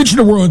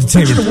Digital World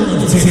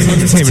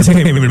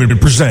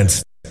Entertainment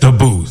presents The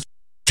Booth.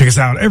 Check us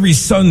out every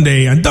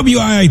Sunday on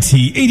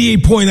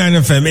WIIT 88.9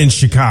 FM in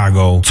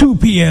Chicago, 2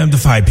 p.m. to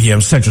 5 p.m.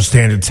 Central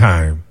Standard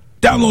Time.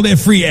 Download that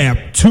free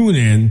app, tune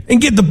in, and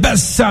get the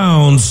best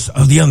sounds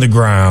of the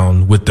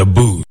underground with The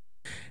Booth.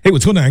 Hey,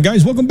 what's going on,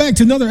 guys? Welcome back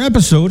to another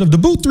episode of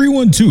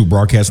DaBooth312,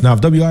 broadcast now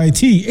of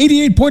WIIT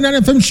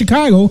 88.9 FM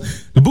Chicago,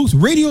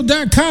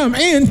 DaBoothRadio.com,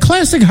 and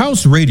Classic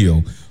House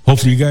Radio.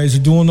 Hopefully you guys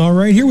are doing all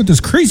right here with this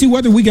crazy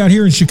weather we got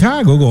here in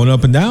Chicago, going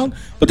up and down.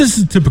 But this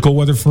is typical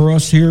weather for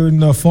us here in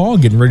the fall,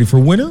 getting ready for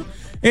winter.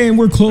 And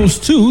we're close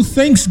to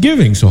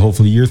Thanksgiving, so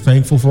hopefully you're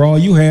thankful for all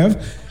you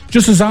have.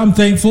 Just as I'm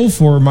thankful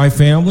for my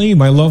family,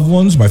 my loved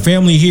ones, my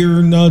family here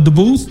in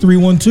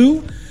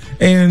DaBooth312,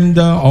 and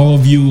all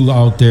of you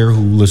out there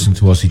who listen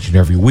to us each and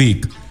every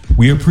week.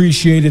 We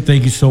appreciate it.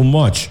 Thank you so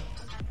much.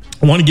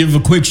 I want to give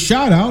a quick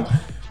shout out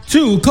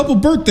to a couple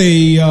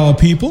birthday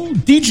people.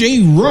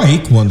 DJ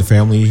Reich, one of the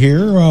family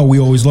here. We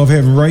always love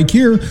having Reich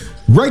here.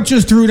 Reich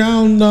just threw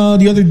down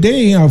the other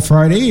day on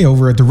Friday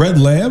over at the Red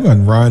Lab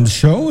on Ron's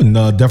show, and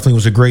definitely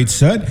was a great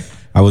set.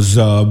 I was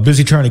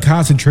busy trying to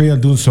concentrate on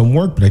doing some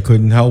work, but I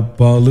couldn't help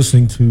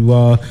listening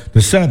to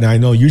the set. And I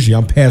know usually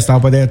I'm passed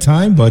out by that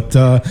time, but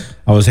I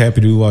was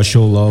happy to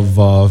show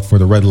love for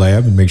the Red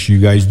Lab, and make sure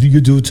you guys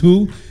do it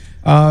too.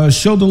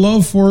 Show the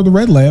love for the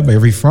Red Lab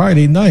every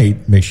Friday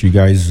night. Make sure you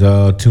guys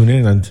tune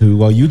in onto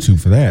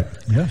YouTube for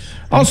that. Yes.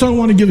 Also, I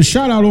want to give a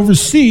shout out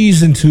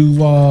overseas into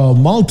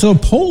Malta,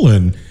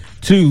 Poland,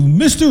 to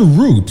Mr.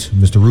 Root.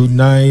 Mr. Root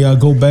and I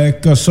go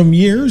back some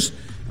years.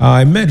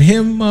 I met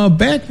him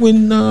back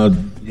when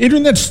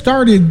internet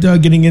started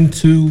getting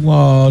into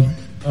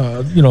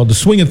the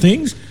swing of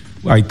things.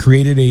 I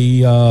created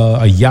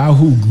a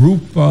Yahoo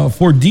group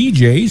for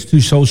DJs to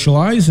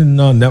socialize and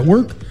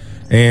network.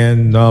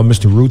 And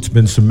Mr. Root's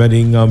been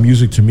submitting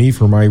music to me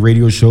for my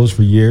radio shows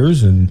for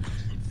years, and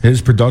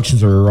his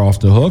productions are off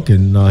the hook,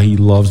 and he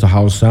loves the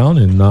house sound.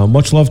 And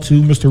much love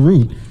to Mr.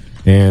 Root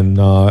and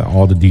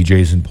all the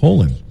DJs in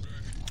Poland.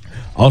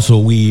 Also,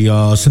 we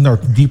send our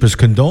deepest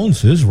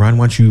condolences. Ron,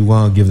 why don't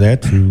you give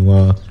that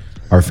to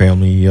our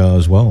family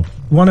as well?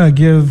 I want to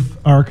give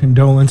our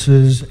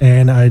condolences,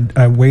 and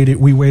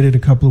we waited a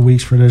couple of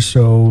weeks for this,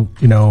 so,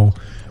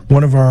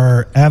 one of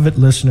our avid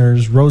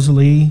listeners,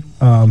 Rosalie,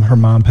 her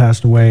mom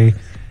passed away,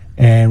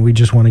 and we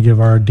just want to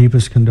give our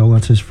deepest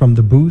condolences from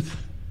the booth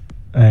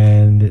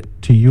and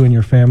to you and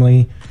your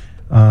family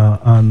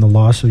on the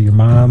loss of your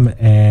mom,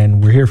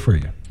 and we're here for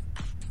you.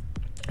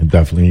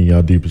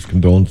 Definitely deepest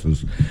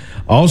condolences.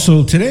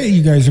 Also, today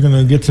you guys are going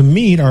to get to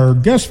meet our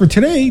guest for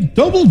today,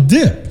 Double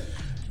Dipp.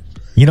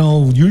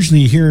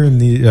 Usually here in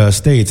the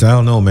States, I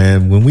don't know,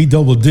 man, when we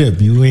double dip,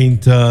 you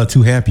ain't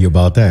too happy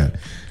about that.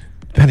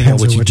 Depending on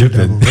what you dip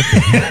in.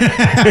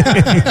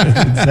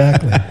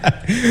 Exactly.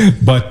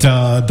 But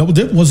Double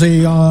Dipp was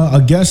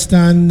a guest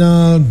on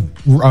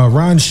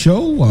Ron's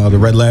show, the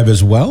Red Lab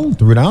as well,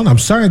 threw it down. I'm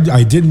sorry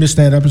I did miss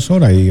that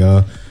episode.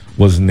 I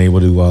wasn't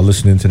able to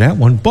listen into that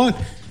one, but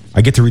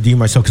I get to redeem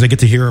myself because I get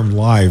to hear him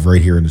live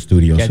right here in the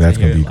studio, so that's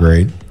going to be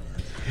great.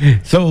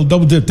 So,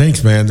 Double Dipp,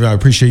 thanks, man. I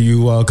appreciate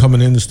you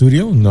coming in the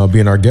studio and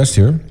being our guest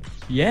here.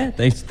 Yeah,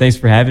 thanks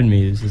for having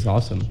me. This is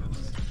awesome.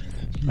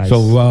 Nice.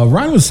 So,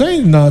 Ron was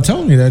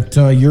telling me that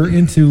you're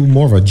into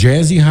more of a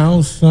jazzy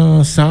house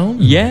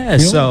sound. Yeah,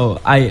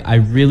 so I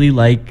really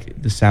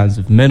like the sounds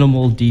of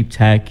minimal, deep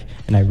tech,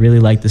 and I really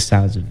like the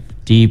sounds of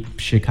deep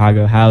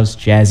Chicago house,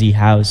 jazzy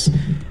house.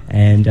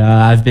 And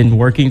I've been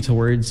working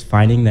towards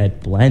finding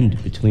that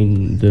blend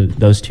between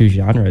those two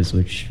genres,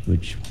 which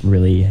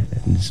really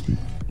is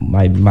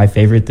my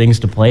favorite things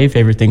to play,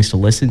 favorite things to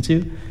listen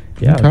to.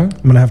 Yeah, okay. I'm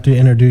going to have to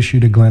introduce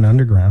you to Glenn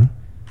Underground.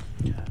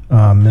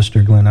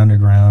 Mr. Glenn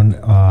Underground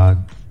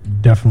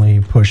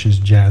definitely pushes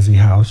jazzy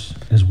house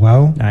as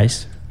well.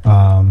 Nice.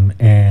 And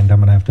I'm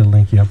going to have to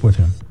link you up with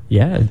him.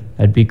 Yeah,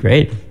 that'd be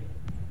great.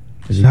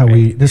 This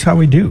is how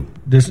we do.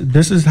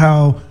 This is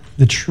how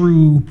the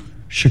true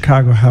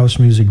Chicago house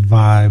music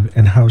vibe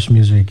and house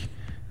music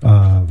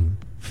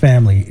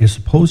family is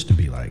supposed to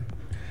be like.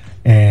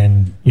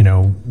 And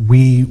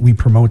we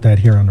promote that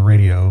here on the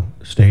radio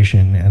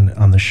station and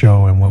on the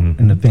show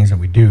and the things that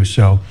we do.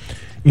 So,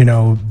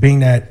 being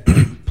that,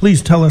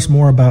 please tell us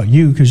more about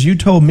you, because you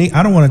told me,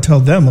 I don't want to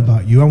tell them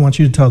about you. I want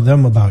you to tell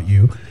them about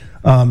you.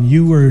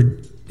 You were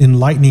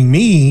enlightening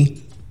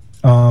me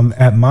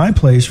at my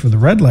place for the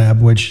Red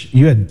Lab, which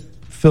you had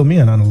filled me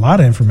in on a lot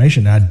of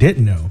information that I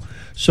didn't know.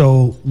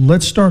 So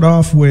let's start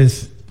off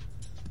with,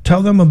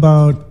 tell them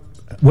about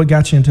what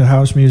got you into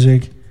house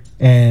music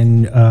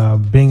and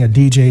being a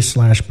DJ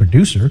 /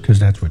 producer, because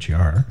that's what you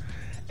are,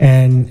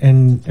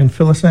 and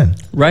fill us in.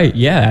 Right,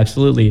 yeah,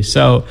 absolutely.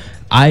 So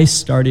I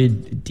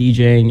started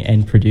DJing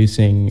and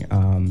producing.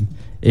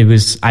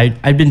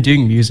 I'd been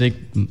doing music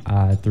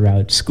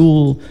throughout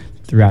school,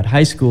 throughout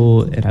high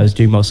school, and I was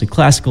doing mostly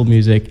classical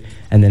music.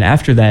 And then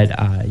after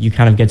that, you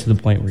kind of get to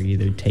the point where you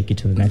either take it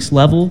to the next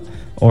level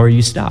or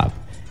you stop.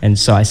 And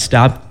so I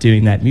stopped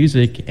doing that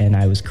music, and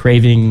I was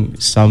craving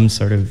some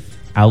sort of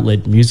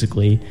outlet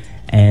musically,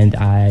 and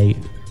I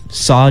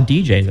saw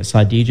DJs. I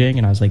saw DJing,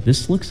 and I was like,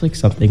 this looks like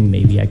something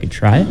maybe I could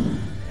try.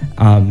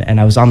 And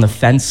I was on the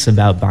fence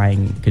about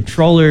buying a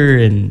controller,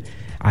 and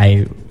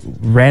I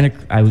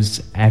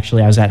was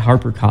at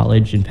Harper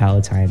College in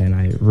Palatine, and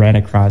I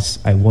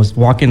was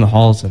walking the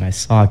halls, and I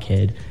saw a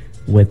kid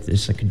with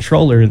a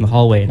controller in the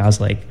hallway, and I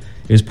was like,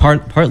 it was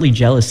partly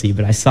jealousy,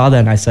 but I saw that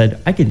and I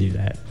said, I can do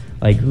that.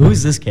 Like,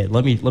 who's this kid?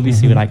 Let me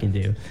see what I can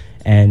do.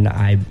 And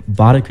I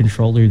bought a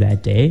controller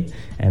that day,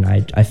 and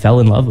I fell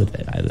in love with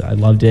it. I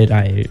loved it.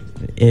 I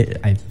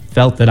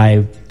felt that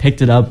I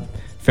picked it up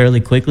fairly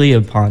quickly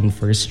upon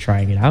first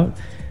trying it out.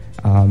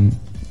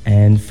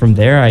 And from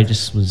there, I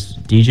just was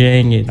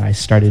DJing, and I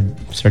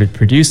started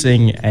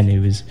producing, and it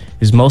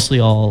was mostly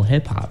all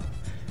hip hop.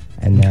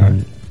 And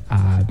then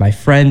my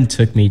friend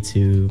took me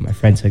to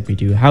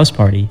a house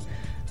party,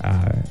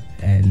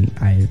 and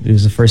it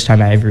was the first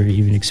time I ever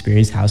even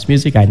experienced house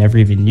music. I never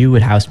even knew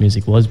what house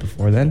music was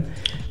before then.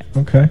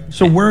 Okay.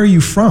 So where are you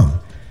from?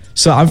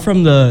 So I'm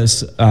from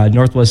the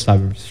northwest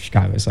suburbs of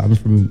Chicago. So I'm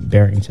from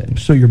Barrington.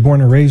 So you're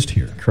born and raised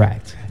here?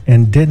 Correct.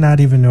 And did not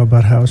even know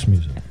about house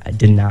music? I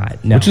did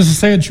not, no. Which is the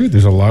sad truth.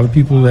 There's a lot of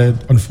people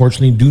that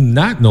unfortunately do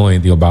not know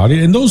anything about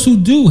it, and those who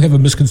do have a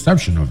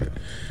misconception of it.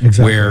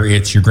 Exactly. Where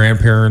it's your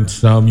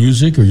grandparents'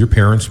 music or your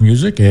parents'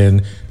 music,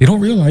 and they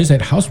don't realize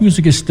that house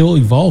music is still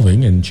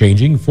evolving and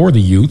changing for the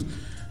youth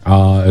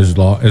as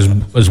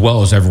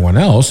well as everyone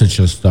else. It's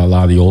just a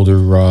lot of the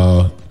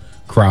older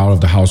crowd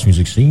of the house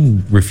music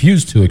scene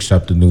refuse to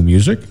accept the new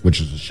music,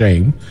 which is a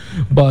shame.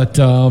 But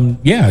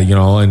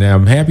and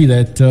I'm happy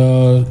that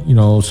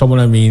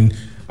someone.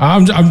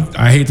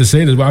 I hate to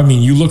say this, but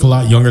you look a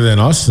lot younger than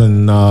us,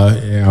 and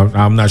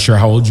I'm not sure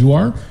how old you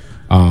are.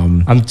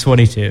 I'm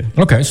 22.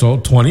 Okay, so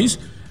 20s.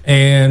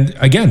 And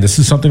again, this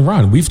is something,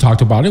 Ron, we've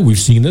talked about it. We've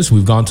seen this.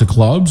 We've gone to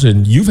clubs,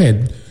 and you've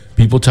had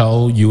people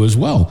tell you as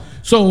well.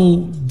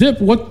 So, Dip,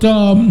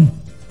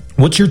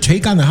 what's your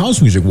take on the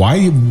house music?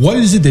 What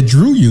is it that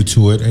drew you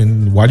to it,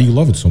 and why do you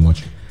love it so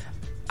much?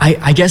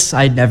 I guess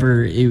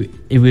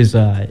it was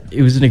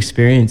an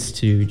experience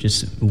to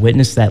just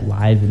witness that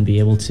live and be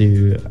able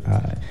to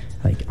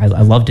I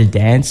love to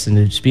dance, and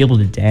to just be able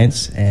to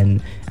dance,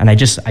 and I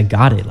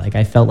got it. Like,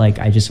 I felt like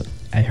I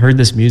heard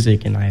this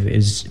music, and I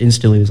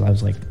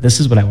was like, this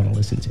is what I want to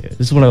listen to.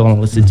 This is what I want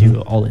to listen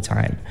to all the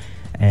time.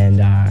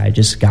 And I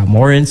just got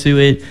more into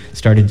it,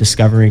 started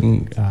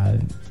discovering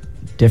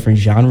different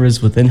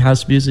genres within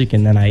house music,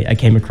 and then I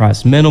came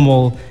across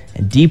minimal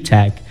and deep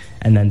tech.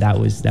 And then that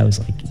was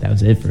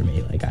it for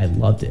me. Like, I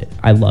loved it.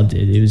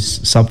 It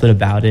was something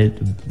about it,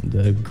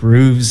 the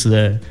grooves,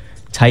 the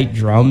tight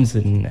drums,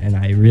 and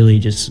I really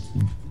just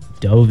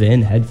dove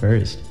in head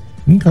first.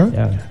 Okay.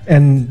 Yeah.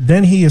 And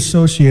then he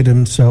associated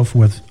himself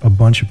with a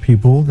bunch of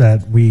people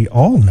that we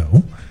all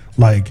know,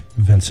 like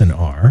Vincent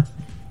R.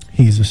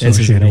 He's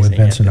associated with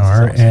Vincent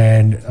R. Awesome.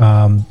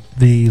 And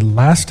the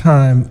last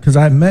time, because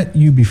I met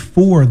you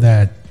before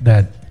that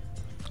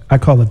I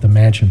call it the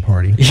mansion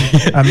party.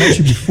 I met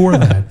you before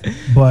that,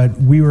 but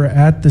we were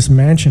at this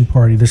mansion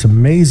party, this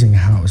amazing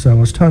house. I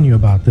was telling you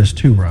about this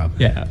too, Rob.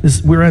 Yeah.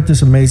 We were at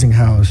this amazing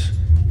house,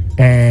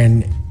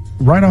 and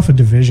right off of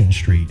Division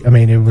Street.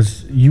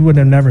 You would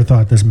have never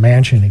thought this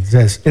mansion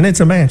exists, and it's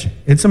a mansion.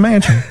 It's a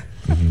mansion.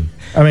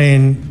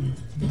 Mm-hmm.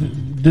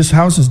 This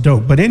house is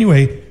dope. But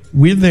anyway,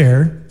 we're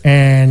there,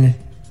 and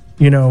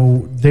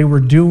they were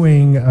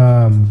doing.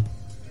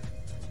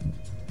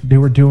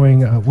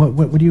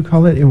 What do you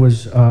call it? It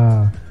was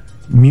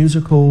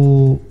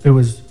musical. It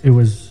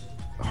was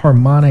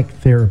harmonic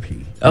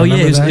therapy. Oh yeah,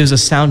 it was a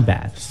sound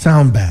bath.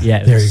 Sound bath.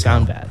 Yeah, it was a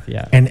sound bath.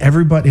 Yeah. And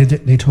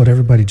they told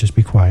everybody just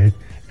be quiet,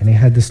 and they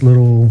had this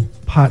little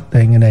pot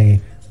thing, and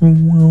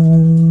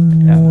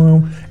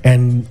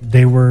and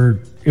they were.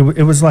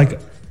 It was like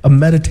a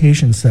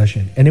meditation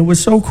session, and it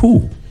was so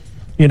cool.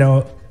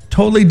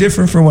 Totally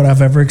different from what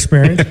I've ever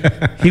experienced.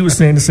 He was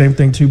saying the same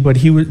thing too, but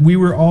we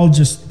were all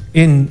just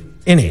in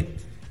it,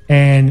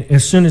 and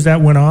as soon as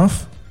that went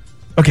off,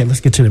 okay,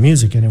 let's get to the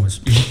music, and it was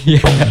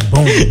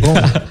boom, boom.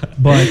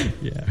 But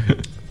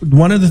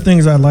one of the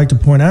things I'd like to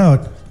point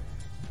out,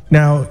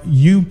 now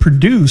you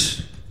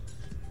produce,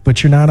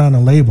 but you're not on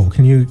a label.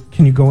 Can you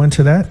go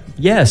into that?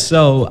 Yeah,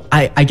 so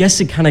I guess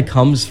it kind of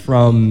comes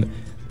from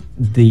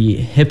the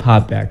hip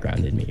hop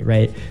background in me,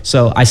 right?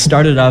 So I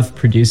started off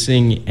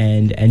producing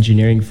and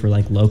engineering for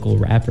like local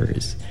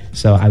rappers.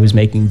 So I was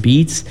making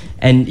beats,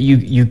 and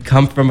you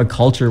come from a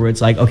culture where it's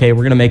like, okay,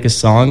 we're gonna make a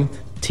song,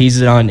 tease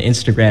it on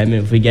Instagram, and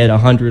if we get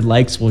 100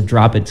 likes, we'll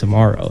drop it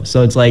tomorrow.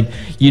 So it's like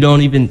you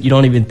don't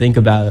even think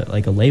about it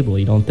like a label.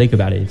 You don't think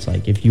about it. It's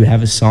like if you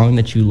have a song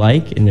that you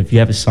like, and if you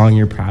have a song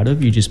you're proud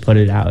of, you just put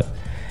it out.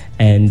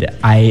 And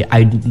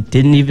I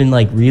didn't even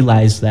like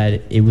realize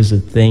that it was a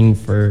thing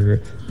for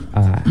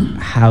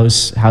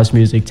house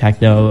music,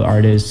 techno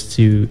artists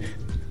to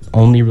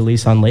only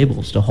release on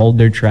labels, to hold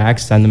their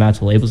tracks, send them out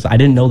to labels. I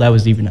didn't know that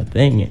was even a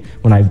thing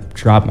when I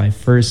dropped my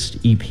first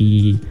EP.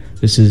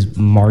 This is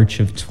March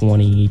of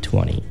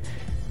 2020.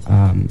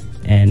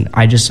 And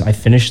I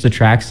finished the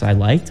tracks I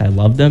liked, I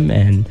loved them,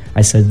 and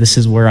I said, this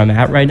is where I'm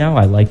at right now,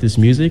 I like this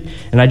music,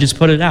 and I just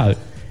put it out.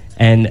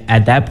 And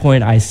at that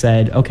point, I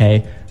said,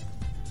 okay,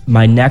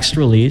 my next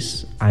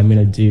release, I'm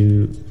going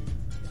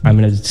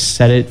to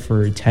set it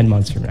for 10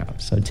 months from now.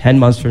 So 10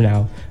 months from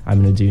now,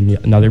 I'm going to do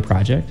another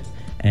project.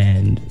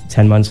 And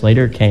 10 months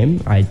later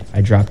came, I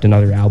dropped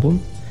another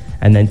album.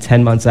 And then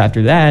 10 months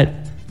after that,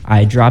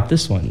 I dropped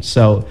this one.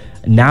 So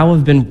now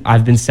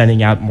I've been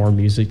sending out more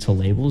music to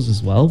labels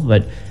as well.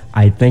 But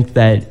I think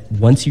that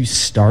once you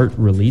start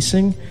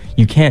releasing,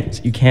 you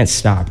can't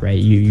stop, right?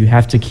 You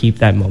have to keep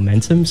that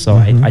momentum. So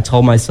I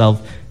told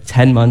myself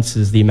 10 months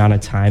is the amount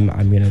of time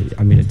I'm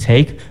gonna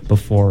take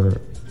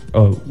before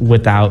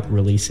without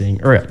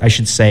releasing, or I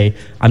should say,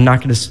 I'm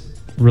not gonna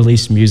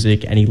release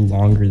music any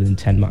longer than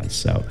 10 months.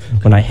 So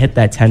when I hit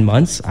that 10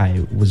 months,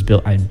 I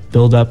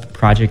build up the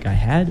project I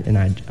had, and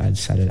I'd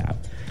set it out.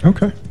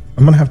 Okay,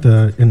 I'm gonna have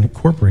to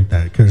incorporate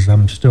that because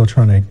I'm still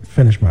trying to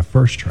finish my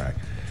first track,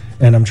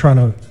 and I'm trying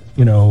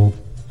to,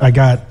 I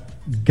got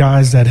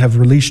guys that have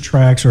released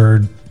tracks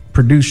or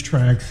produced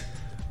tracks.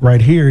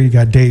 Right here, you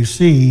got Dave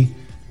C,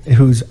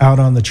 who's out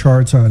on the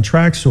charts on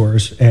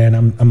TrackSource, and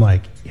I'm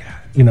like,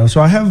 yeah,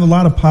 so I have a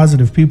lot of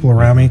positive people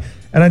around me,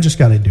 and I just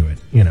got to do it,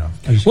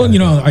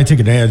 I take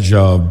an edge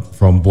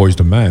from Boys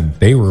to Men.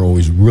 They were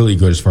always really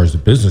good as far as the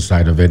business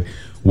side of it,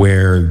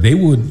 where they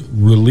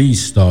would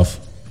release stuff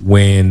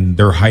when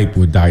their hype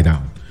would die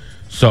down.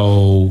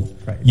 So,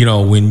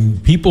 when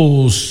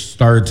people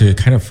started to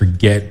kind of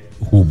forget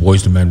who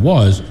Boys to Men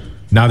was,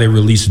 now they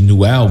release a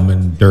new album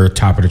and they're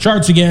top of the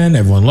charts again.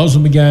 Everyone loves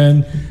them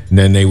again. And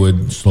then they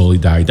would slowly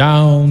die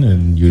down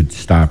and you'd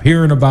stop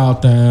hearing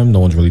about them. No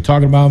one's really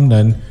talking about them.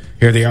 Then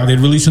here they are. They'd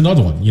release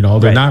another one.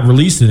 They're not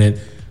releasing it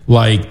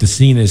like the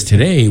scene is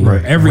today,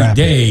 where every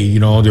day, they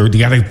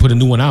got to put a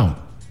new one out,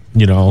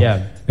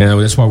 Yeah.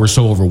 And that's why we're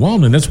so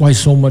overwhelmed. And that's why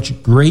so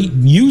much great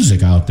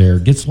music out there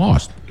gets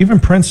lost. Even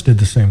Prince did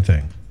the same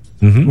thing.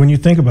 When you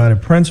think about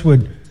it, Prince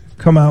would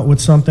come out with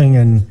something,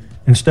 and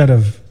instead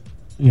of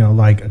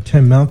like a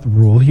 10-month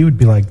rule, he would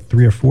be like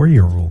 3 or 4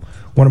 year rule.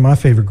 One of my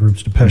favorite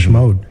groups, Depeche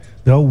Mode,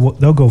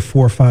 they'll go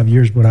 4 or 5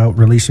 years without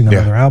releasing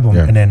another album,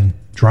 and then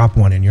drop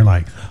one, and you're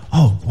like,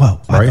 oh,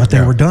 well, I thought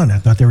they were done. I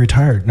thought they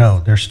retired.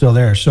 No, they're still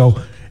there.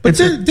 So, but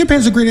Dipp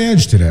has a great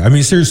edge to that. I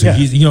mean, seriously,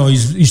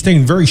 he's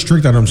staying very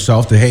strict on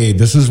himself. That hey,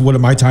 this is what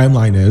my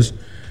timeline is,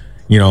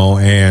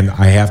 and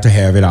I have to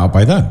have it out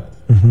by then.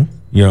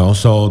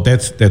 So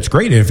that's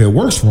great. And if it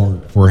works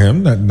for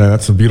him,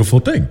 that's a beautiful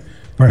thing.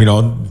 Right.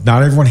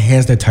 Not everyone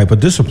has that type of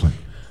discipline.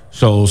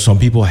 So some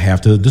people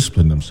have to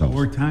discipline themselves.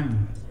 Or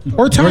time.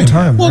 Well,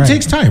 it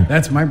takes time.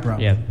 That's my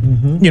problem. Yeah.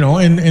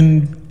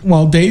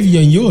 And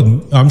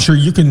Dave, I'm sure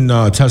you can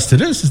attest to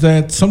this, is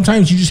that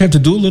sometimes you just have to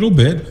do a little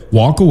bit,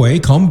 walk away,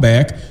 come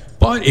back.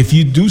 But if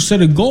you do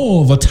set a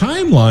goal of a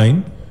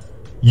timeline,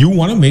 you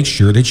want to make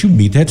sure that you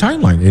meet that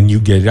timeline and you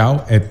get it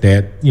out at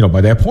that, by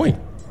that point.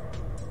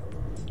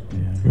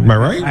 Yeah. Am I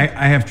right?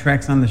 I have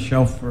tracks on the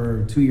shelf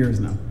for 2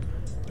 years now.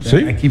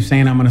 See? I keep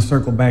saying I'm going to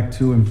circle back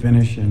to and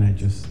finish, and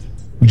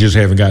we just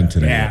haven't gotten to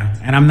that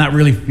yet. And I'm not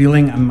really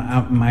feeling,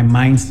 my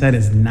mindset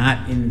is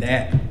not in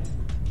that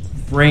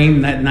frame,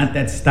 not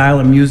that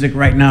style of music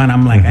right now, and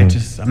I'm like,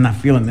 I'm not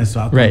feeling this, so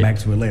I'll come back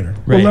to it later.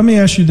 Well, let me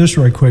ask you this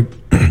right quick.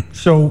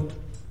 So,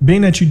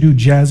 being that you do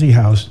jazzy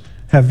house,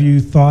 have you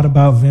thought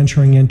about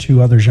venturing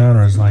into other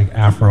genres like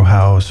Afro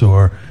house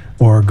or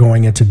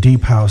going into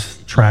deep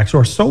house tracks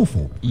or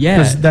soulful? Yeah.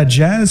 Because that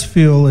jazz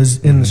feel is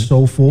in the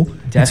soulful.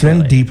 Definitely. It's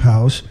in deep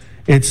house.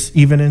 It's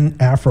even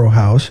in Afro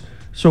house.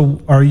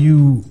 So are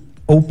you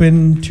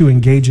open to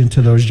engage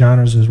into those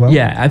genres as well?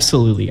 Yeah,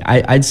 absolutely.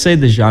 I'd say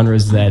the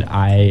genres that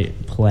I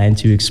plan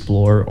to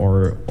explore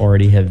or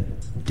already have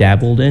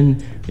dabbled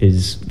in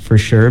is for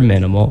sure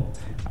minimal,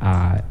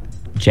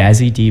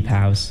 jazzy deep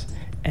house,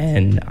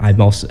 and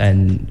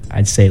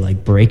I'd say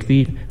like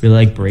breakbeat.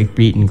 Really like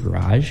breakbeat and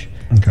garage.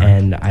 Okay.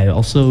 And I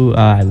also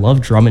I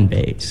love drum and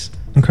bass.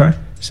 Okay.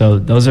 So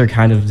those are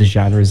kind of the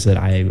genres that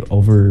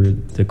over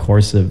the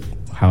course of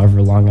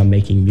however long I'm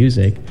making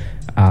music,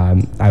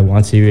 I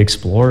want to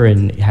explore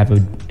and have a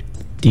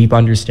deep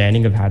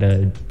understanding of how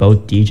to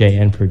both DJ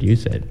and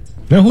produce it.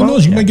 Now, who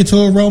knows? You might get to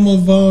a realm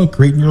of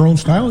creating your own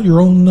style, your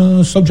own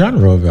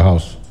subgenre of the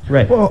house.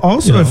 Right. Well,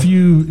 also, if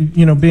you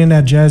being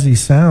that jazzy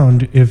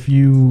sound, if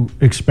you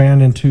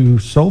expand into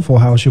soulful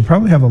house, you'll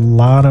probably have a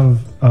lot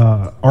of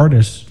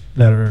artists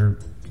that are,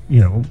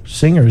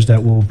 singers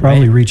that will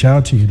probably reach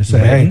out to you to say,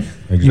 hey,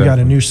 exactly. You got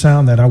a new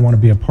sound that I want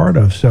to be a part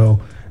of.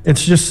 So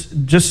it's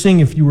just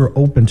seeing if you were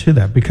open to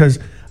that, because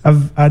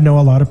I know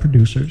a lot of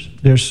producers.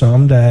 There's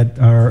some that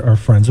are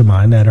friends of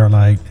mine that are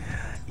like,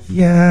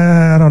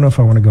 yeah, I don't know if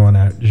I want to go in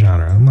that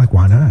genre. I'm like,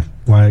 why not?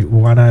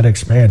 Why not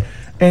expand?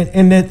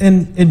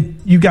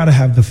 And you got to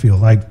have the feel,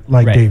 like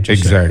right. Dave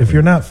just said. If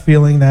you're not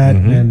feeling that,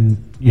 then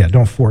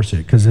don't force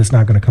it, because it's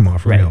not going to come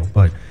off real.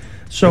 But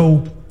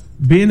so,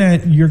 being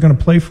that you're going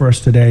to play for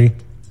us today,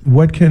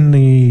 what can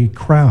the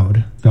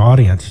crowd, the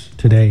audience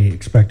today,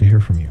 expect to hear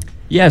from you?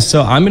 Yeah,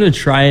 so I'm going to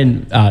try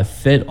and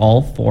fit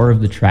all 4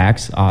 of the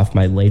tracks off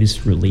my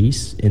latest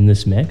release in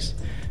this mix.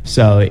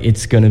 So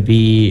it's going to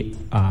be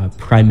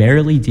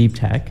primarily deep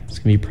tech. It's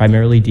going to be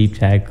primarily deep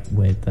tech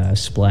with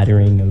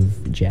splattering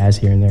of jazz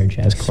here and there,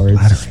 jazz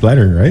chords.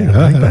 Splattering, right? Yeah,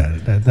 I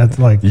like that. That's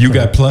like you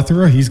got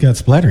plethora. He's got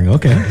splattering.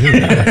 Okay,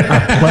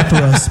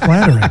 plethora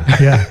splattering.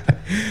 Yeah.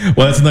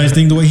 Well, that's a nice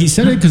thing the way he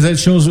said it, because that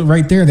shows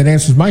right there. That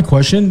answers my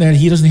question that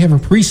he doesn't have a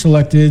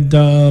pre-selected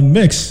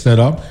mix set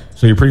up.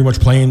 So you're pretty much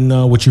playing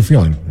what you're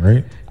feeling,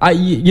 right?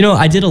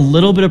 I did a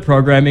little bit of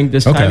programming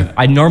this time.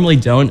 I normally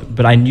don't,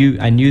 but I knew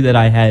that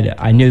I had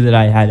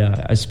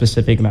a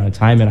specific amount of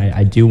time, and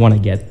I do want to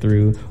get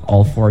through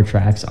all 4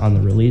 tracks on the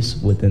release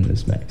within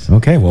this mix.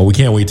 Okay, well, we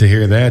can't wait to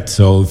hear that.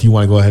 So if you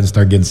want to go ahead and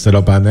start getting set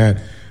up on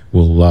that,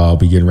 we'll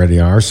be getting ready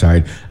on our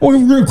side. Well,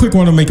 real quick,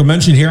 want to make a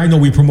mention here. I know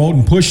we promote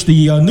and push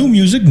the new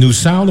music, new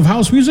sound of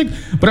house music,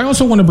 but I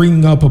also want to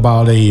bring up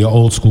about a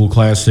old school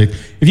classic.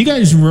 If you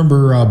guys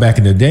remember back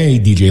in the day,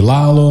 DJ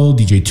Lalo,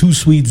 DJ Too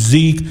Sweet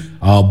Zeke,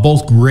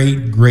 both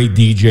great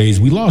DJs.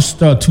 We lost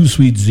Too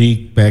Sweet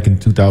Zeke back in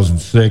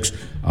 2006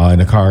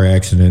 in a car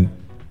accident.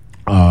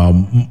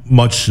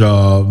 Much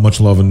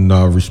love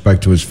and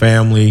respect to his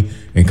family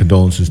and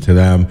condolences to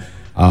them.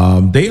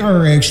 They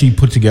are actually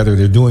put together.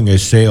 They're doing a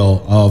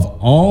sale of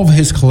all of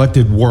his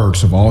collected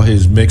works, of all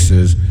his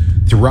mixes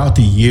throughout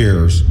the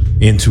years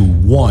into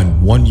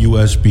one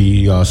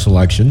USB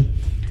selection.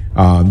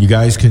 You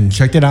guys can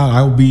check that out.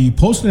 I will be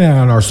posting that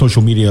on our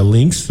social media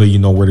links so you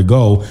know where to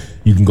go.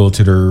 You can go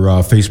to their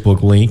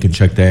Facebook link and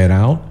check that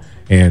out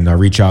and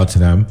reach out to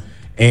them.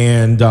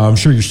 And I'm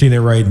sure you're seeing it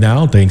right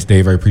now. Thanks,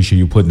 Dave. I appreciate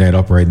you putting that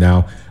up right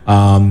now.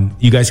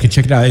 You guys can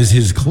check it out. It's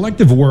his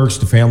collective works.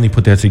 The family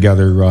put that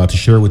together to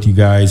share with you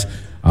guys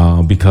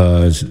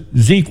because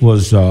Zeke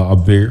was a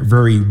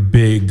very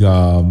big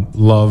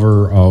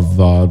lover of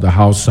the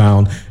house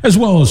sound as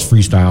well as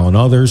freestyle and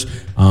others.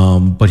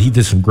 But he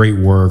did some great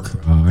work.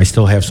 I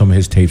still have some of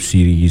his tape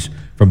CDs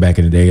from back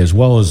in the day as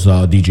well as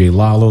DJ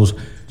Lalo's.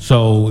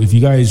 So if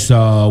you guys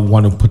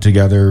want to put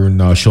together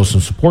and show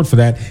some support for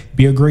that,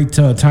 be a great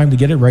time to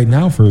get it right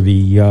now for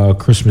the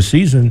Christmas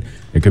season.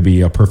 It could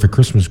be a perfect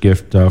Christmas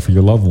gift for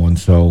your loved one.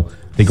 So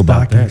think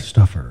about that.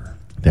 Stuffer.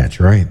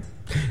 That's right.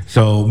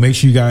 So make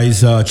sure you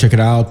guys check it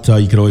out.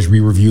 You can always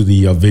re-review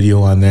the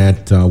video on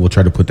that. We'll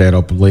try to put that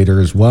up later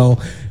as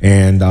well.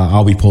 And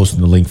I'll be posting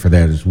the link for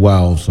that as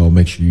well. So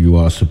make sure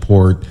you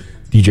support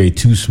DJ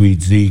Too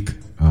Sweet Zeke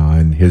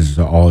and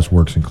all his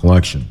works and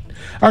collection.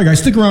 All right, guys,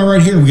 stick around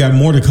right here. We got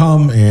more to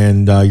come,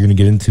 and you're going to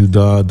get into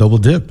the Double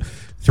Dip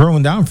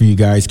throwing down for you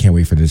guys. Can't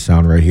wait for this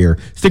sound right here.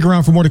 Stick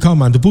around for more to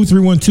come on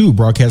DaBooth312,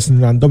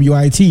 broadcasting on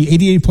WIT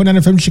 88.9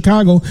 FM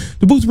Chicago,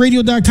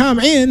 DaBoothRadio.com,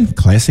 and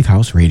Classic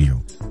House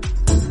Radio.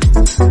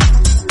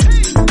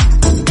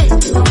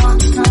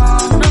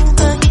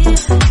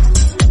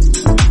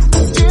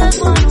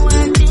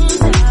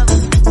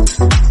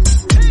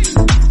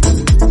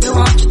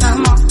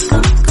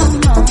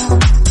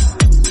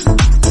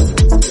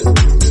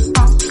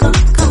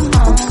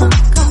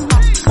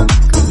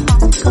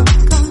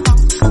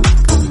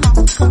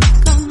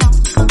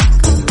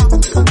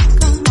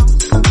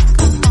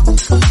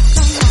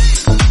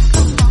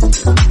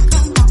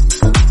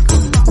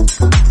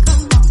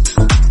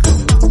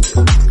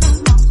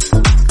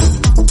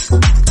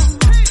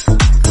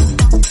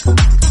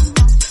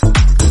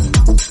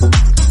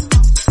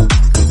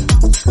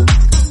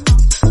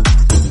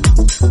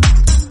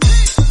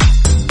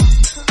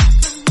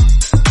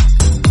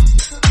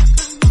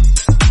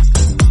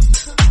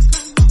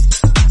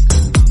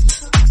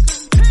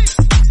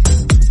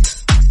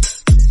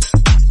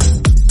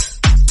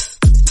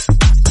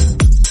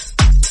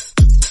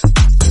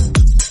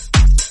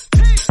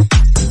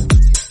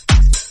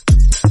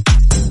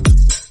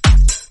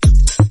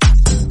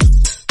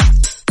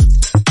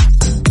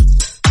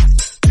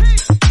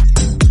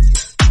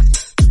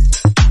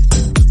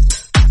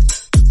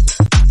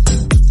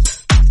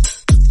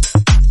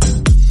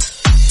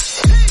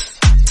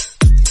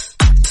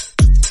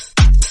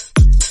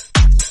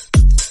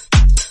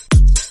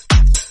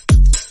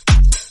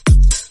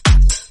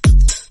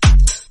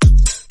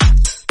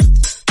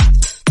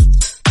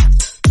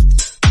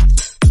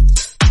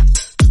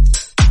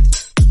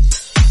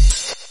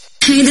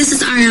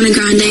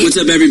 What's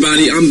up,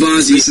 everybody? I'm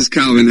Bozzy. This is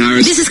Calvin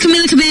Harris. This is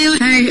Camila Cabello.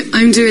 Hey,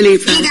 I'm Dua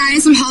Lipa. Hey,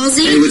 guys, I'm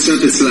Halsey. Hey, what's up?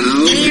 It's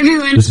Lau. Hey,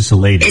 everyone. This is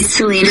Salada. It's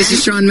Selena. This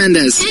is Shawn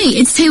Mendes. Hey,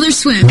 it's Taylor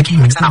Swift.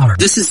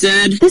 This is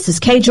Zed. This is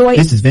K-Joy.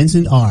 This is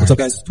Vincent R. What's up,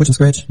 guys? Twitch and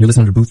Scratch. You're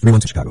listening to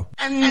DaBooth312 Chicago.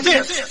 And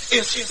this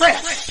is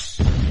Fresh.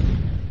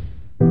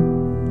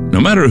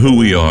 No matter who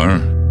we are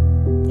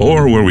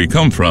or where we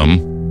come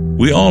from,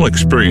 we all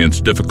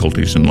experience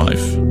difficulties in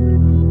life.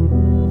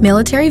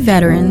 Military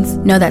veterans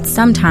know that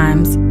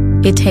sometimes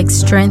it takes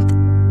strength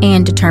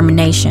and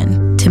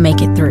determination to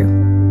make it through.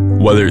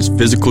 Whether it's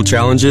physical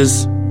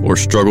challenges or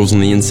struggles on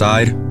the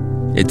inside,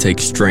 it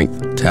takes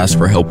strength to ask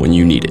for help when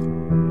you need it.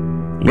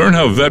 Learn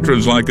how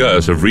veterans like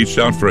us have reached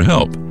out for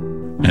help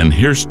and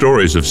hear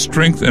stories of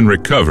strength and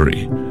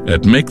recovery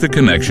at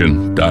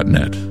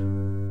MakeTheConnection.net.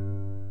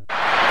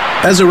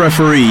 As a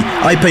referee,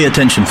 I pay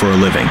attention for a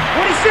living.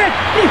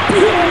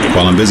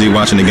 While I'm busy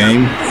watching the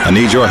game, I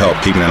need your help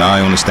keeping an eye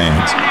on the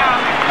stands.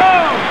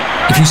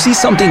 If you see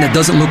something that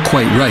doesn't look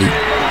quite right,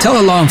 tell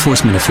a law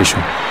enforcement official.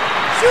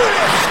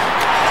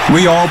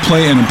 We all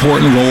play an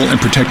important role in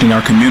protecting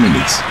our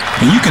communities,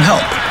 and you can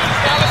help.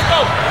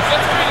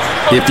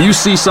 If you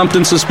see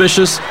something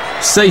suspicious,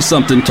 say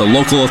something to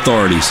local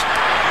authorities.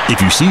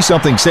 If you see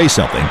something, say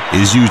something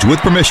is used with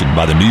permission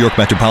by the New York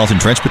Metropolitan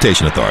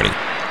Transportation Authority.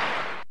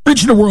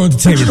 Regional World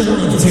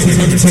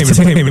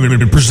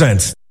Entertainment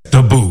presents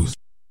The Booth.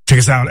 Check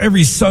us out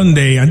every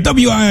Sunday on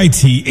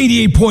WIIT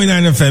 88.9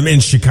 FM in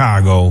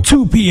Chicago,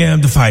 2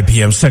 p.m. to 5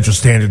 p.m. Central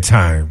Standard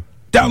Time.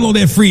 Download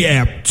that free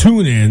app,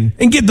 tune in,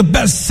 and get the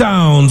best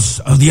sounds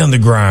of the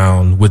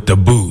underground with The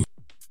Booth.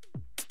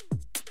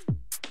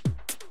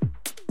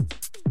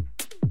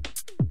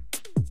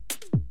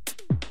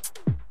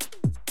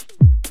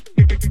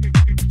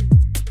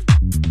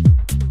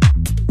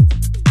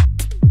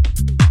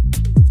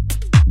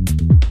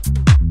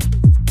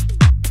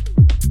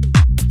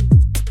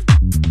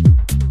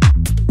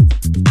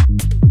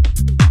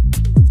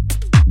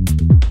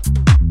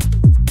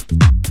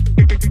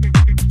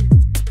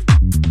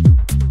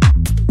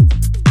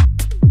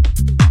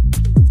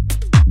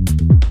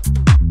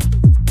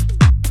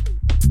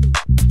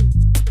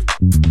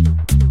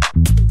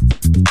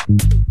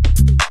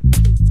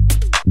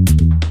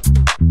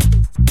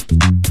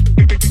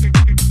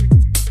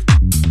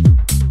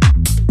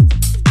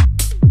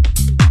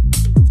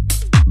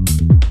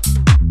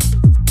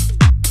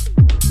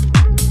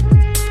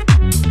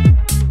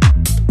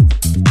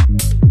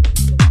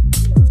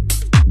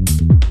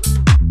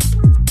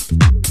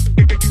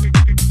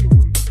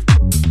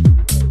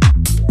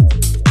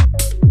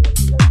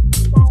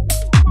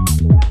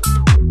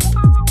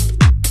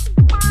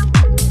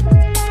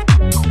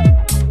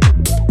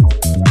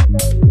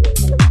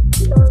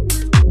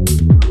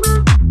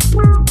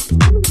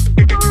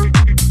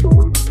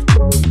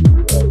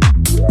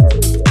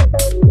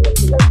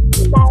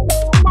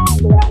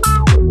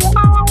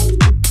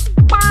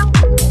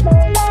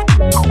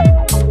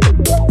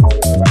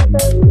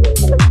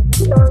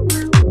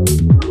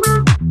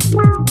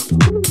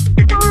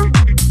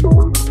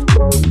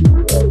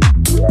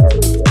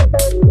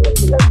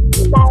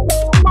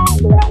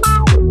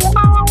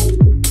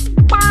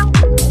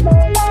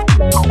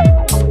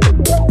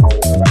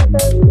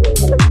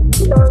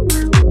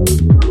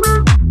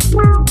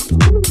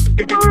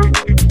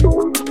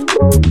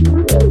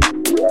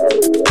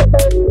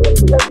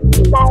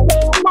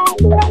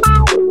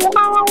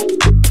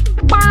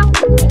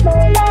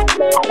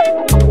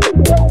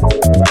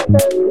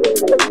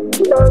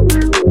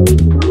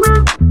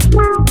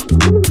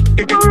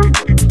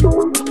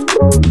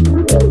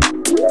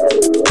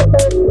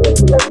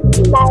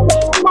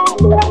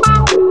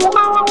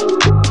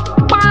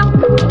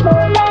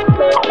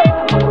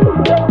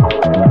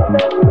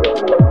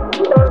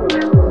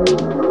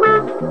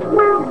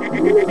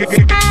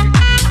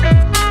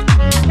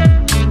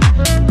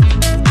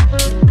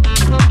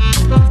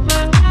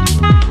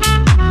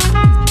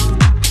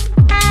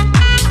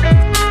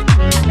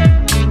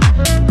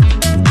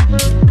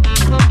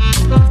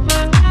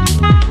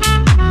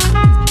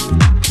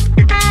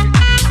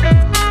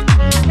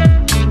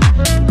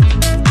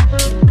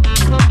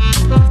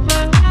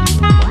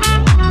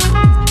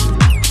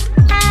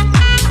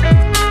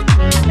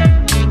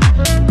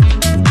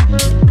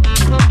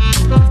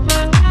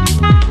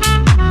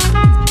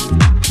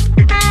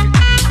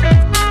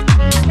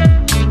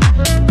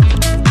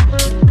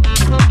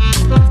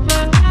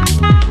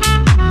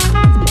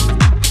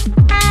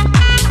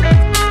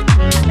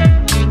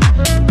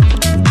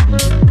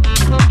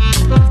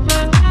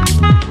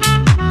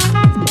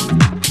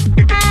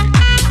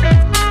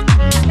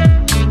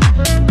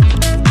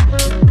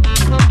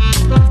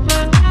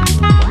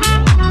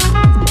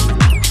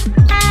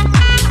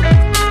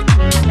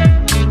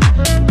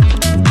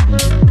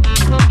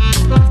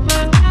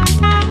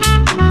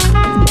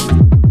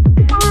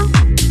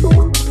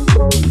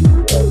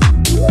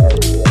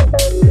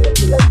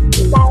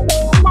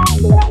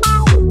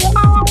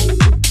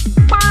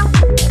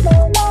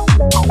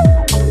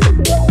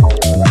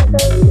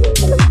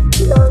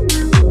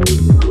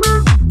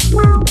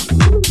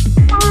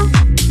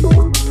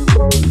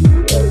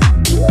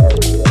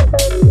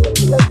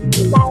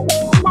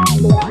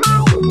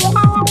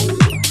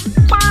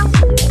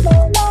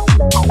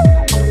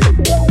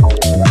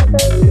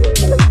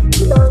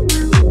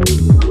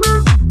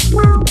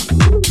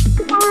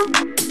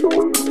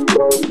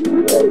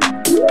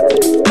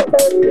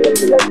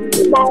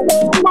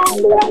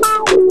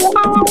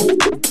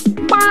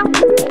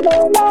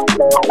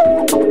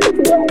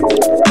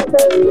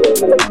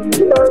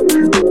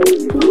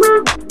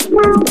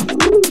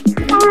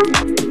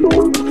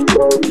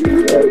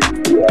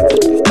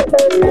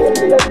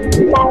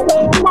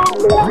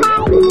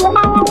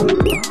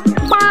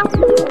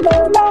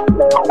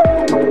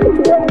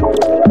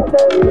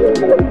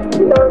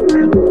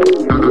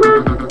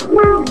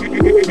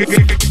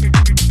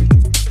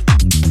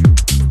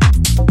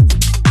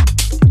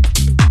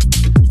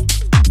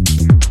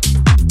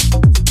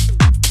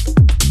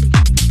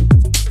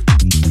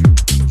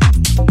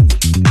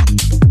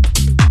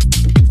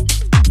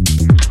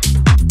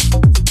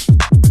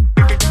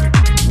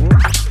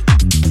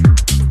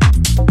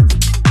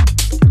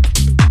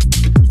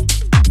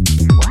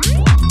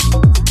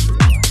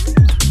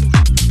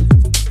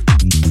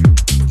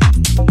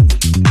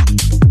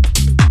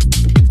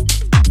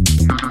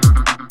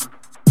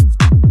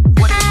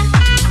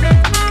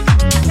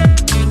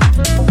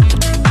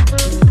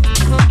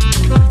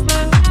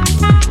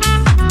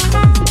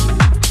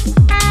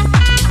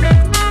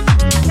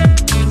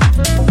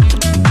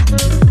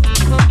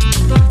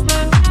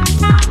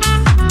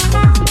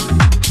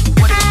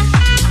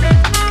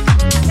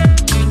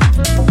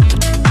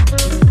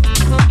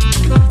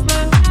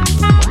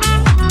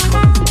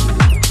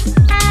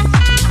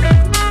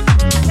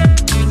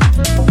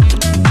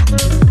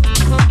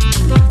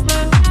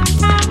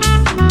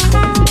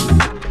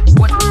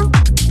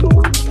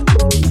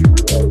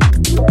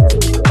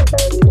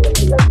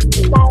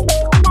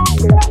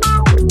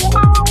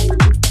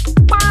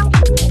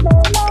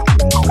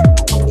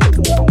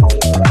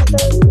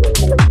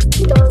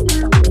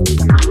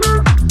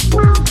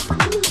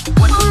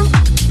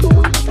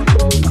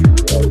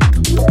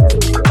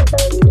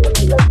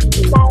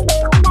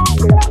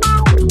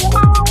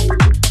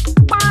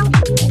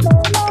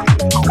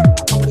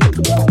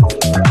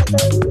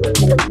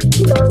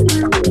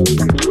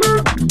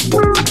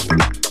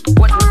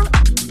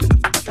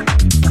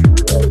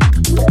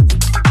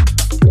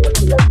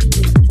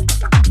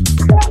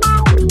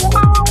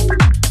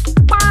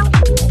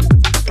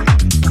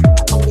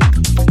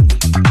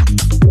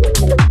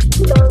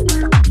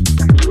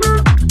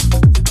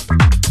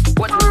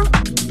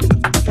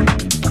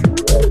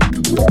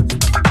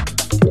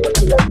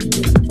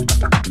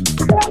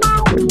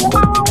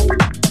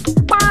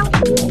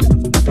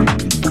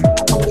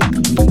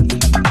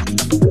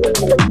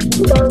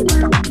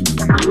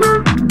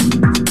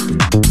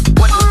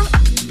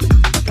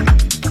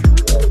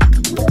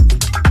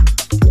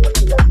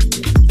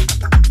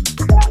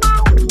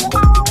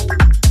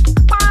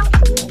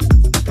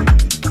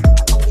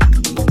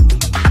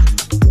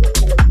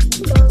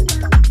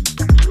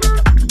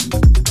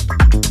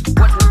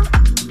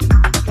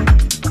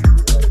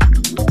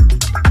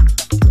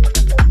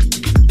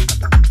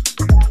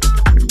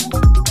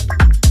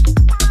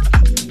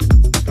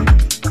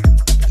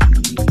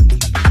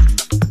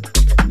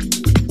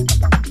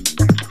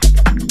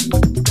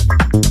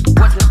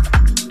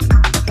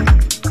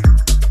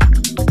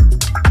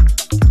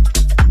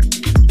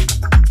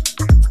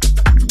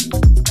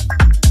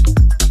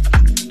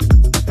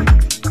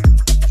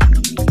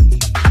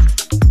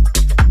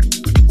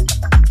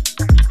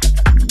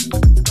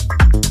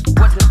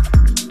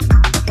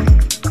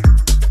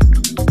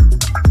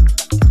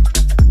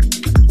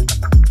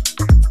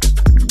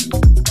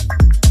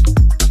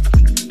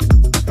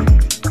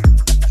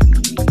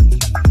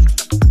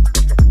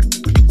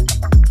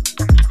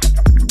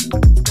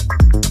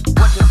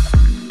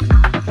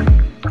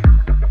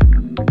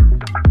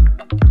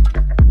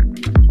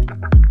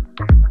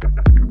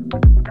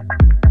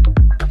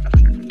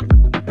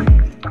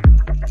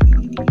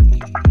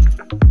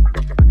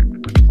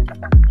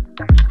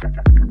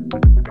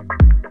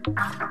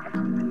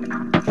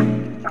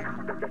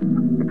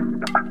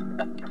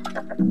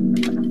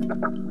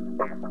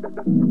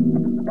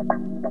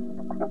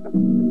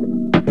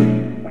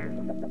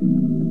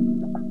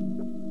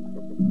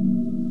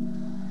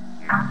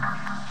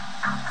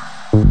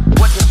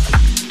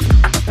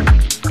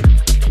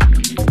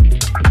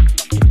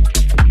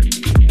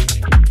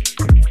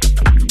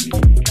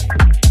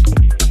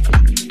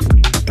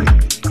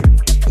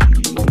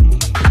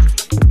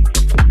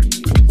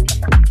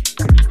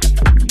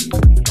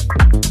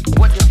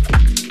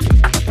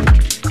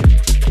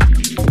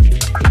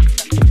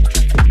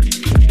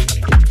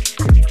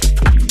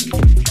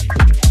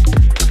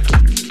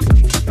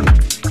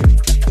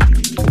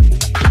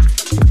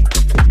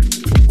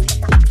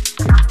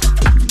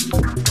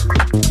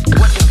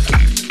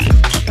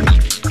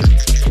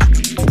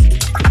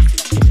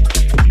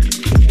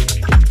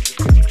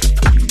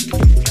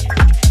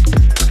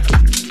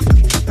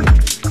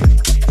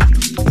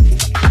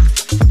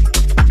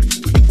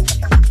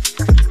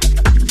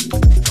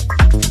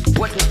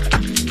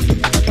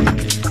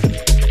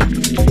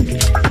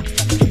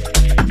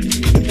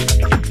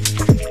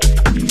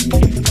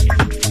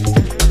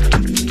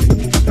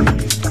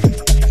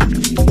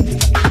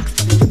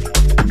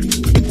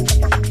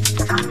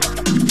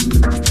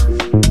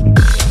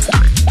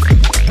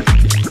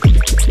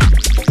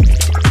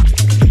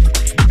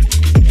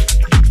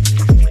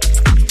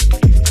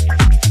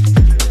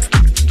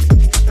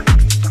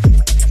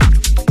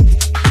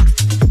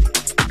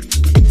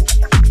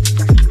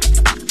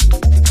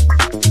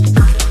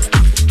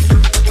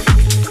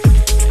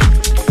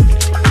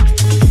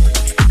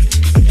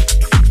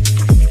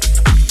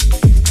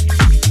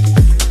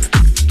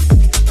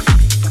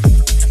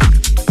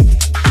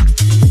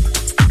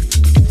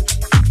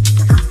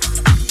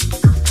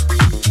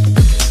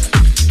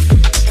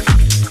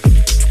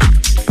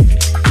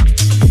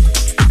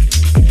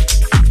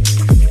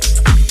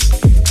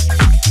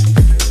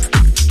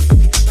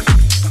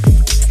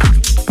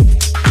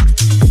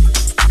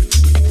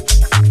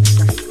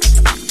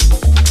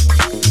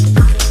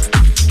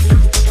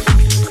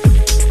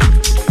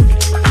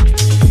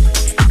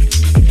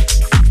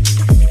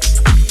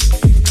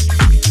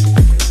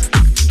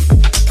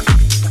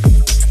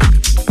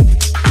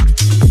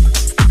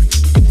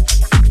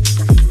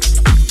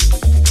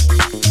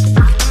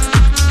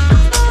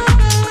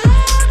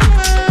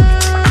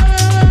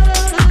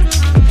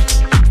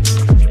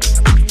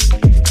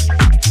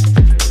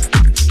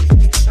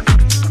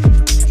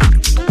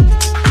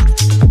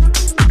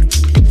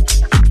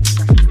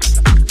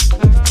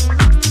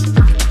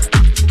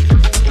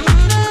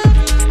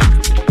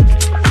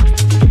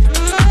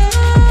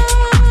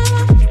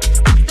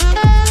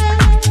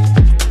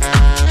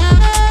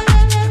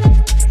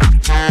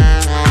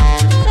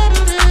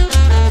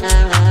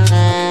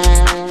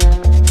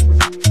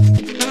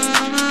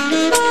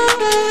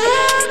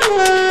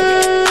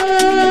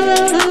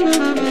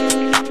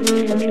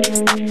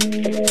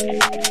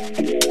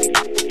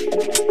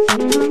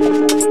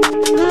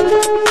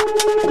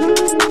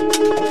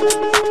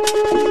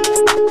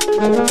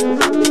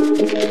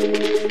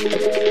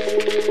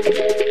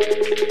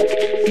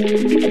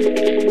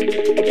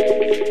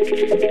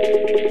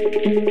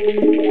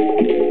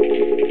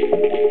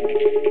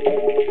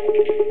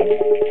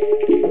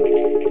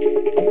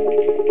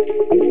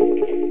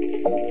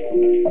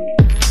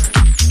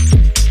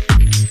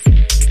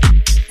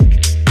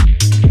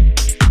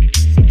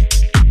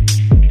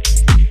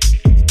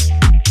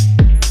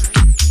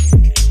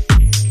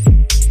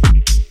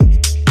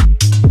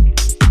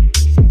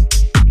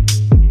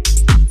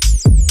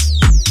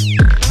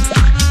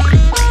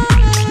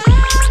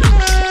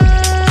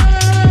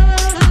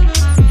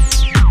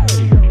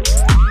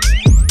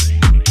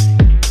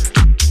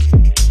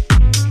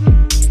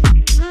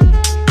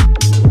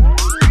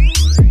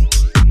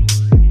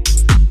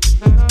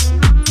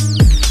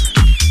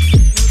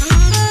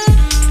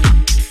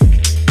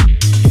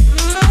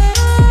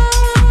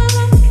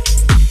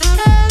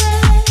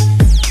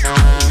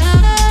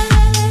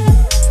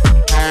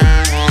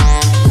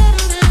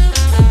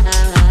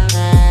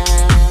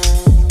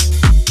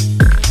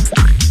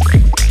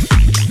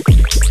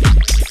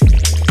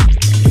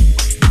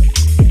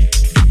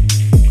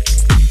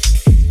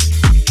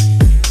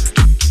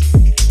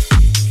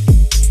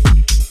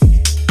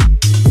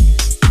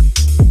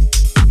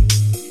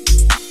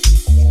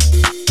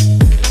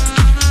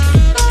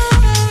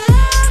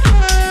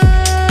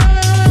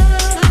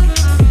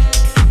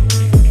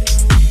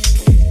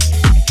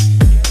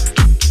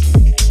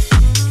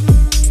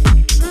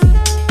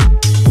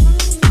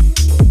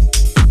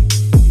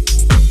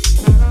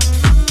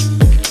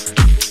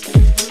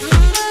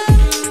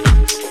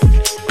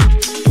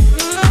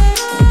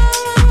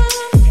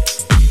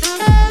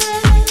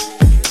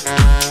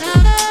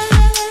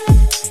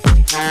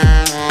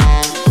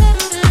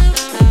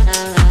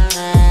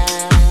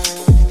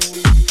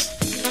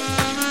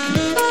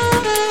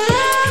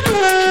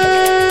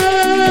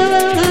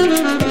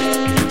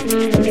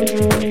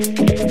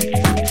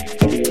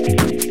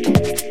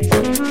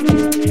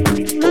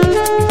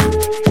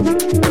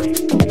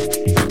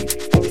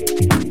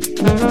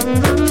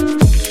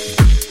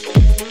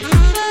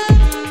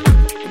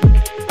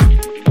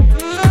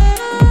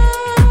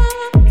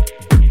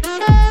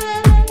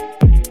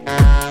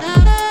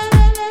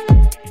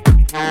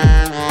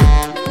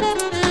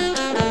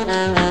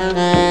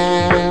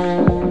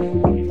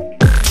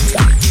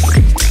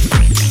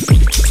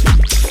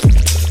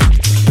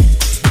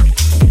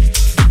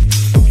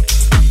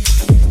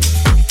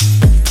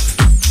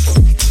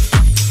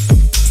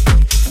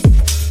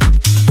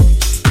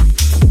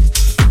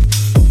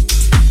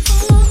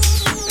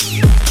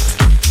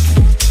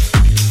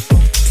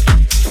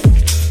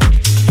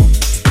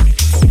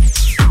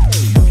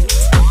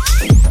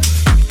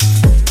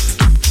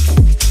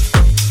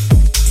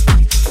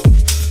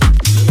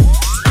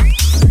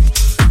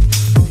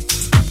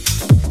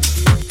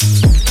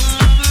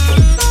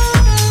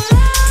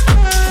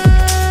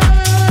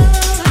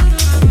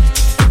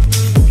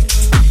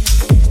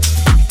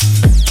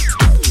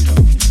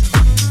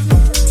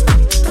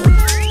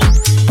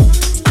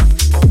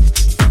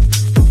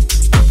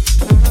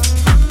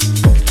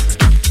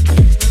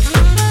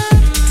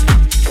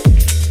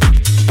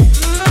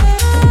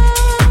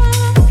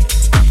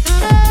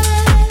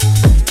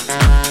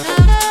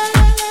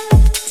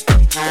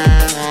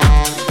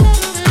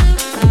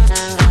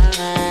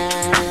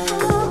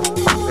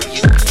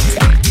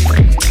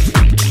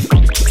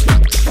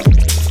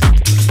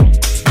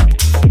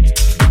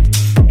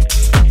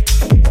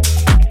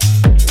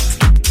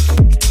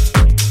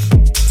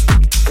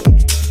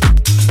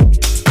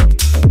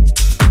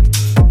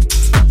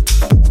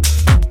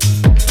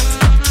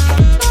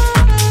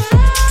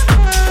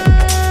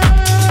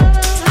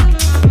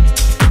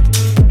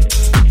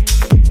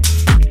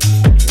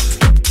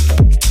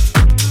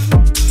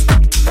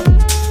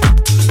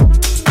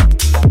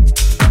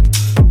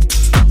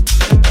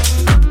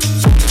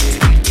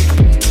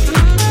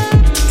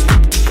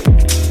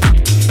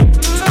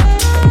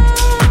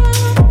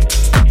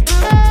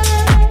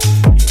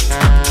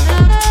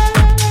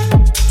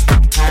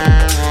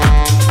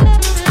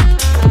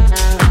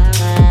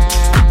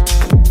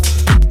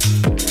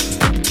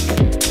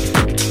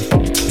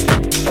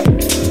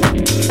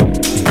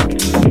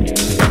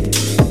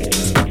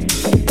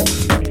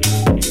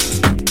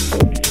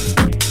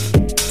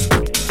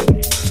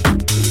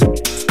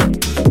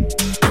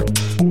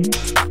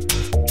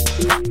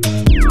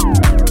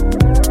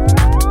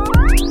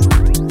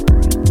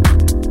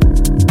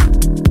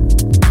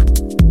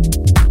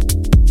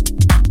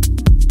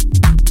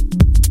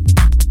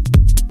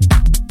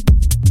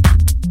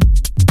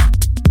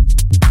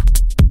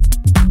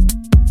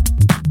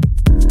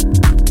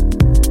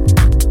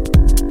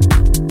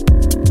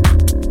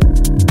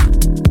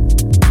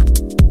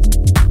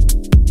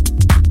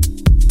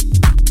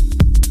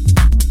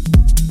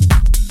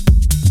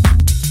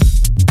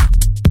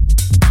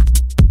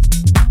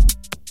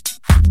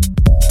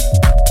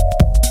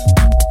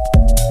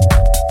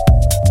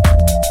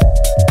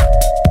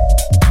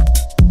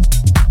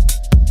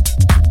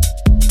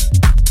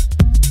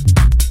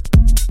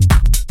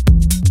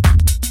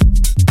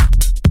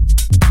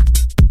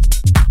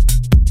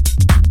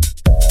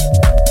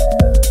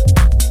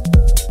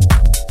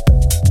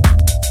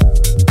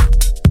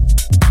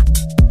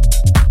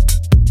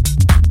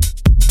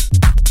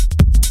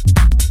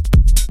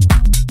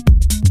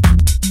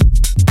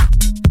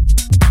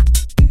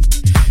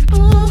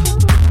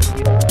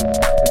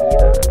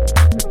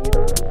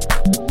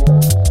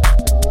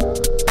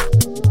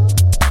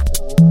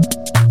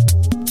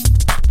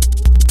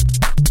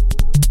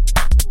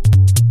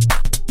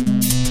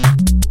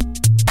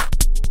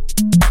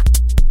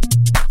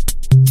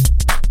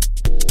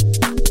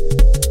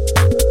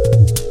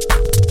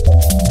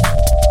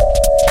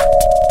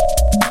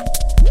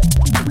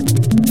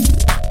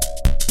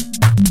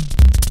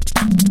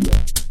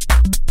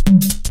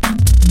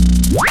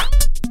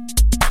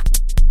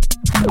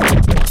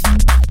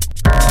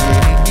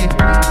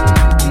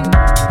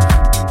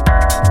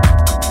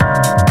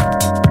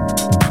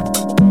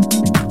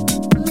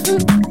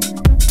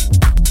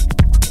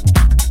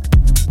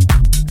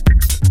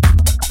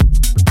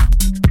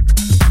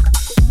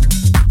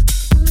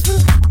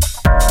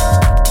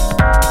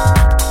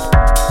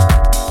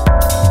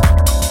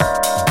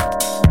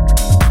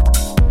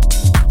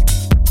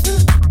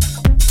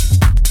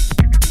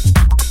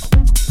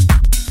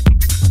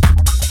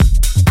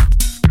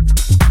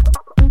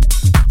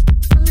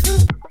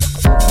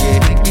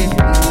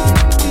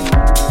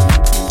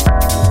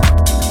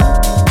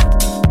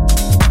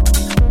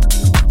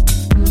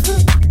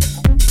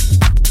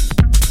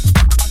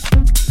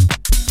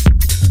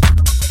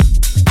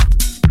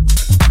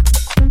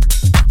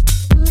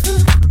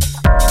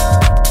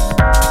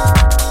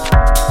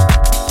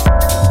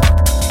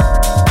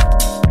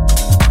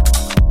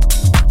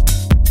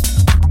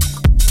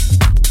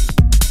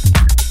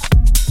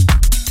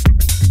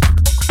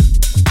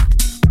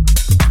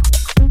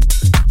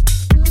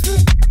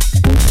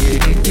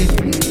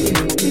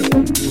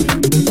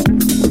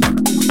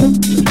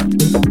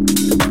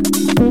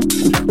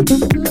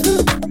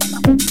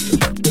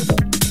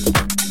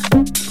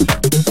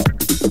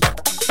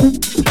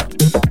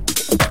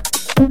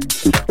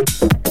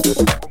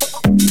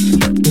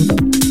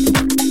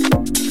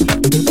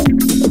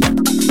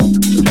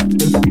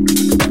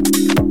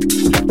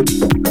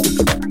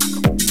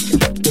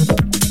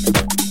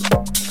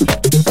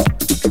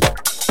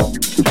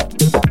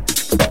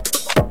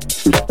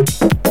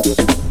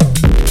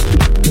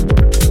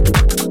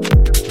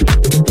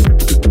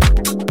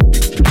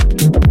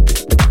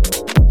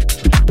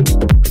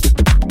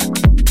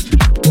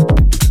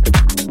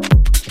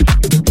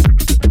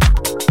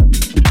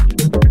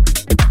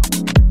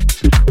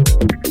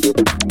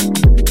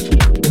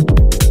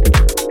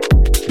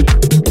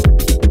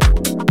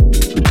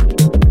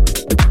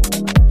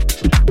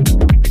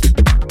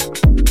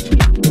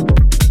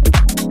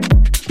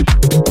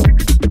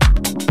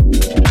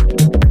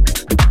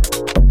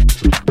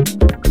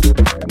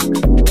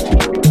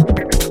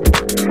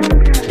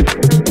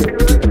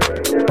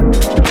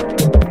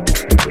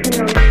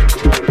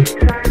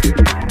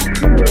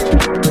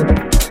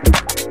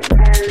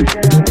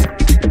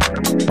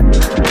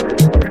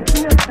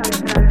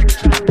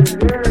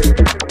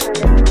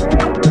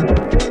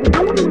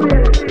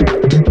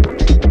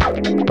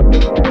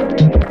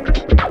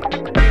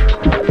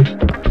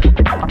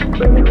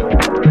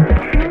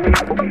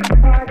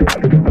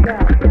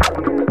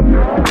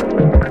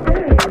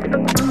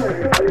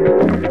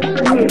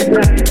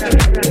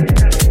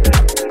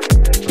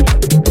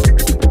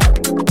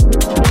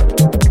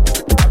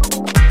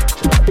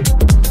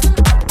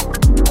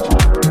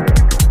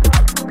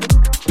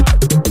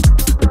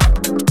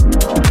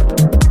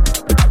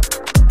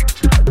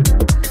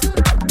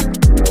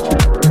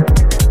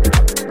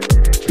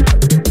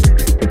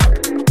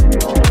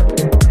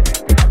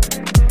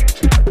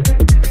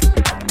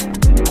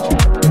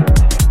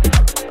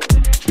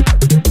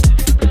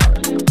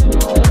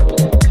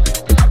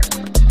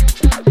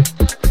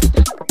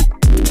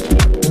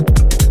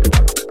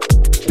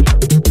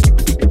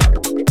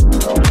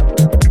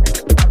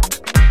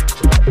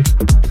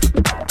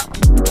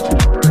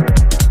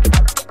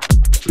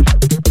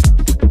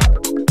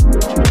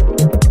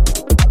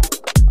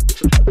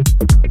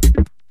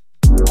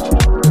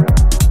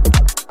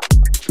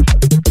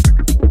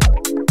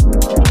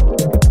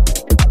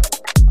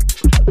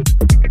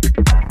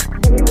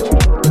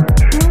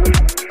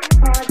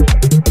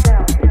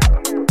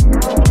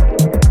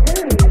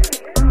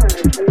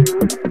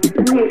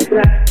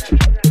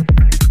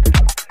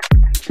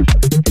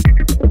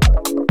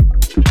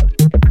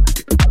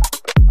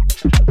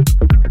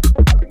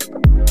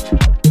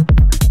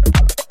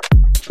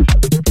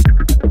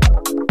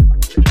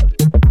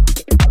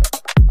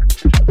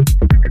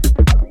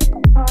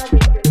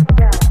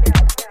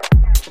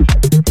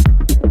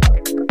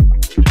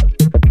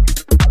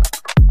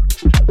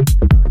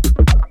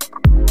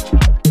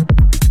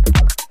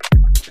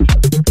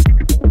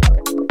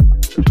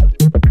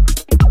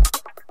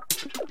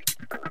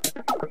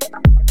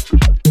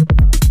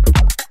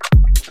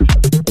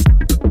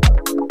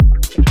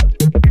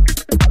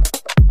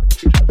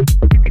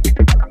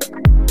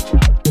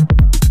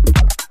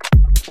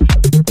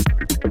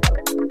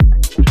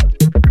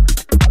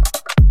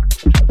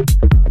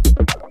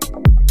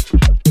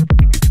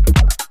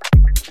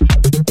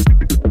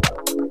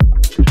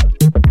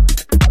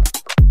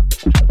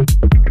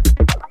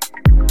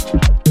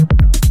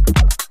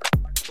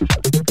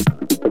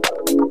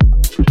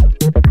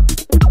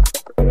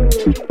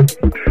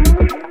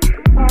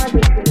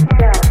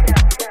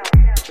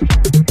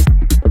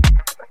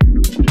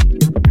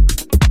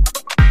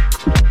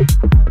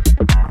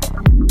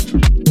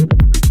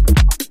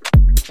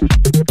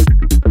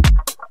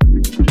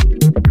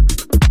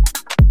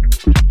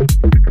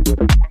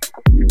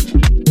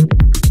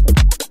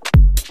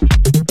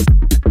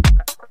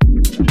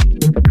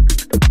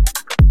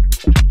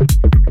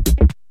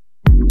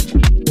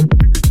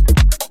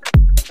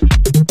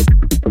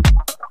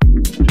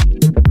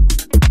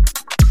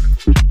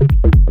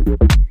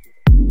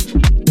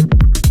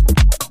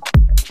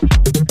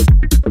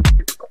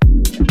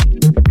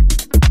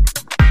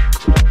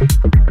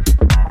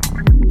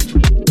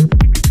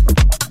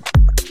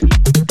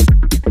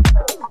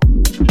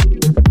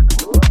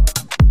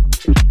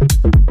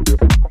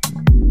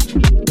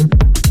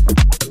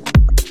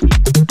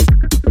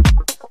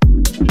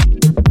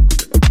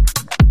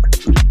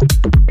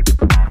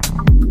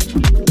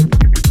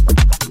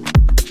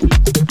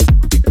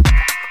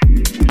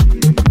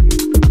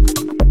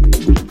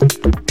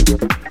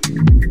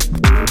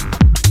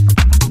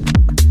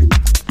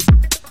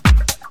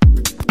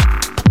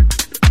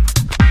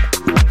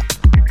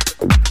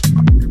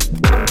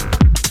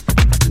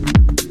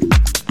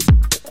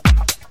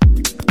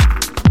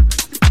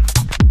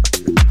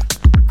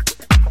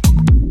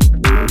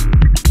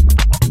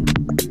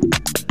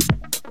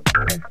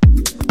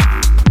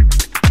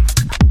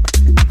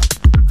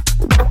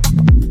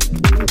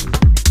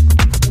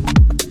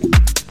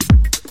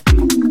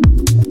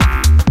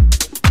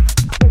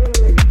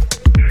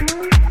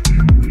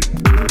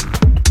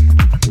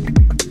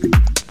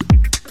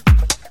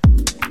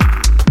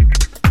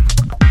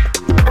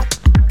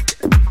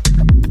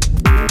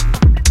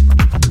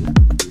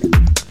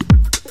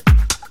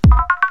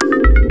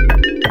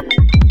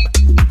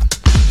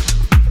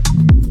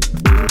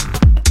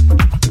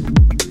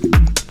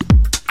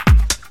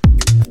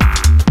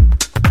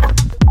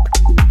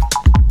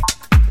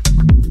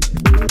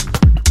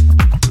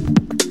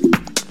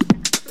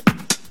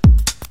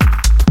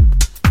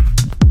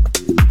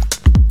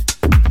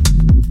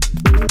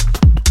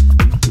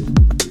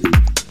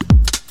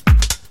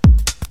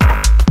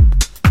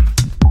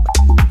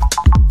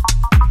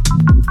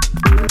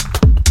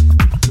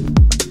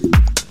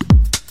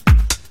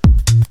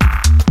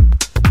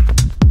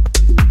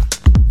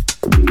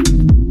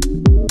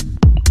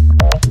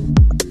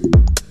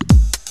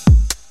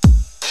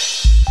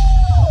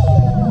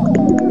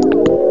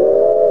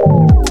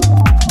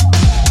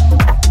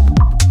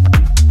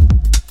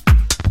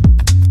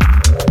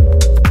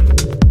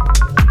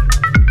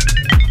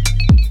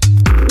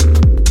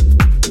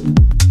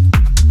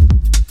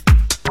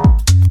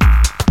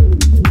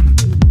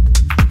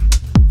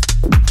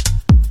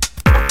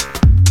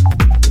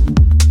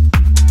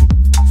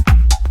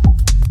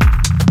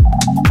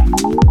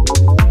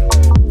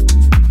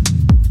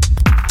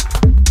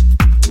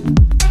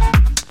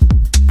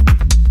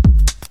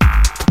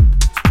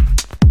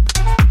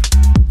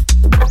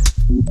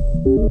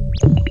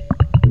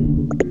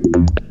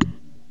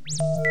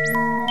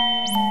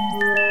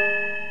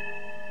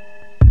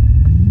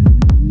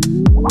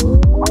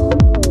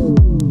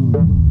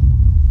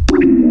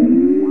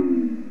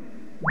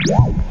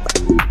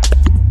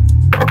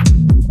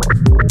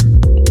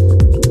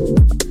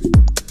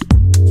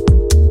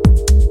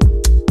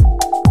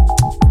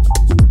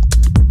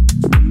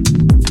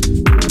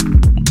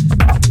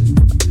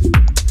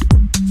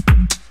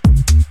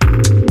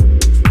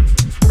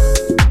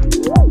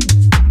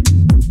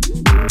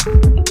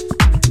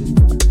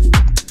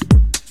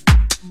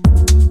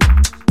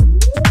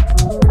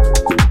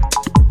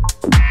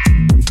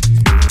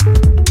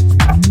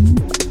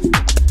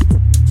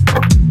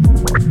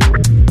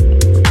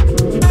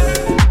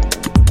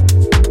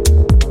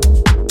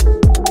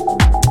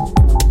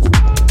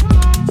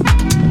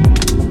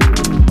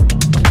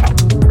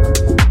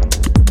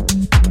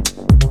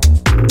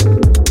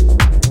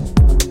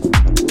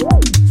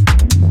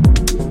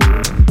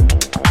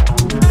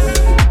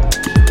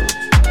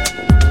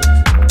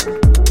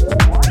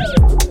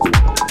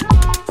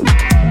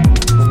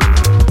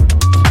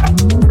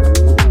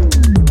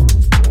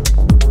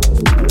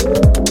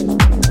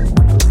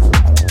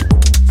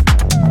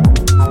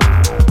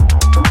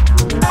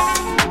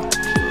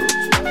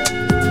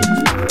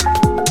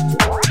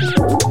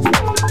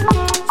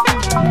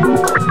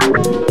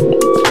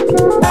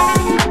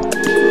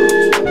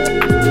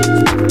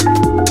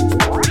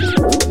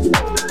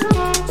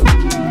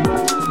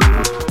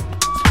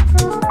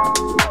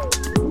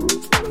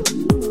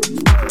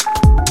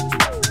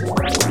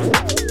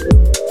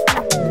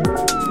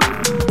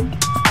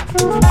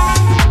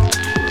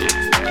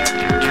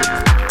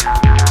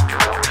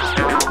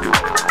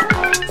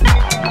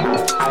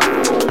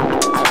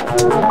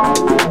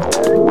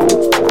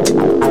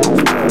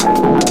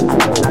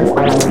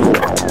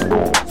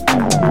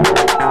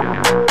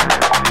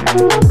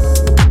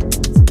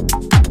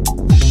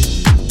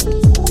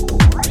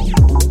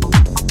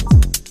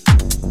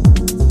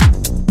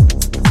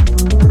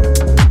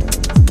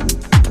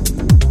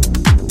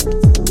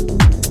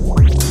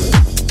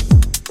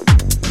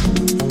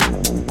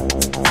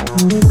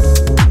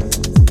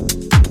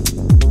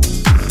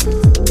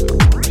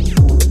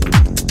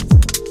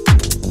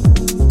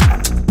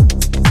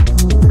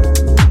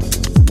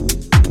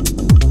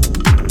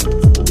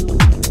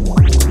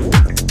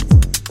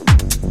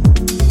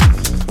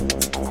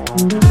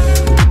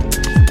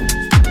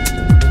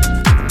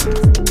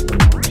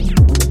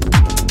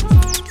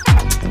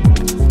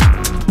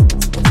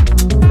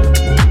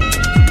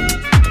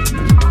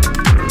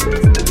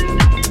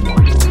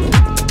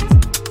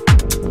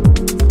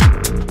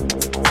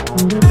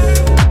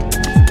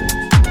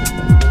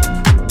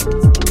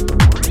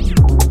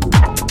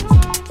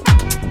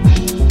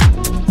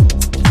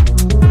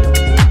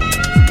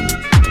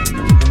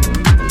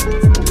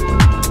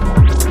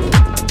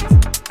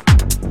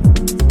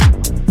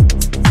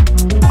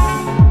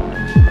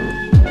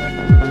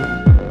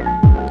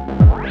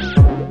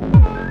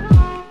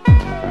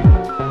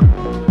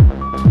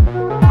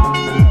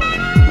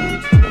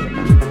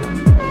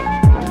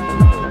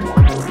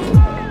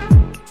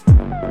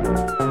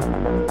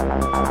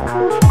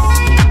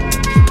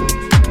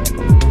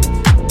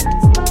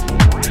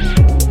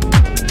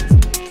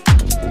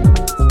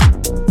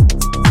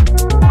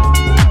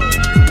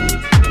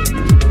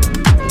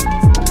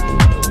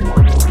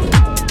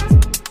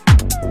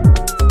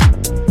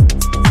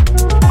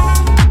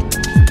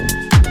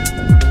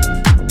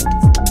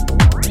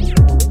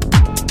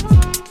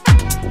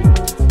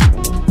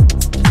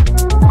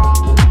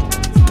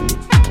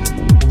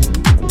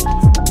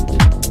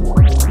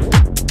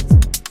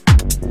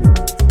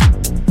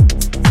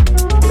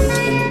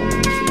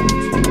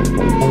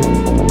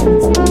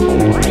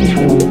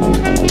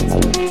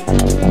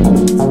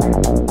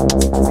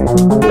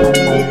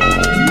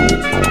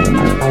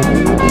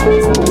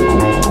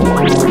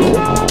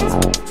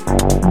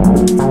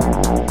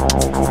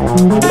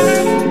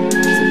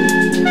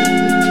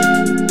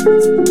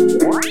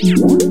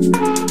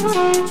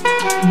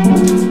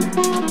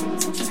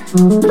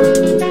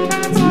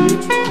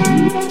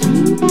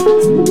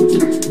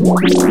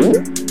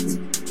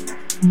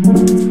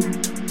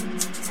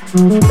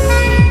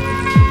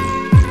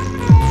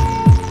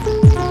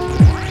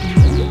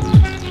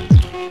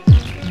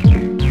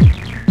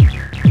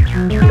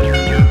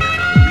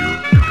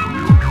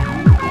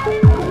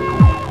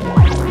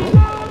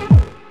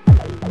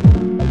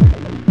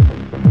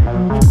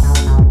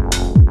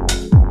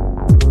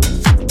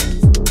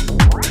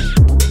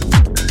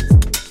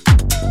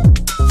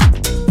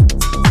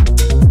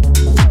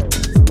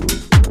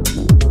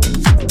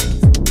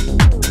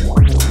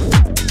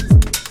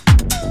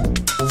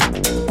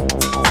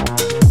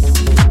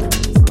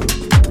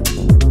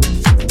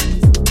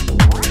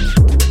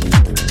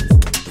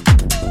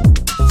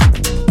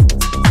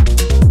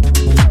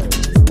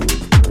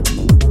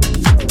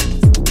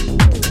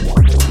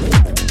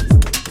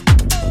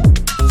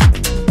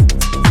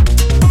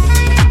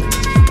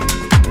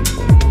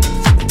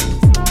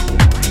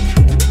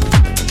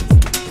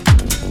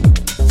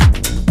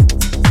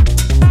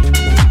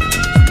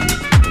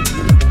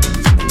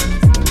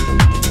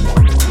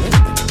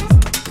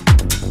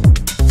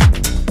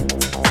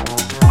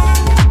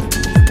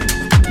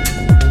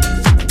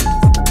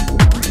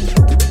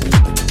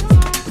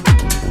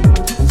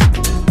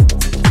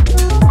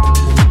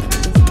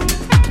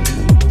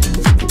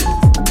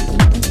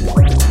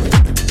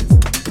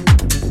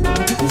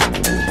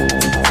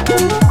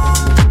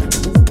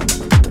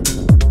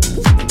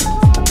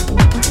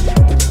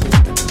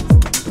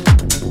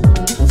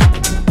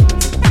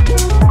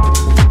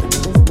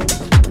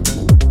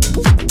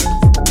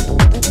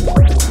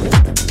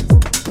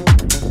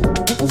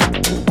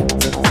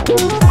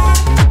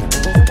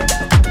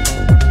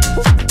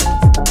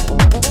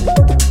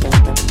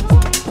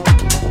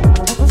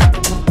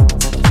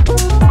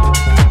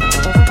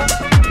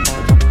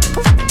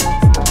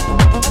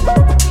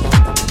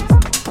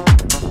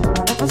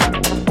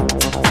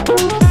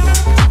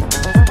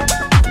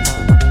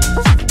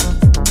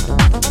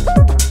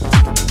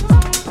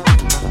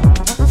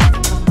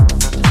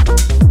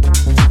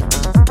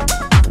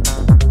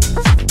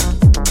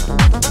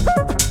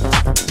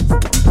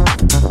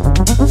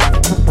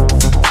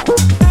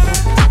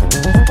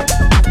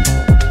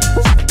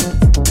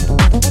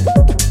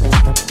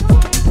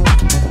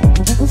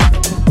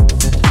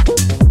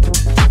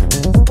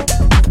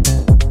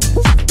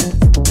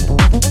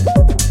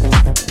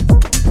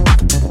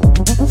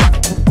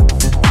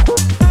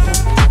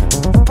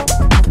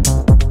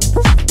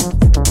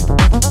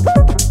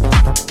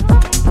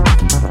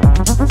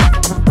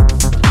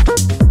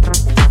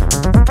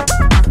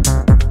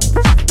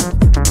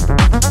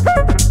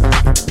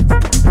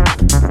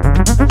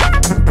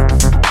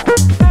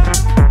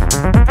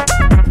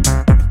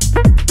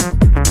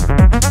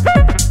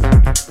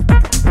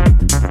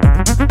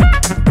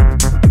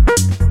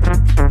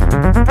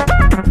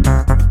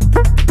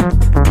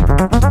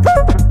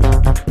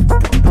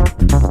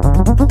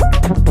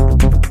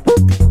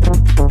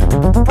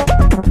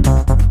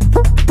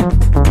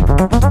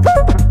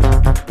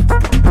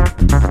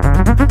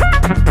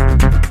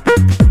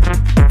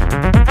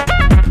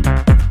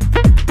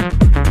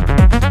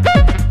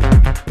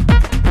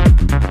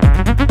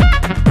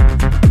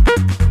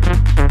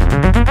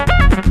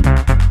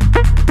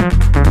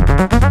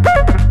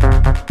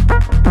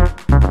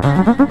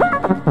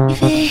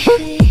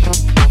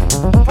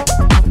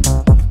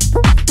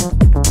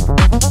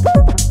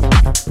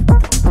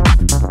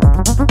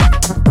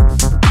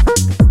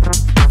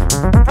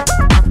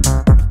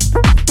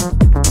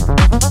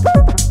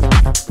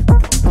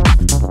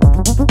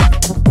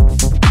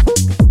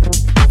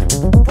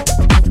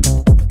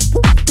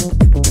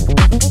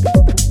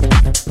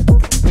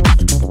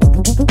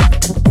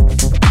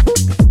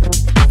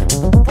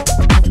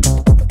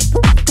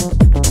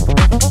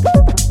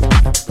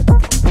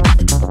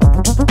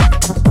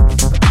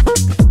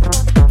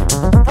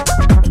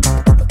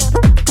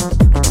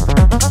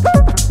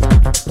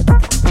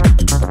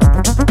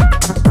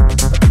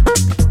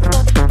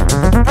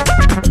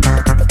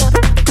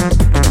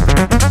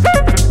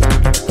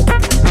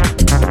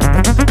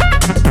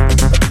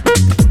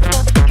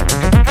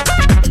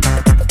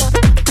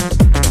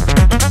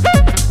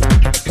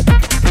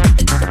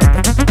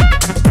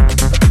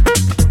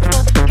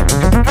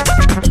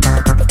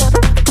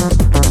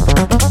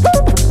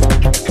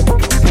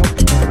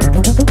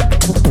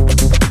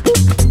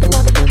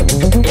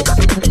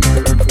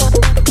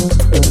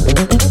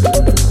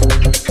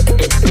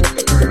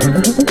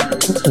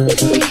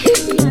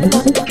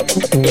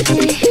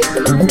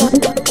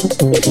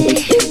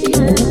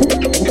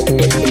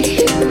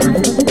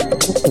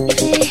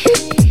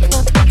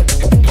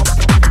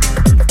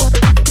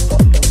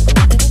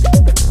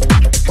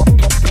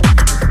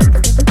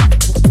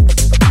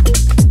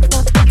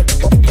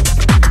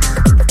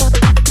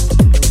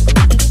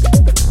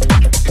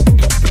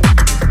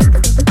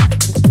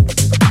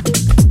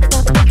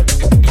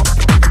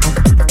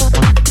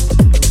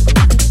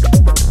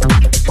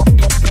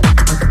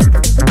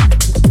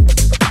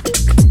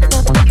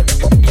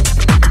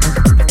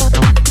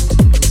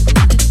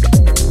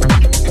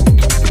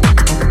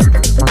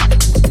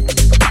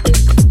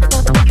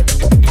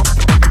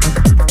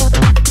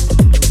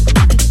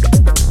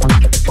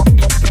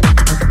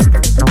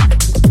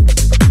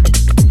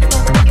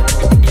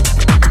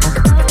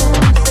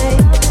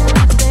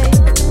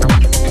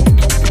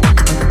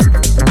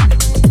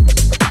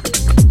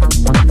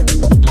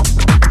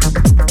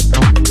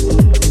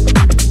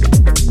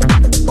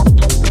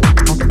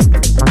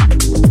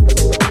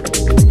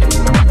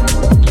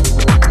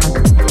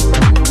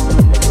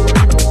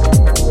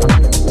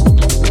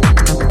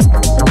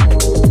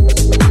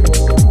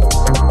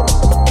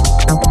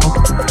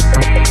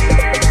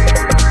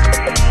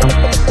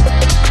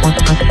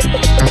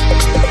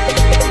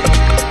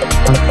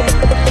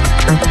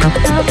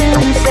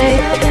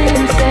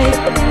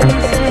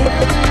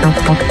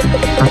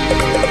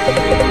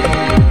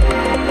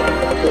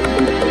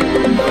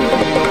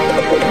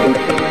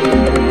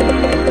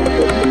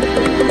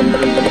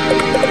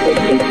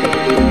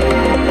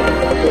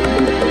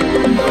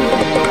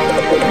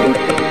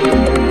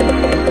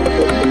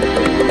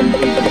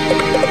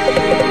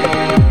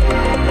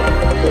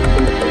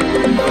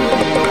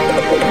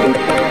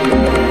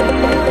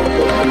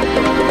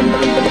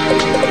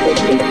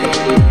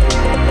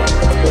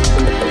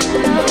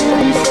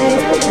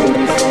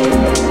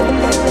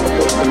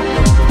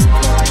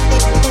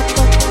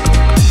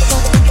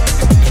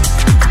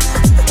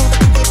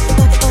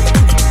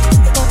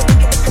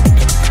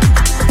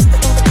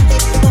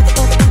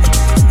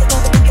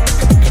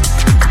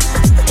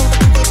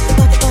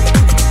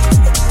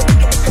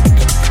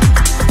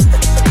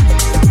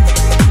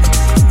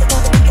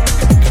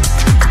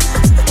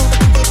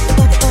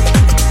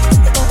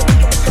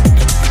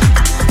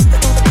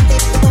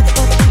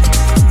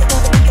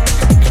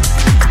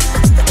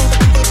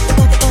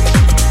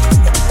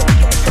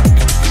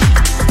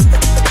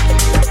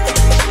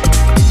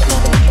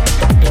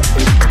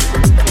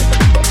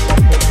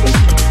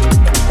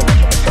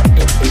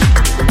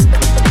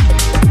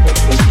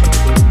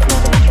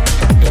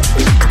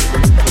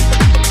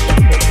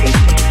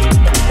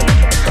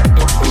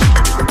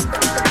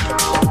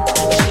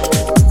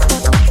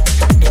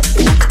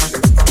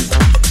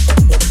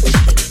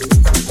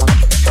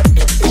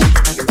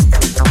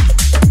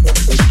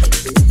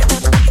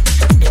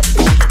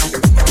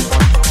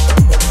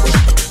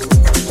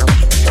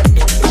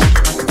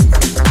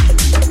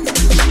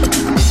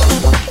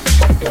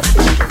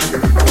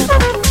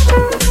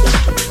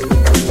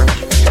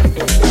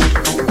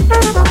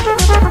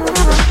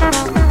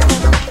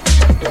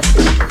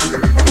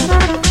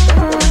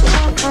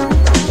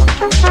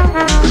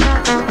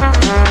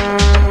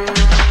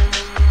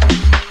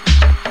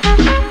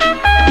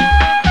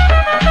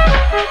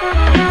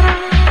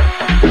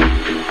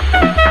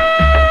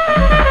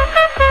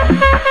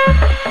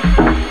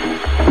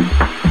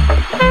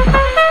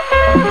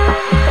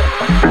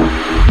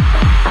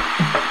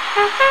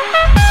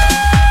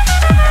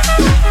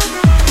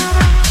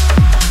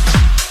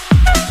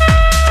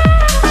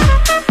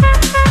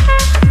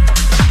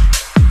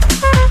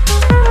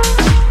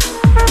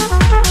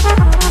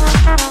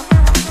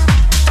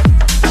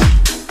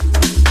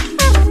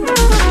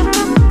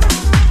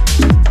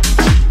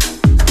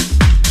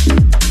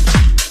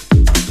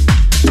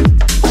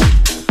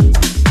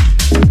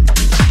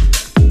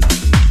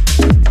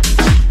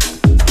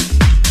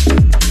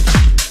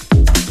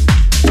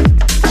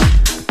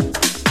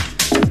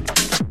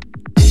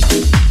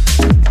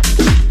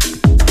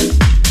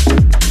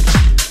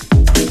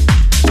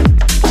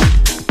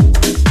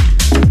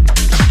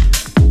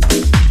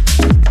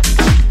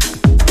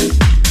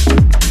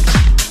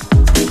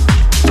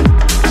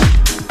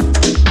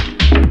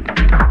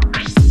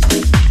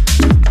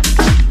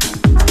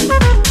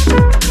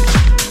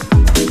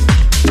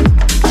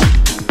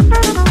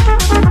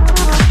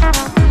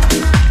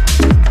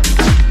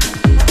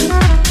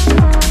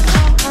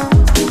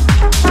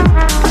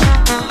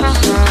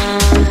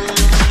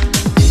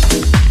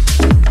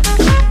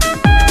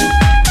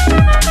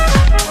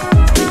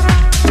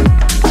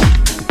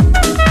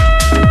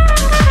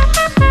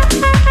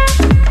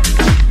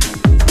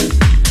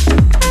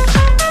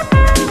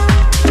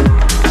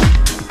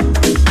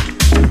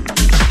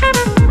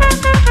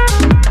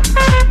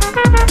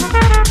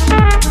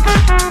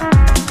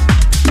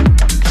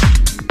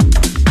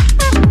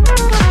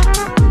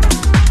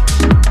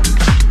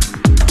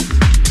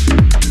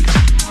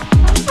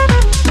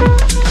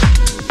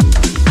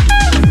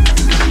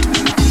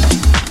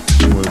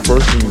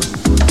 person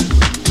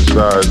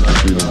decides to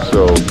be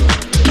themselves,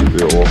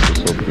 they'll offer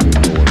something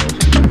that no one else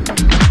can.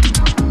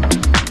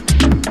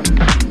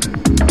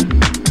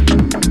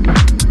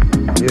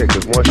 Yeah,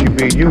 because once you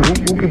be you,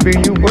 who can be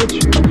you but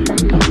you?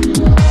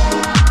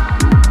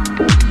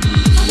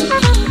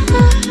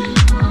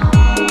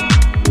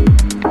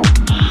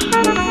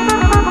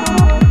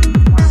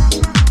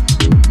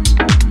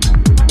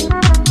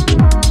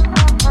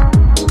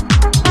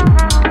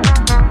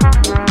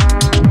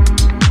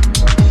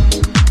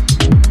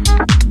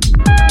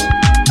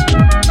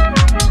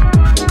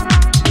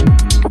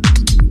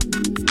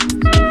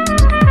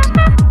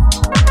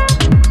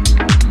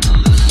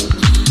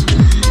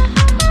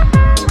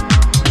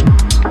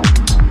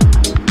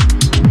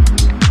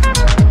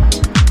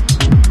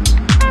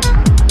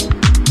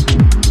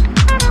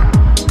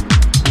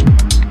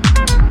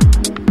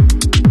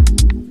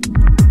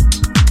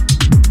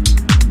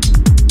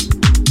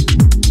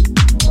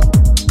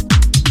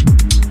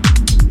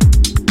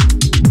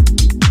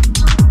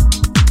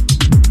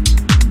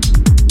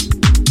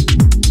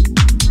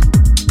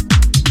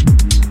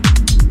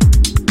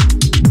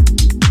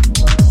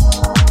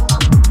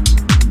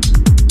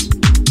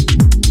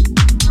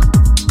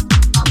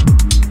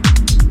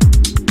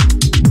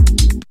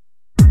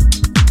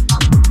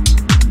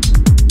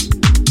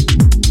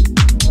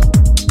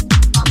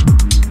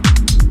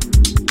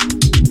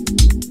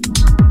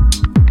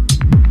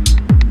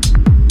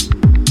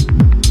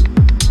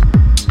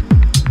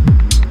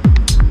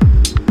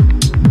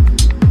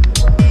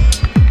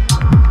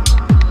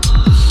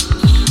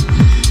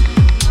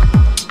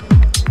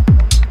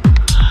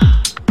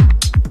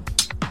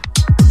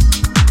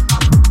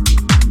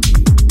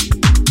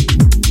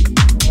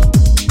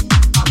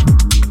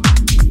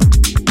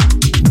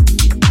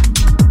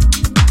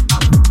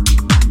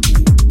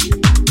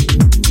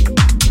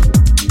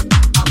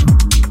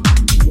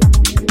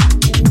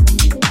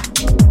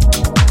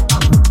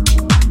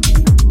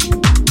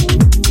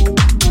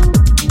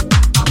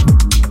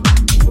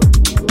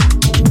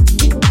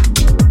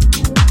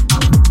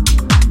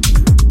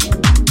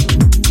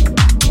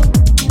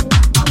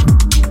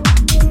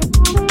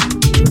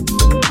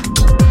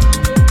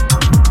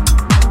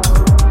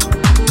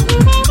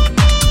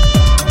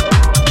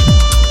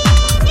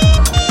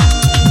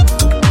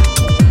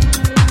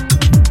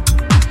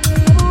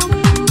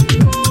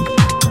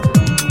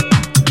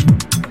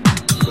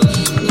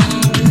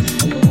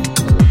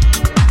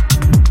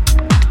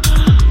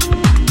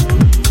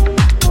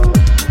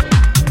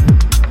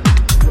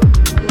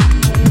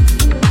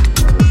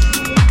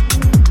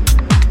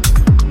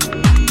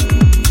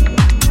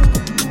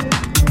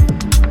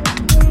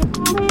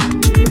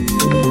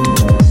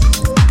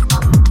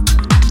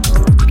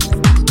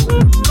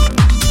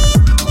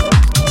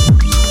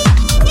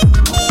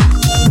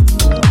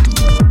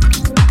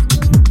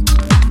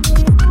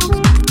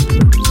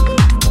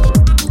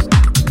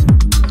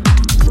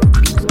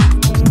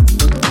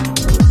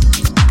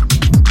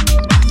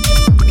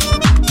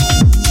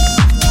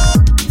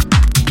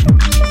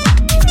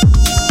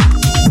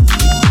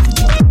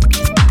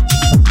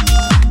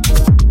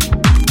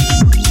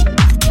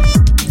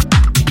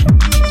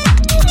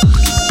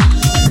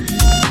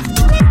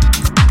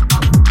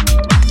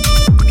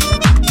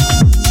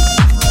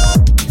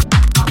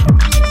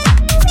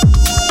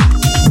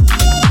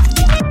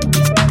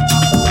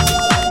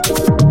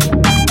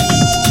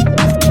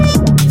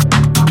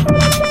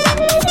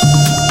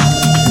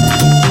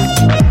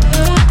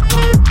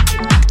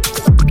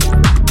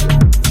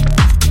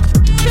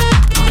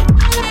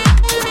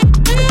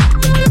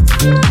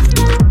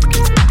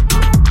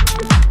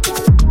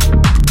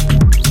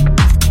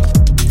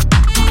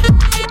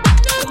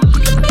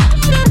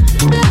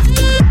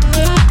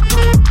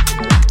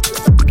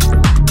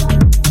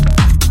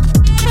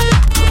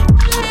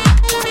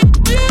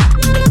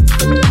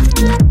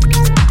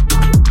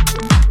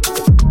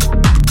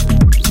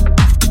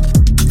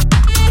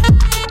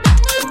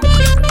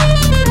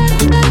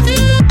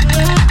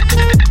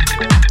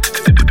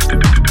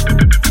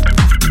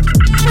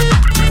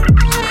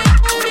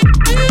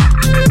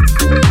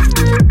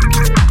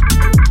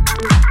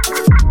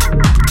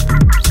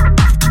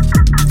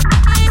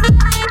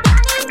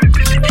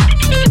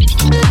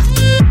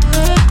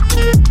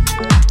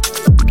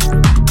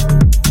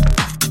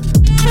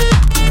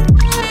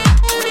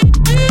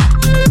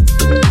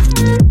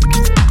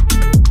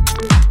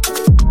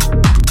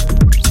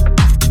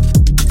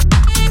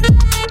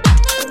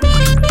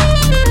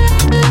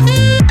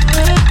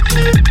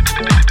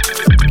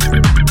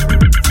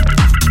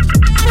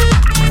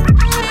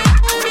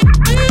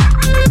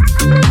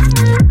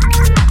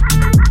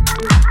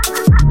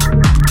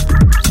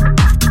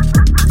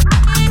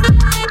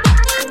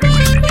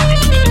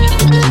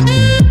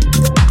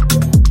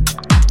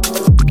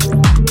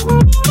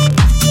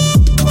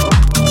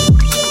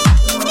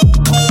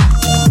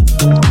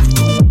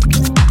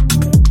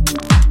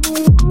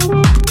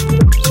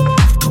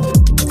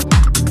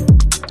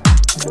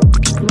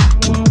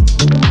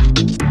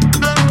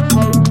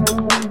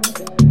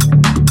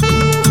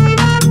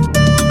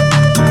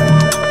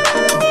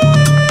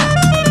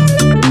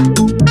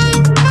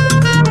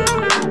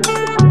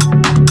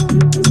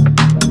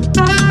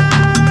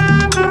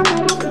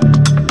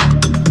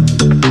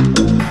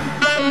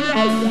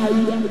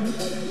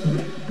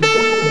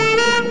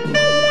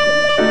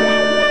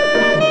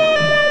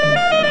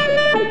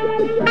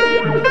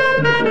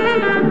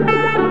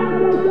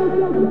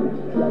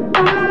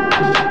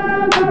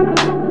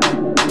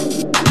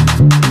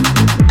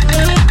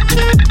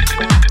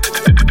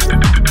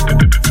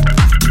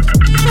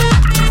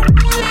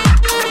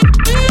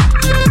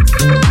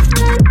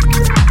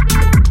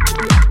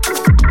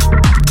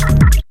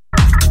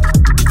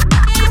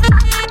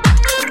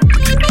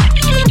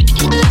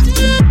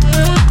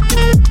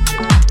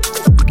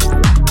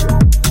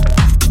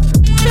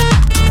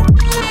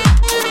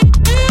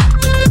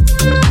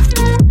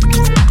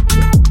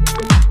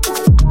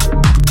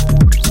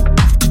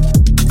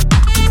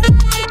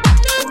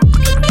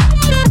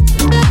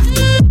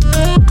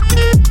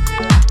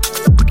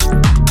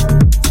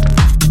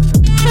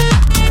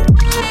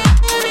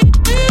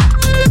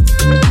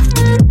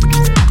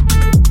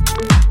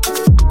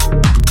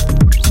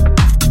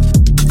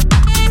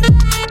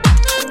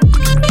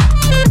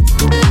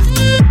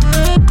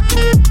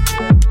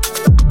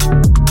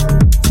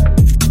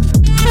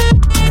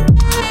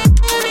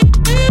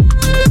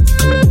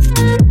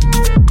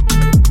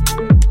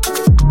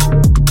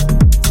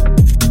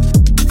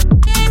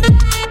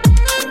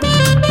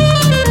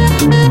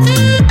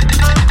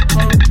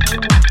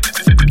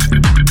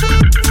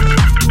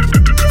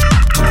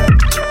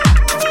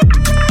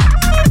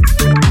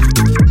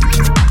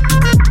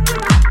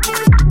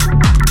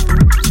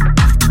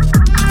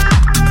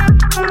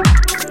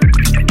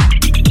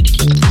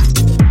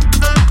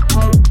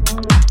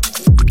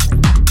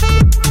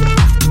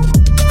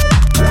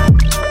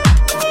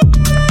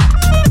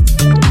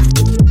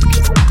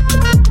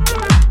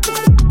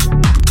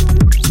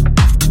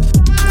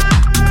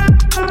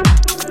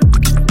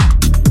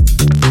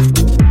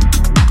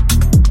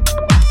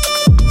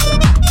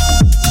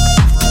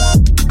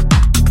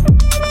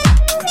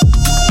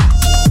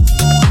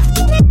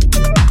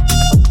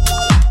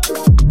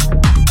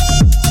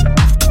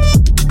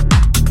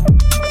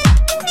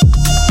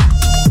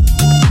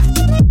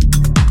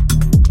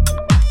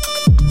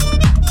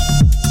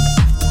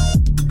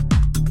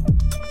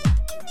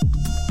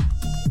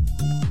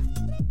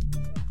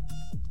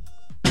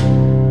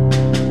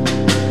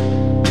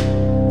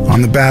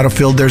 On the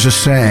battlefield, there's a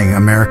saying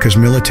America's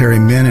military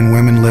men and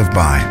women live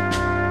by.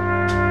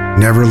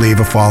 Never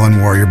leave a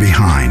fallen warrior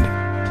behind,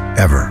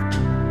 ever.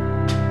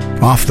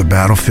 Off the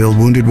battlefield,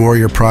 Wounded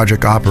Warrior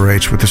Project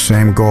operates with the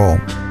same goal.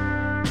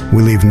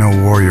 We leave no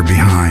warrior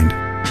behind.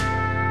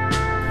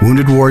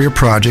 Wounded Warrior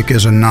Project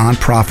is a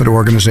non-profit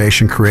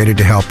organization created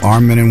to help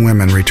our men and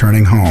women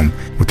returning home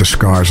with the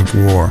scars of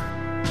war.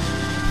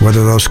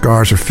 Whether those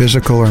scars are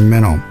physical or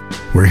mental,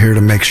 we're here to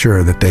make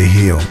sure that they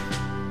heal.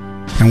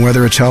 And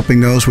whether it's helping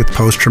those with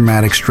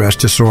post-traumatic stress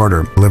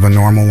disorder live a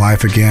normal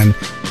life again,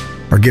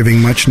 or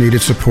giving much-needed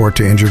support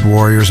to injured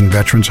warriors in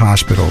veterans'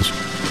 hospitals,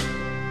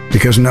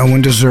 because no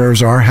one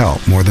deserves our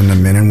help more than the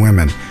men and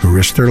women who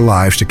risk their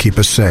lives to keep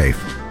us safe.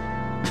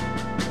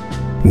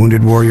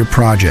 Wounded Warrior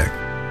Project.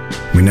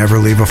 We never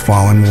leave a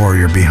fallen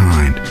warrior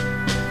behind,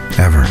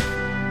 ever.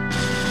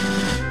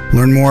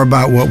 Learn more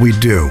about what we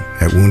do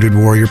at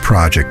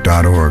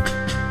woundedwarriorproject.org.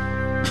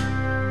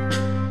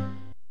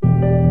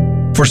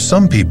 For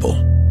some people,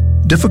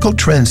 difficult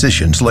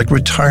transitions like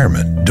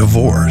retirement,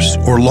 divorce,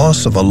 or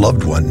loss of a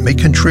loved one may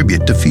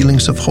contribute to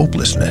feelings of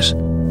hopelessness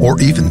or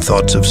even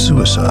thoughts of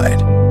suicide.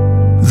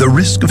 The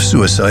risk of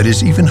suicide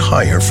is even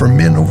higher for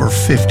men over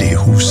 50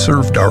 who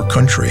served our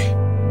country,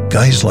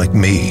 guys like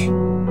me.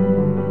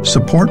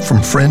 Support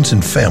from friends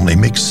and family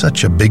makes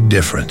such a big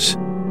difference.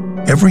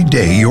 Every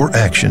day, your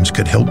actions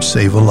could help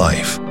save a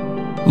life.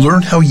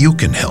 Learn how you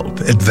can help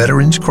at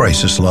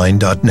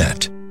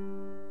veteranscrisisline.net.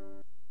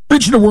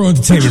 Regional World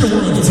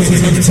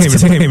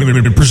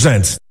Entertainment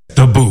presents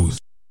The Booth.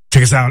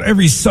 Check us out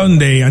every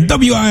Sunday on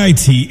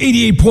WIIT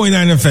 88.9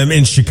 FM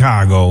in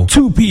Chicago,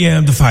 2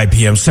 p.m. to 5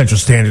 p.m. Central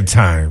Standard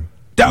Time.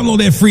 Download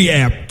that free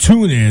app,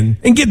 tune in,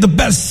 and get the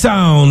best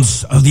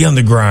sounds of the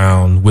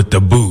underground with The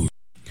Booth.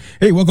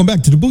 Hey, welcome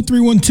back to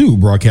DaBooth312,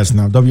 broadcasting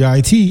on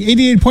WIIT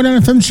 88.9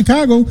 FM in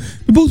Chicago,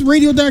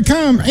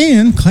 DaBoothRadio.com,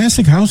 and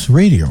Classic House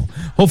Radio.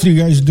 Hopefully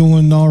you guys are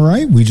doing all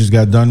right. We just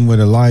got done with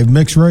a live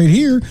mix right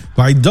here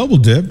by Double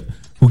Dipp,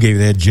 who gave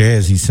that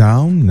jazzy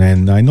sound,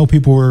 and I know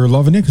people were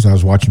loving it because I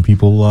was watching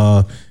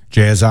people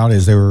jazz out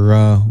as they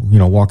were,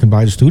 walking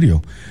by the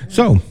studio.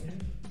 So,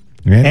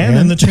 and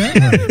in the chat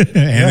room,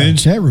 and in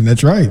the chat room.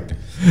 That's right.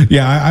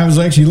 Yeah, I was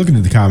actually looking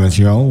at the comments,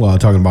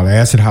 talking about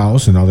acid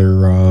house and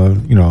other,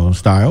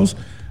 styles.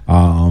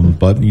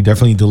 But he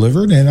definitely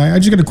delivered. And I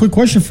just got a quick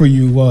question for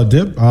you,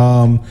 Dip.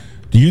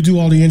 Do you do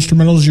all the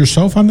instrumentals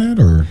yourself on that,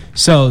 or?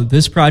 So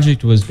this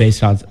project was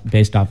based off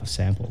of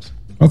samples.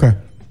 Okay.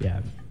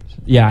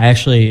 Yeah. I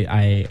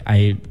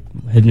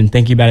had been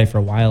thinking about it for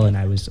a while, and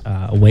I was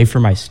away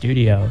from my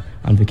studio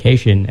on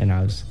vacation, and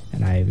I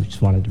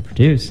just wanted to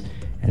produce,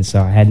 and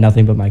so I had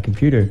nothing but my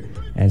computer.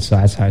 And so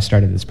that's how I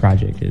started this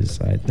project.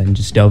 Is I then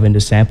just dove into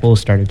samples,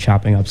 started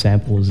chopping up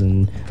samples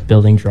and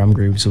building drum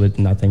groups with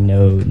nothing,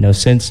 no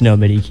synths, no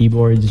MIDI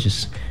keyboards,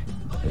 just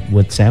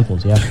with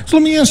samples. Yeah. So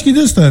let me ask you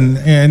this then,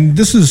 and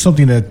this is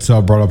something that's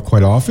brought up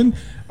quite often.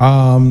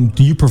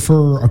 Do you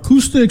prefer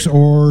acoustics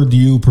or do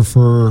you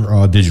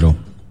prefer digital?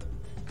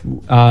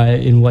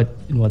 In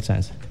what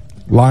sense?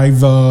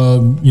 Live,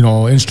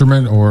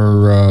 instrument,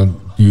 or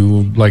do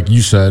you, like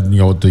you said,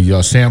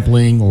 the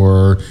sampling,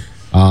 or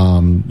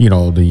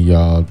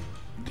the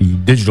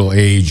digital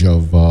age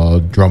of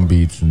drum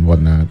beats and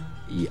whatnot?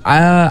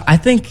 I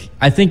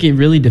think it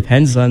really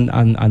depends on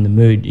the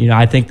mood.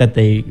 I think that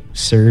they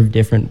serve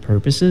different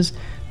purposes.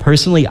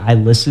 Personally, I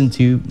listen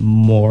to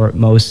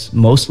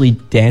mostly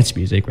dance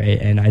music, right?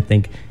 And I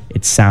think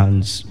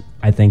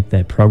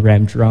that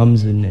programmed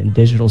drums and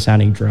digital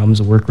sounding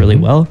drums work really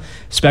well,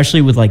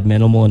 especially with like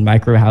minimal and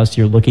micro house.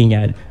 You're looking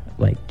at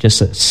like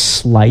just a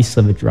slice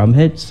of a drum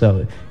hit,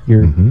 so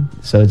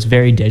it's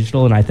very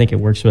digital, and I think it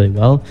works really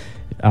well.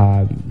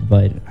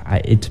 But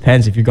it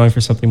depends. If you're going for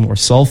something more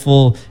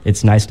soulful,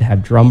 it's nice to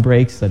have drum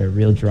breaks that are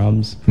real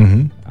drums.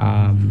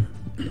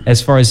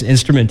 As far as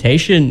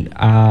instrumentation,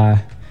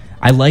 I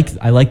like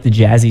the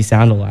jazzy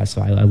sound a lot.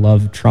 So I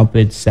love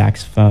trumpet,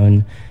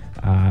 saxophone,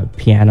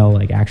 piano,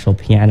 like actual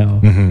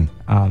piano.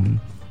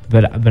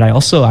 But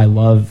I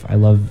love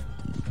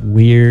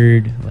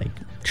weird, like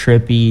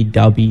trippy,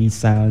 dubby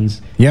sounds.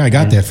 Yeah, I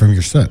got that from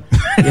your set.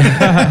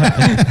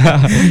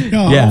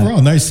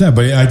 Overall, nice set,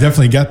 but I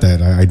definitely got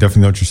that. I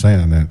definitely know what you're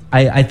saying on that.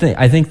 I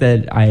think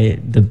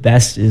that the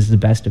best is the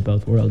best of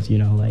both worlds.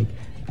 Like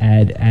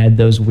add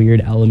those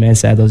weird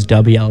elements, add those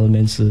dubby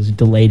elements, those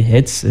delayed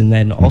hits, and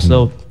then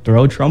also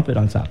throw a trumpet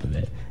on top of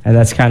it. And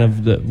that's kind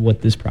of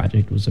what this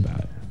project was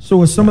about. So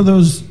with some of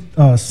those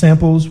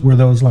samples, were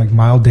those like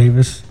Miles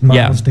Davis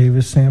samples?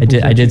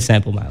 I did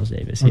sample Miles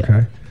Davis. Yeah.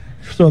 Okay.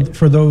 So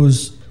for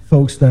those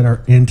folks that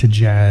are into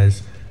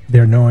jazz,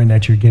 they're knowing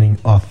that you're getting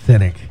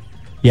authentic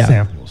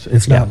samples.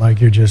 It's not like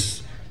you're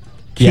just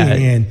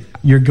keying in.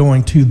 You're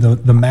going to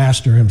the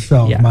master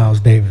himself,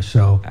 Miles Davis.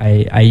 So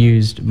I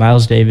used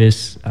Miles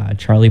Davis,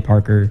 Charlie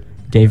Parker,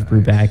 Dave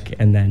Brubeck,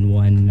 and then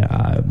one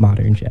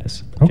modern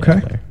jazz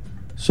player.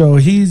 So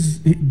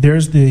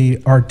there's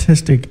the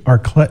artistic,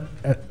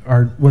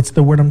 what's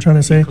the word I'm trying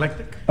to say?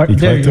 Eclectic.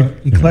 There you go.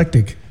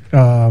 Eclectic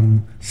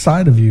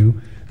side of you,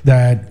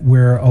 that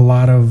where a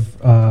lot of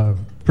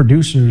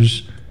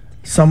producers,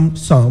 some,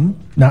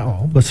 not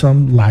all, but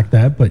some lack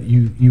that. But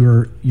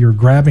you're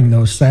grabbing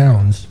those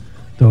sounds,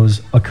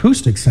 those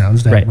acoustic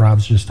sounds that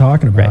Rob's just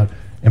talking about,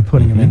 and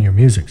putting them in your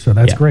music. So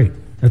that's great.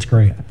 That's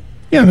great.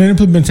 Yeah, and the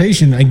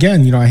implementation,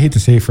 again, I hate to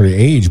say for the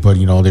age, but,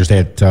 there's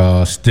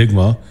that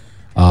stigma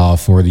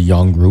for the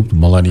young group, the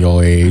millennial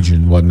age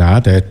and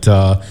whatnot, that,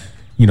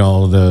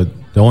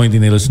 the only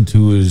thing they listen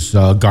to is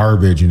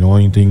garbage, and the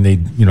only thing they,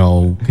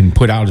 can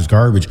put out is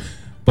garbage.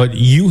 But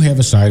you have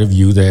a side of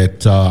you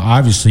that,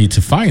 obviously,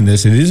 to find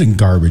this, it isn't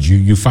garbage.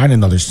 You find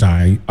another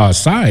side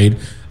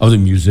of the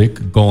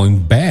music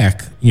going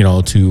back,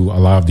 to a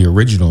lot of the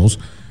originals,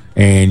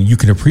 and you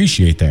can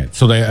appreciate that.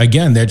 So,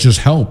 that just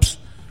helps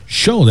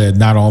show that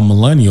not all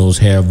millennials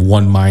have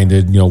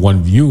one-minded,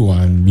 one view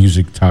on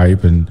music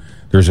type, and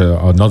there's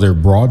another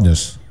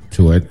broadness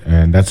to it,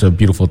 and that's a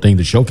beautiful thing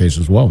to showcase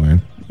as well,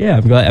 man. Yeah,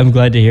 I'm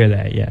glad to hear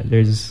that. Yeah,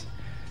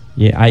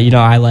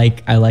 I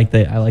like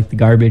the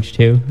garbage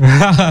too,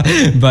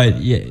 but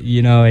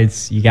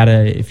it's you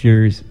gotta, if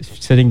you're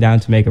sitting down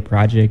to make a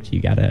project,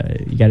 you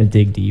gotta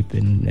dig deep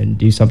and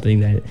do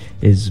something that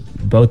is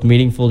both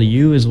meaningful to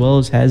you as well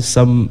as has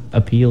some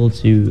appeal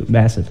to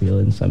mass appeal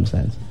in some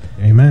sense.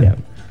 Amen. Yeah.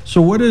 So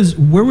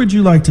where would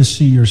you like to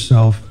see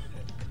yourself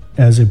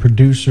as a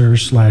producer /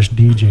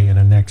 DJ in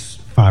the next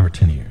 5 or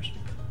 10 years?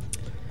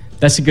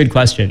 That's a good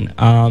question.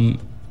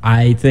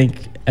 I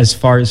think as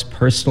far as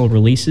personal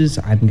releases,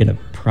 I'm going to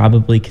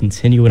probably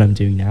continue what I'm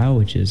doing now,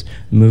 which is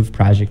move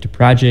project to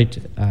project,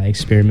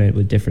 experiment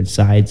with different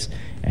sides.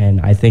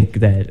 And I think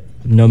that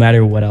no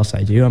matter what else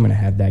I do, I'm going to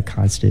have that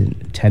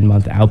constant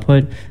 10-month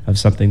output of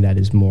something that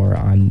is more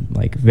on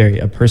like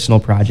a personal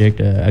project,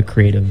 a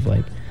creative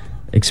like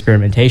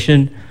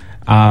experimentation.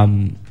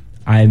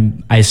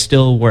 I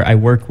still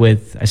work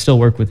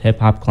with hip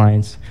hop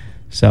clients.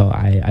 So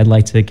I'd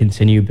like to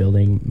continue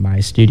building my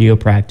studio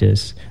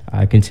practice,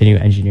 continue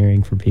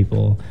engineering for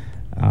people,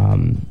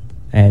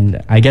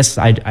 and I guess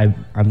I'm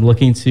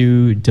looking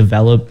to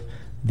develop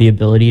the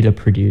ability to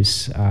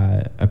produce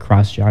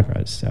across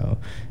genres. So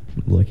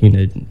I'm looking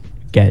to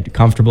get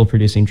comfortable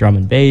producing drum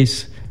and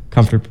bass,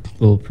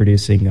 comfortable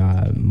producing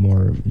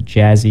more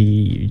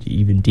jazzy,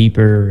 even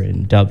deeper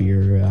and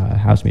dubbier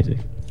house music.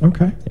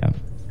 Okay. Yeah.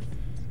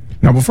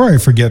 Now, before I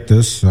forget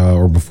this,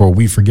 or before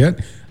we forget,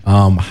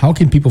 how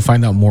can people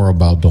find out more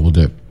about Double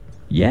Dipp?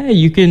 Yeah,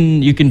 you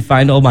can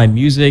find all my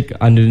music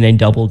under the name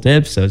Double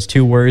Dipp. So it's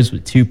 2 words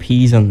with 2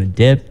 P's on the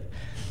dip.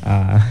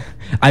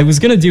 I was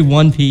gonna do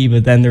 1 P,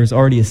 but then there was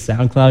already a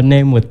SoundCloud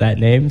name with that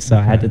name, so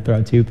I had to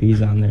throw 2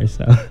 P's on there.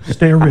 So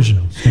stay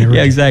original.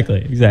 Yeah,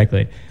 exactly.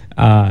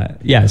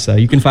 So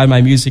you can find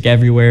my music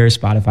everywhere: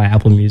 Spotify,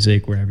 Apple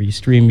Music, wherever you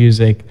stream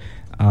music.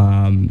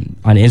 On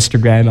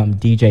Instagram, I'm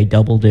DJ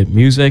Double Dipp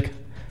Music.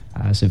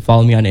 So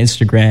follow me on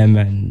Instagram,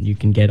 and you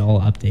can get all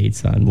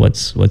updates on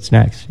what's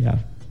next. Yeah.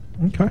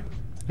 Okay.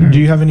 Do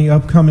you have any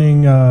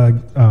upcoming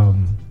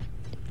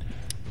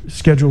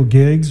scheduled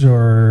gigs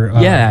or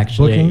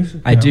actually, bookings?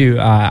 I do.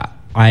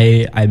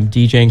 I'm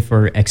DJing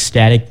for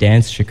Ecstatic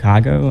Dance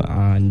Chicago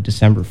on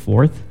December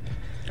 4th.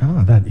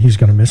 Oh, he's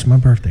going to miss my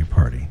birthday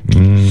party.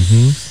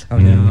 Mm-hmm. Oh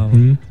no.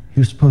 Mm-hmm. He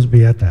was supposed to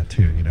be at that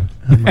too,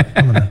 I'm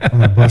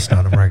gonna bust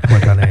on him right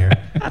quick on air.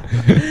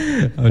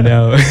 Oh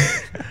no.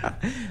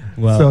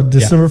 Well, so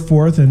December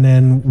 4th, and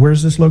then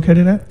where's this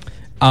located at?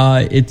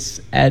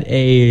 It's at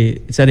a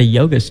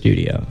yoga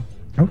studio.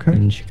 Okay.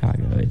 In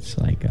Chicago. It's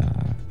like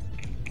I'm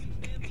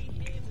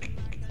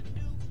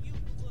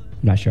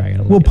not sure. I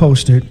gotta. We'll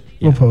post it.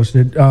 Yeah. We'll post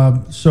it.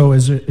 So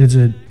is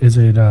it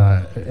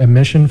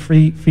admission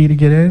fee to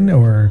get in,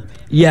 or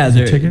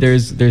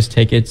there's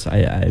tickets.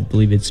 I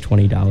believe it's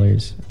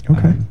 $20.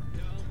 Okay.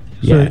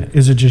 So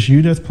is it just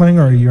you that's playing,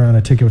 or you're on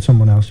a ticket with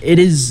someone else? It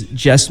is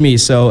just me.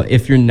 So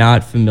if you're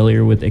not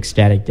familiar with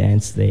Ecstatic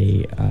Dance,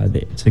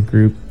 it's a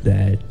group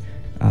that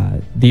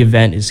the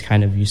event is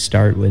kind of, you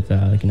start with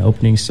like an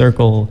opening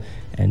circle,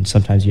 and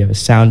sometimes you have a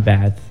sound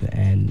bath,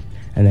 and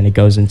then it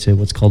goes into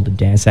what's called the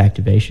dance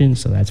activation.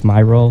 So that's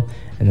my role,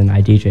 and then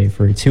I DJ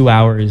for 2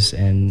 hours,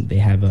 and they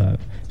have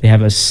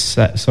a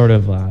set, sort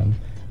of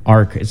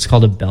arc. It's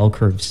called a bell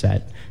curve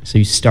set. So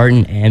you start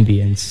in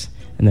ambience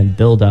and then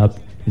build up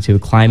into a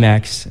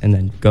climax, and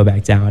then go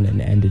back down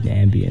and end in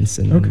ambience,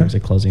 and then there's a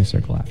closing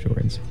circle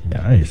afterwards.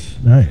 Yeah.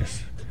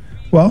 Nice.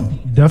 Well,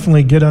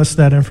 definitely get us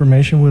that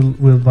information.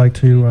 We'd like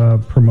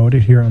to promote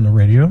it here on the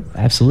radio.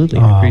 Absolutely,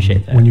 I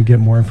appreciate that. When you get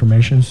more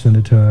information, send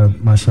it to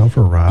myself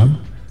or Rob,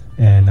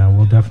 and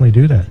we'll definitely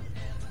do that.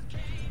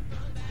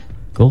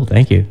 Cool,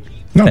 thank you.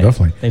 No,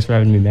 definitely. Thanks for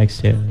having me next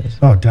too.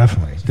 Oh,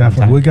 definitely.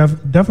 We're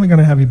definitely going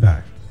to have you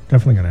back.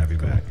 Definitely going to have you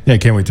back. Yeah,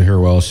 can't wait to hear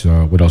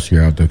what else you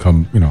have to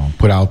come,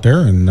 put out there,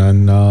 and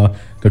then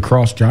the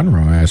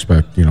cross-genre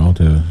aspect,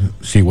 to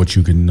see what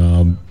you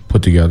can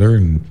put together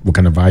and what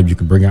kind of vibe you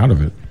can bring out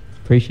of it.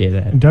 Appreciate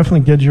that. And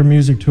definitely get your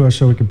music to us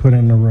so we can put it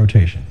in a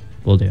rotation.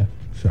 Will do.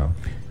 So.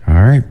 All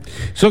right.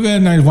 So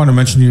again, I want to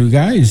mention to you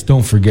guys,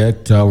 don't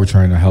forget, we're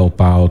trying to help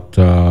out,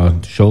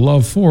 show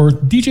love for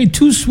DJ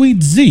Too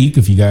Sweet Zeke.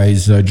 If you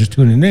guys just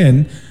tuning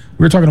in,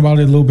 we were talking about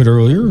it a little bit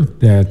earlier,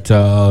 that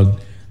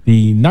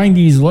the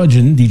 90s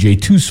legend,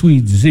 DJ Too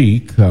Sweet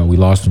Zeke. We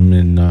lost him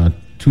in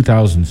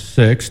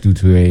 2006 due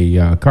to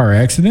a car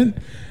accident.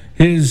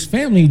 His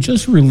family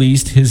just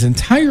released his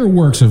entire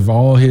works of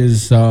all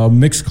his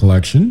mix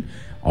collection,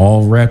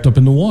 all wrapped up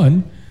into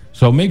one.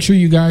 So make sure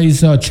you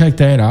guys check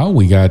that out.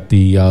 We got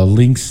the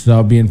links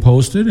being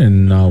posted,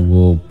 and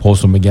we'll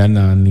post them again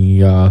on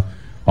the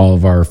all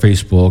of our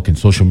Facebook and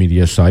social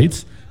media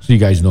sites, so you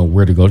guys know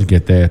where to go to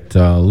get that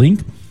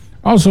link.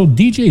 Also,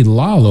 DJ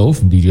Lalo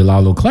from DJ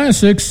Lalo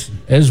Classics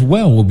as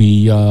well will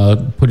be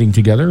putting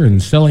together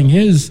and selling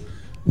his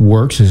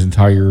works, his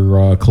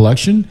entire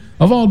collection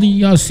of all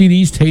the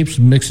CDs, tapes,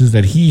 mixes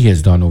that he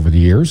has done over the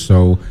years.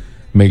 So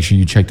make sure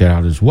you check that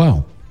out as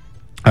well.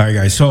 All right,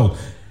 guys. So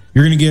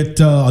you're going to get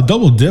a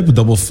double dip, a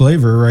double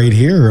flavor right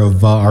here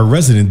of our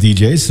resident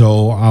DJ.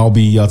 So I'll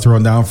be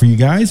throwing down for you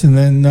guys. And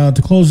then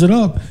to close it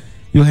up,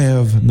 you'll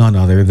have none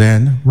other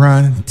than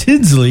Ron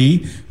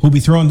Tinsley, who'll be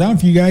throwing down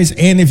for you guys.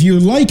 And if you're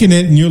liking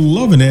it and you're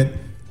loving it,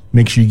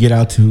 make sure you get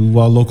out to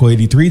Local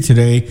 83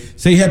 today.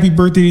 Say happy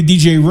birthday to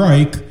DJ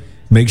Reich.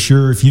 Make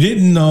sure, if you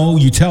didn't know,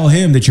 you tell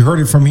him that you heard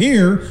it from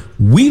here.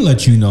 We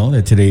let you know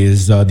that today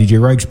is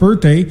DJ Reich's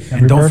birthday.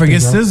 And don't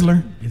forget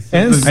Sizzler.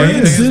 And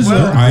Sizzler.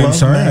 Well. I'm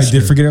sorry, I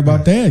did forget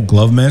about that.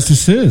 Glove Master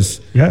Sizz.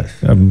 Yes.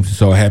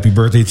 So happy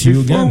birthday to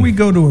you again. Before we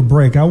go to a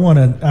break,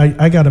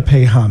 I got to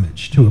pay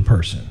homage to a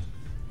person.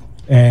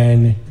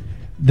 And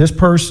this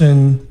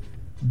person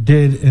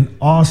did an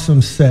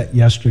awesome set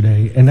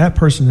yesterday, and that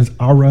person is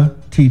Aura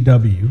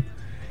TW.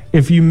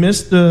 If you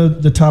missed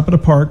the Top of the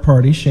Park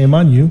party, shame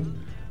on you.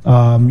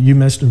 You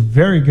missed a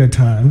very good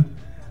time.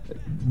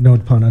 No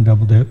pun on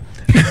Double Dip.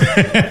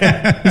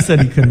 He said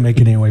he couldn't make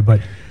it anyway.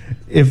 But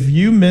if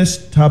you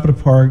missed Top of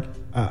the Park,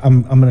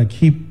 I'm going to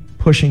keep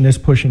pushing this.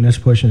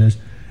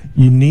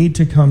 You need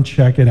to come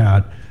check it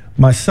out.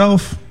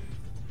 Myself,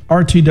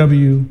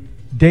 RTW,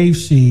 Dave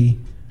C.,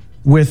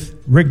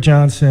 with Rick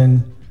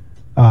Johnson,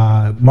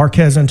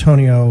 Marquez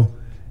Antonio,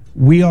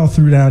 we all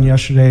threw down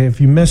yesterday.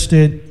 If you missed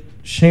it,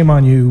 shame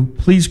on you.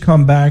 Please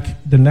come back.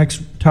 The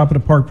next Top of the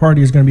Park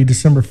party is going to be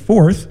December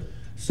 4th,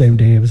 same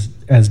day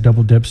as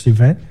Double Dip's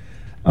event,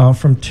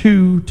 from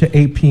 2 to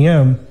 8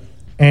 p.m.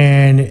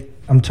 And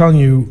I'm telling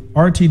you,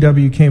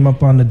 RTW came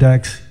up on the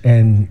decks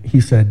and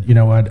he said, you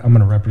know what, I'm going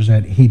to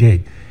represent. He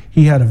did.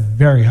 He had a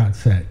very hot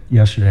set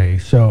yesterday.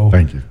 So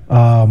thank you.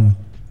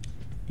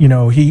 You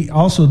know, he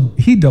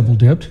double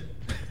dipped.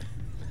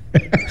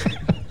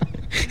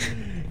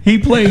 He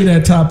played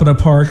at Top of the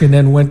Park and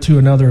then went to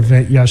another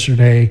event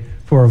yesterday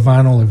for a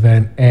vinyl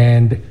event,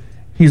 and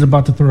he's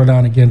about to throw it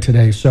down again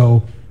today.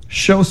 So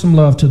show some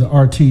love to the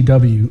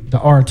RTW, the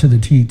R to the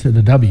T to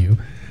the W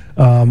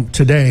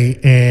today.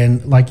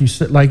 And like you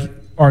said, like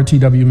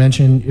RTW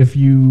mentioned, if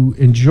you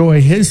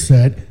enjoy his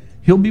set,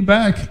 he'll be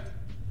back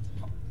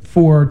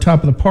for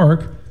Top of the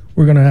Park.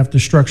 We're going to have to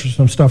structure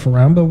some stuff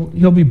around, but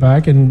he'll be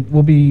back, and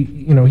we'll be,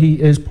 you know,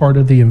 he is part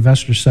of the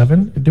Investor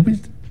 7. Did we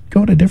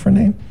go to a different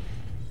name?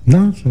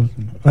 No.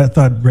 I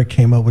thought Rick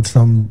came up with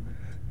some...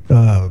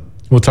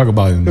 we'll talk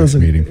about it in the next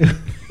meeting.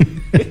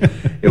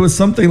 It was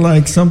something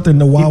like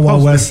the Wild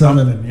Wild West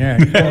Summit.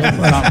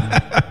 Yeah.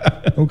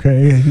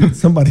 Okay,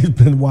 somebody's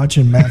been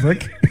watching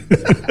Maverick.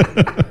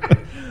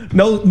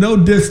 No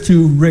diss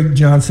to Rick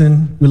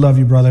Johnson. We love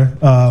you, brother.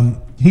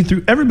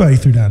 Everybody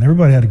threw down.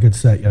 Everybody had a good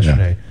set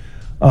yesterday. Yeah.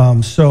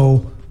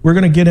 So we're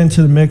going to get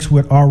into the mix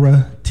with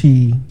Aura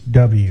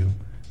TW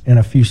in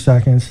a few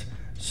seconds.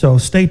 So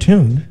stay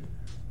tuned,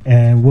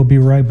 and we'll be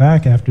right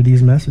back after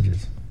these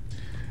messages.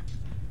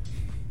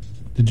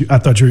 I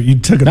thought you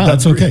took it. No,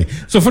 that's okay.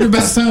 So for the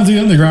best sounds of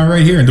the underground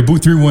right here in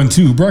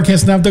DaBooth312,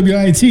 broadcasting off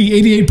WIT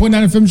 88.9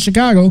 FM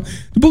Chicago,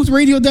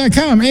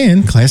 DaBoothRadio.com,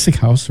 and Classic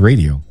House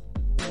Radio.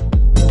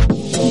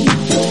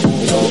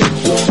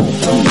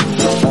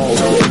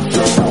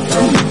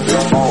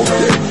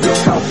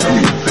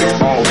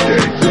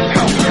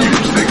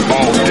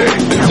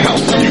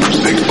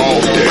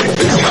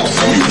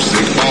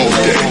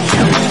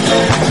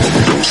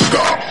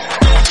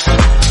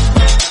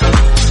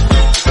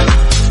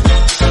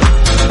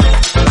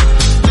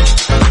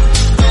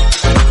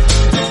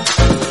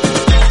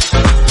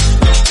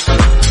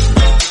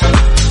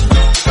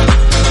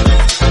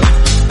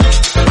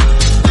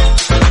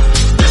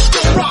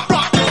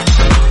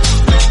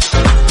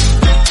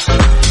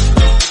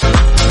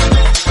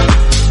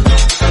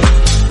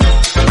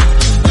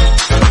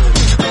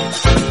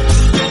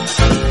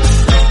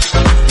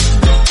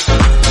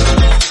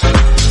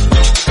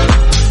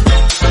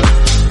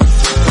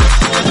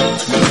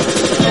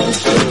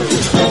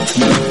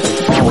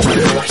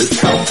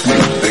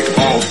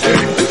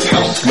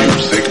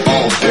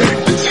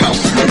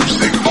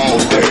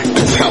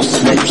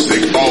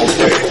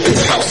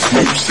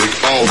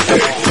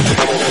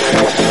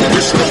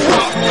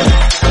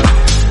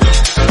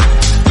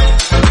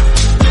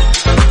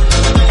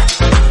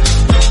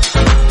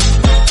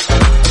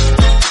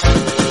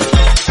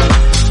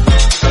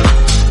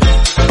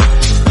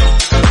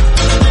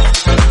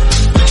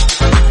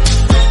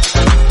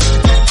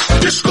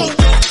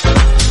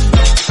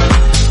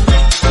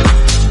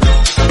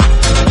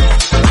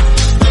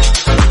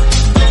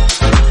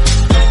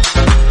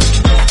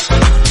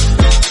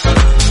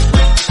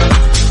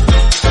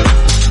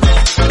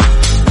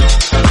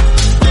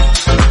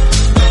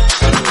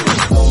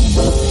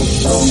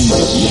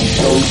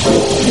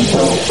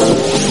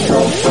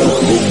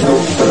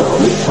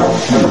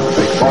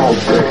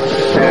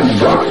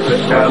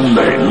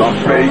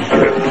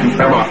 Vegas to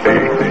MIA,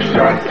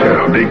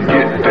 Chi-Town, they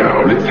get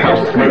down. It's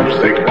house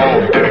music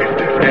all day.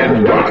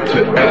 NY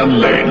to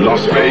LA,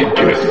 Las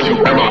Vegas to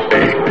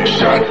MIA,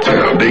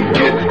 Chi-Town, they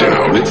get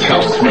down. It's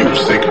house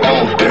music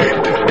all day.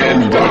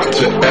 NY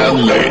to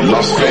LA,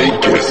 Las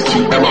Vegas to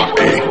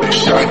MIA,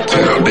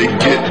 Chi-Town, they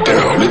get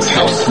down. It's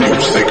house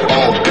music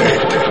all day.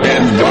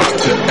 NY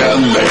to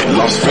LA,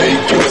 Las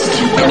Vegas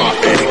to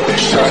MIA,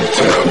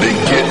 Chi-Town, they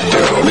get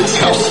down. It's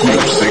house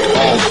music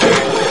all day.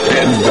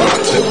 NY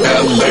to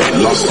LA,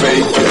 Las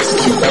Vegas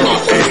to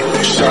MIA,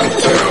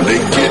 Chi-Town, they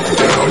get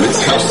down.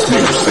 It's house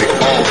music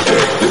all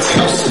day. It's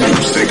house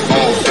music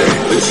all day.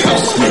 It's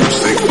house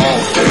music all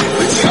day.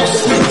 It's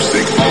house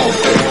music all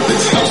day.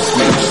 It's house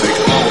music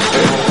all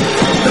day.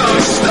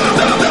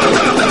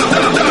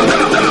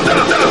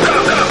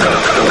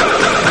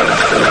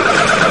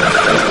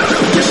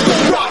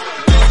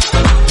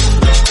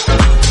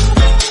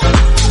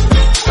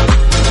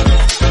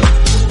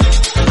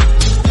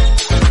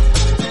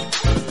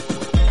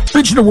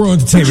 Reaching the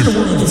World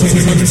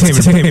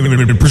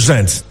Entertainment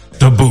presents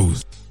The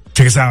Booth.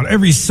 Check us out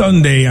every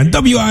Sunday on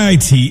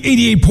WIIT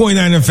 88.9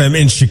 FM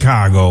in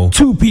Chicago,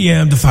 2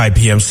 p.m. to 5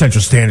 p.m.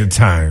 Central Standard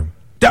Time.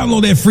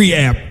 Download that free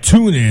app,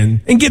 tune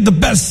in, and get the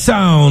best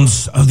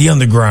sounds of the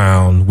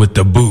underground with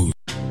The Booth.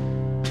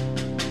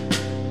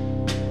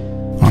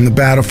 On the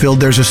battlefield,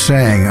 there's a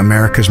saying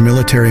America's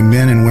military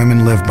men and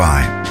women live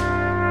by.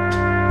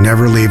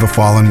 Never leave a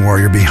fallen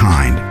warrior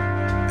behind,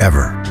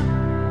 ever.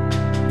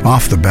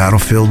 Off the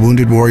battlefield,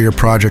 Wounded Warrior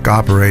Project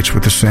operates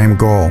with the same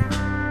goal.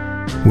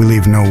 We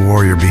leave no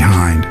warrior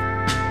behind.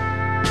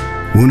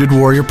 Wounded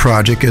Warrior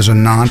Project is a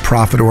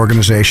non-profit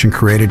organization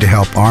created to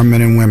help our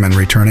men and women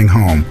returning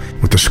home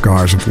with the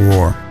scars of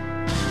war.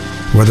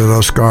 Whether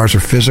those scars are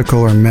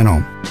physical or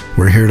mental,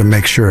 we're here to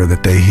make sure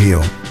that they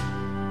heal.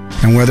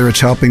 And whether it's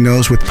helping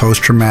those with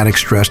post-traumatic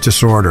stress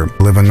disorder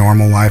live a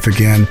normal life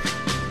again,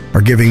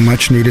 or giving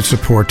much-needed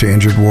support to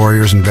injured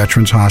warriors in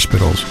veterans'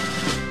 hospitals,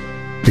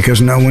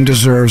 because no one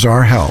deserves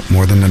our help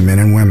more than the men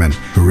and women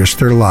who risk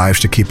their lives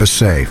to keep us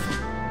safe.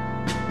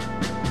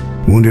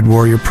 Wounded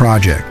Warrior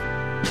Project.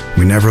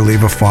 We never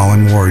leave a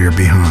fallen warrior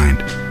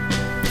behind,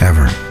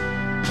 ever.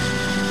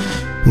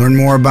 Learn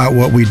more about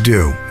what we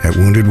do at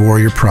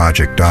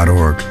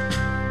woundedwarriorproject.org.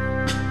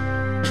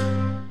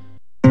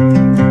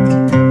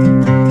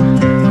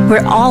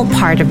 We're all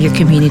part of your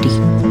community.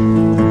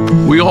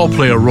 We all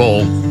play a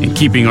role in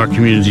keeping our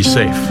community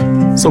safe.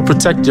 So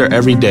protect your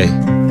every day.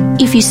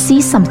 If you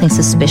see something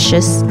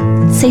suspicious,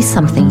 say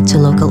something to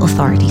local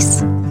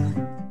authorities.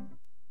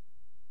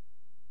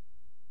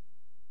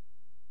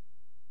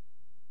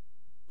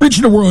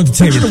 Reaching the World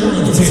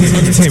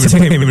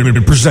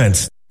Entertainment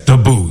presents The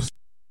Booth.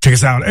 Check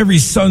us out every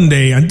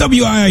Sunday on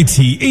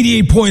WIIT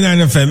 88.9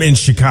 FM in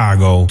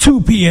Chicago,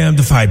 2 p.m.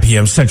 to 5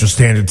 p.m. Central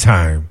Standard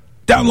Time.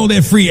 Download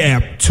that free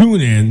app,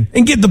 tune in,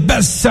 and get the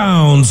best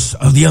sounds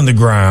of the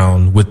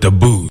underground with The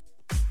Booth.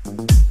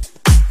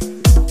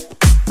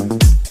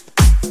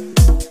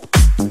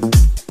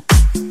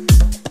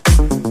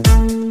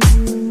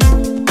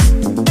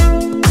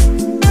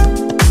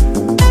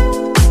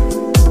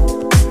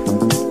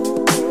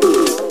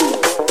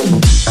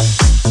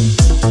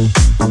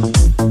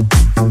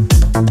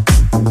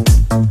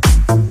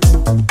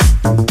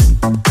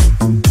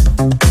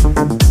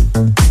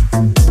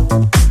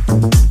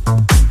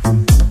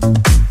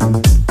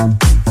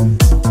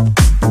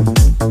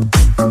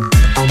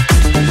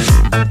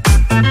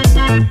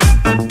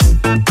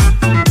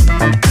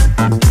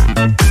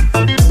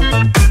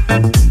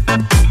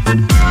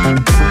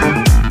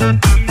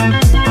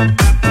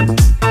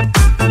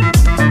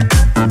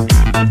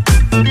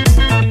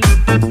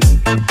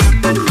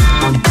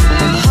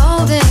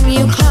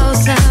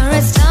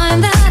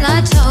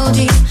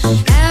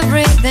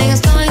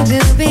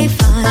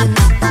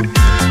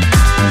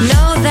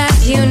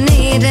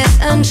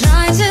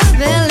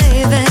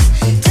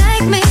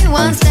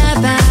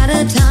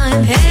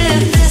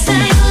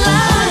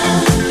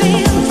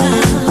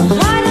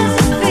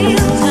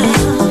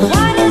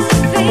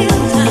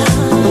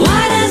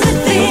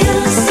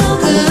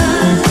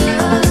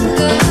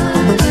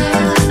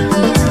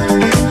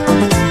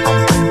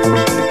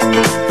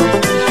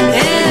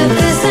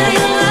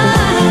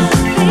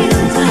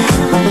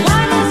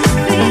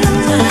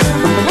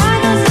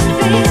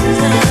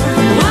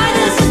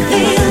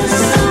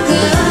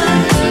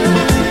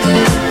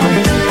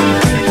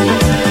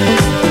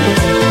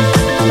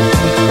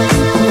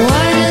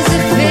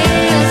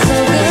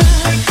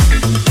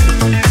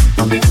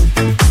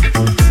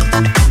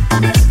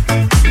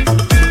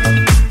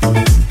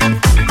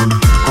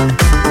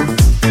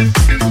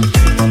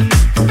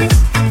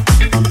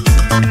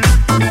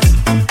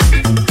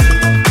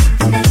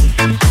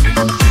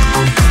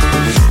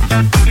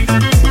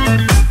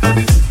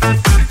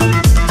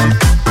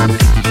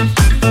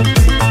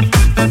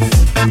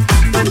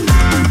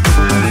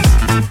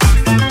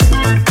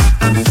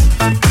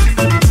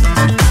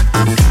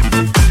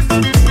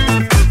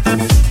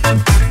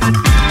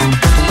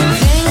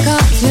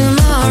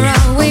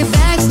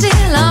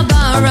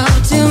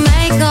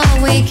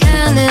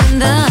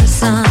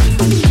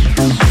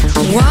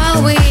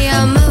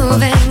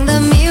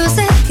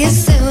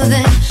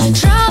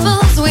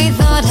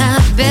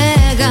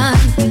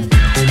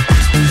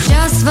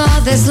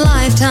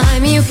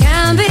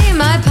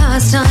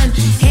 time.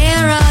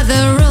 Here are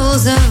the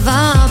rules of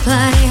our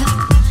play.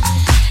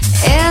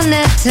 In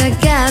it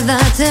together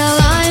till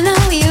I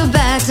know you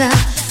better.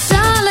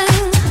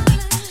 Darling,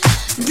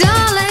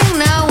 darling,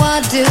 now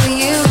what do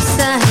you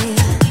say?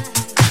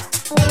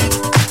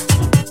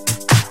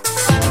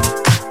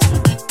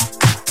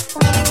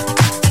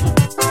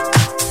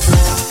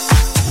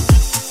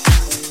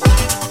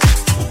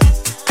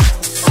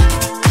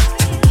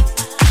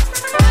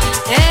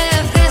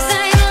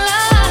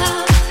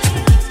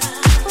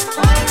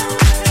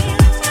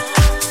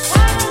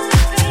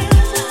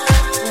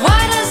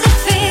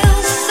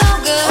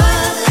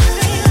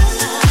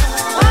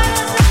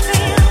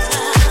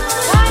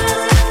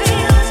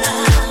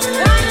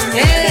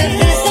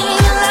 If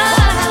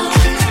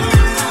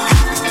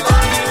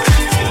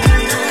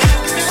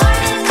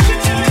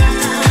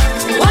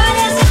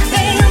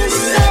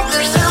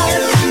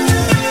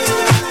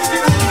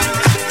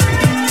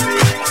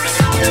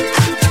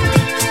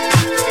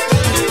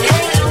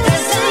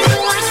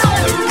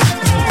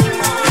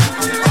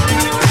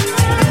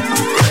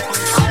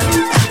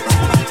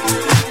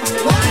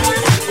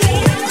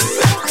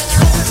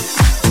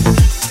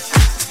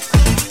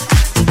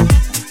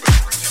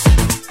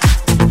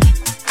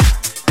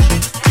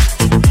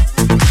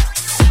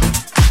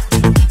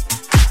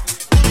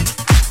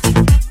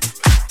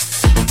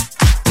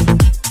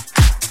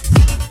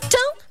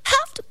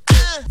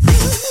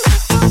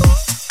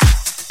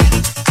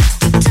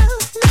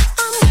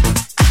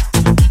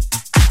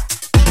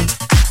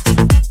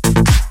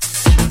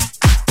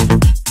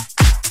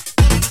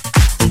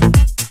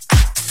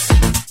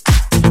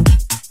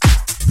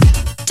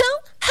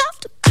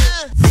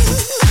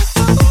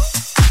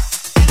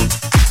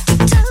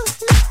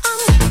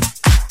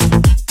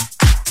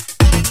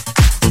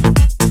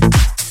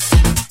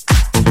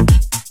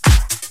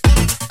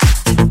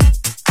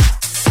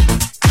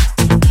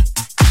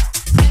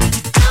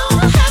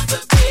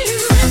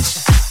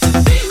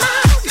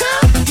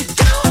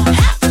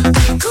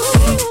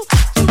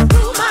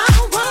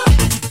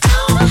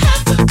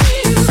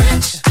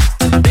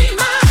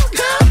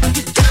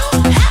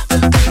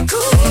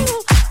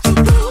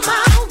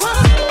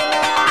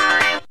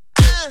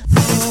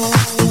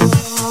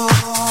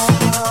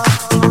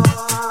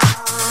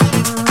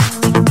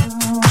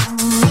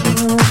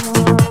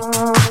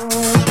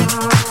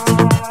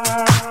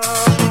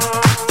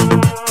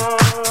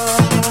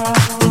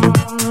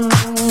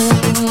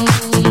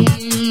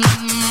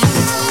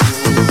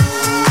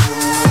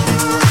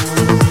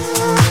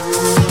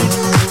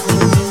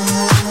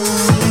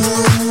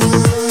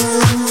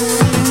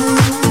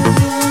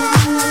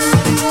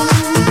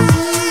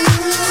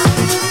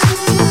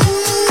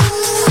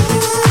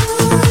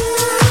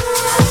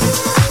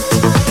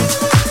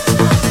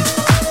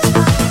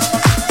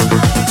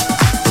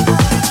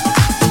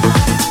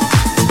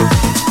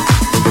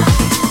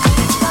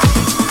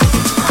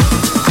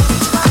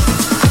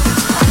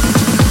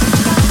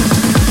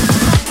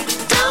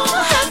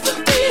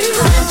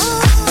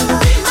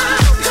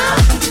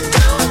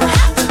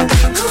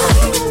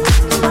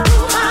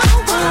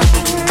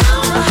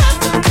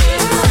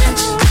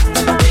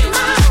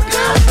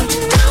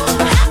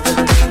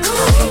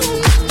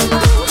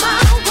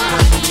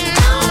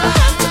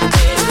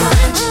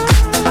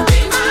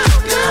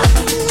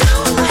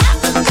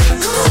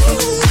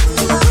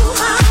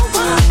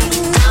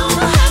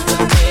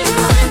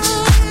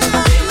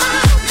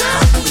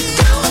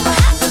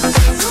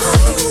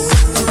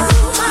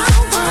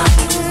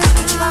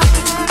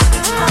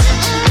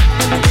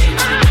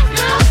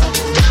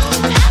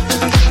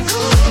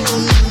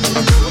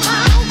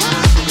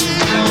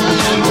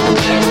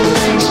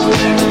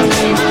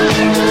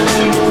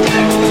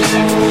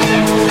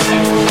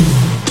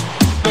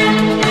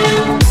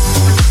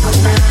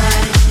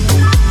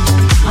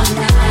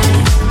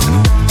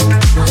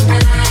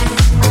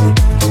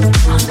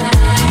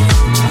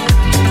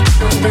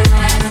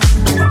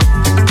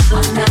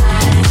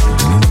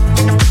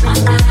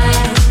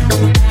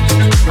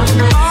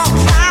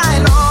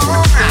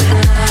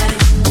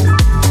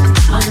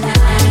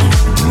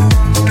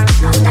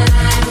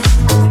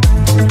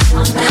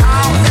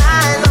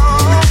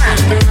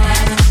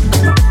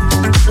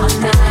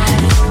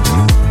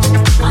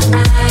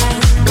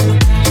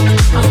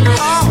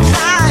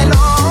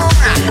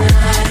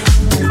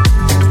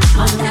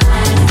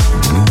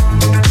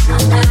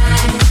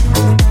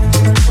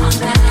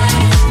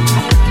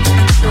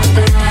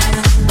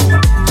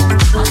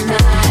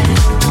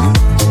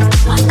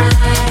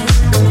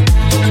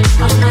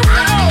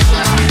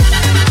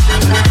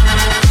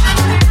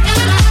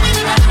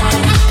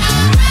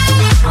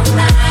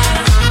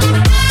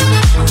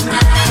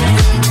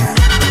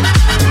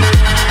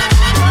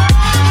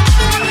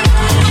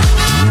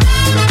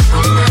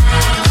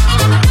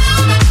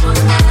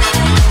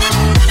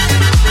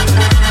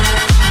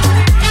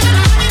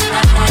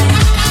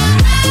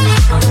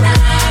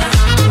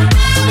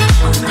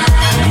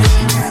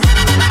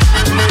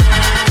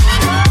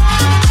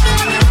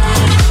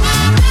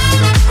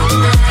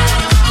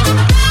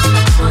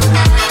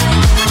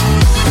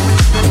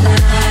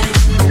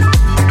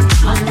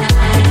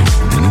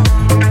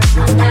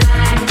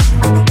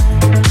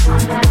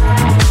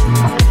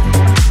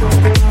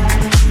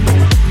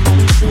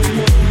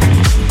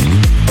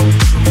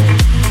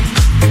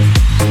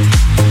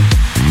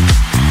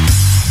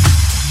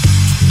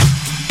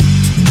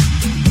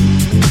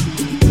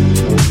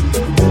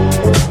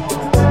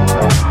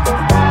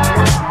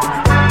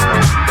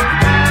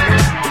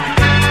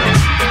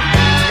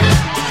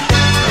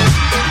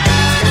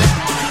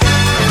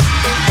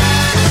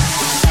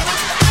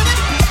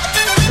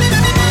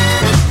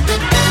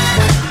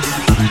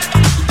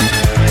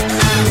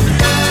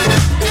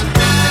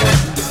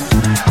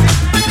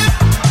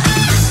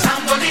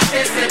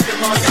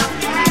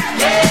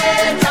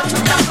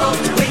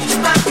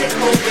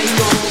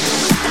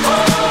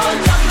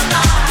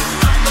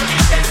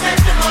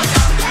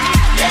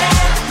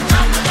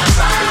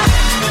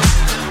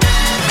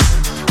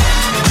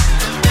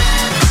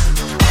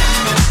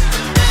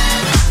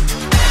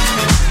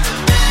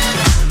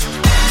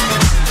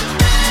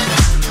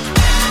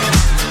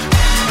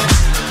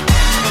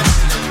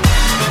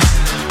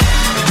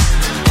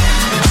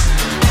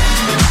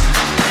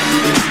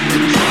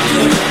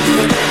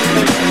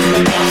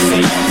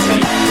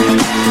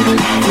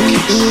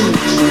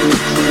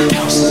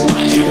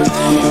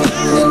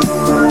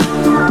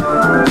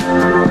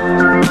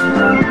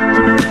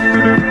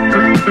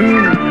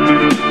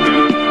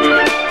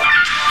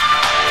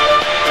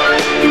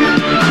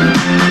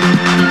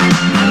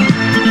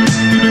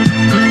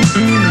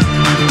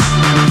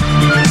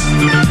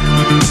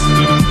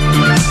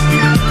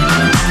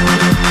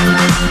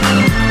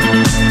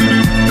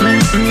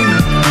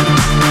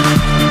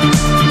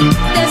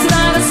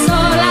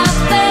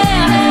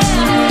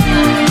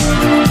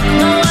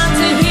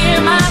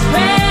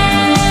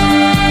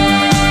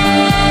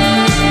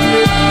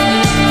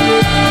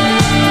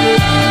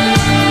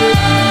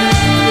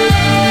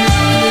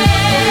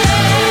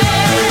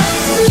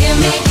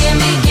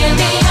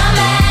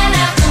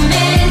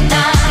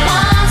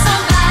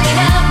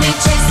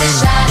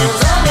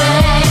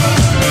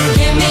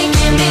Give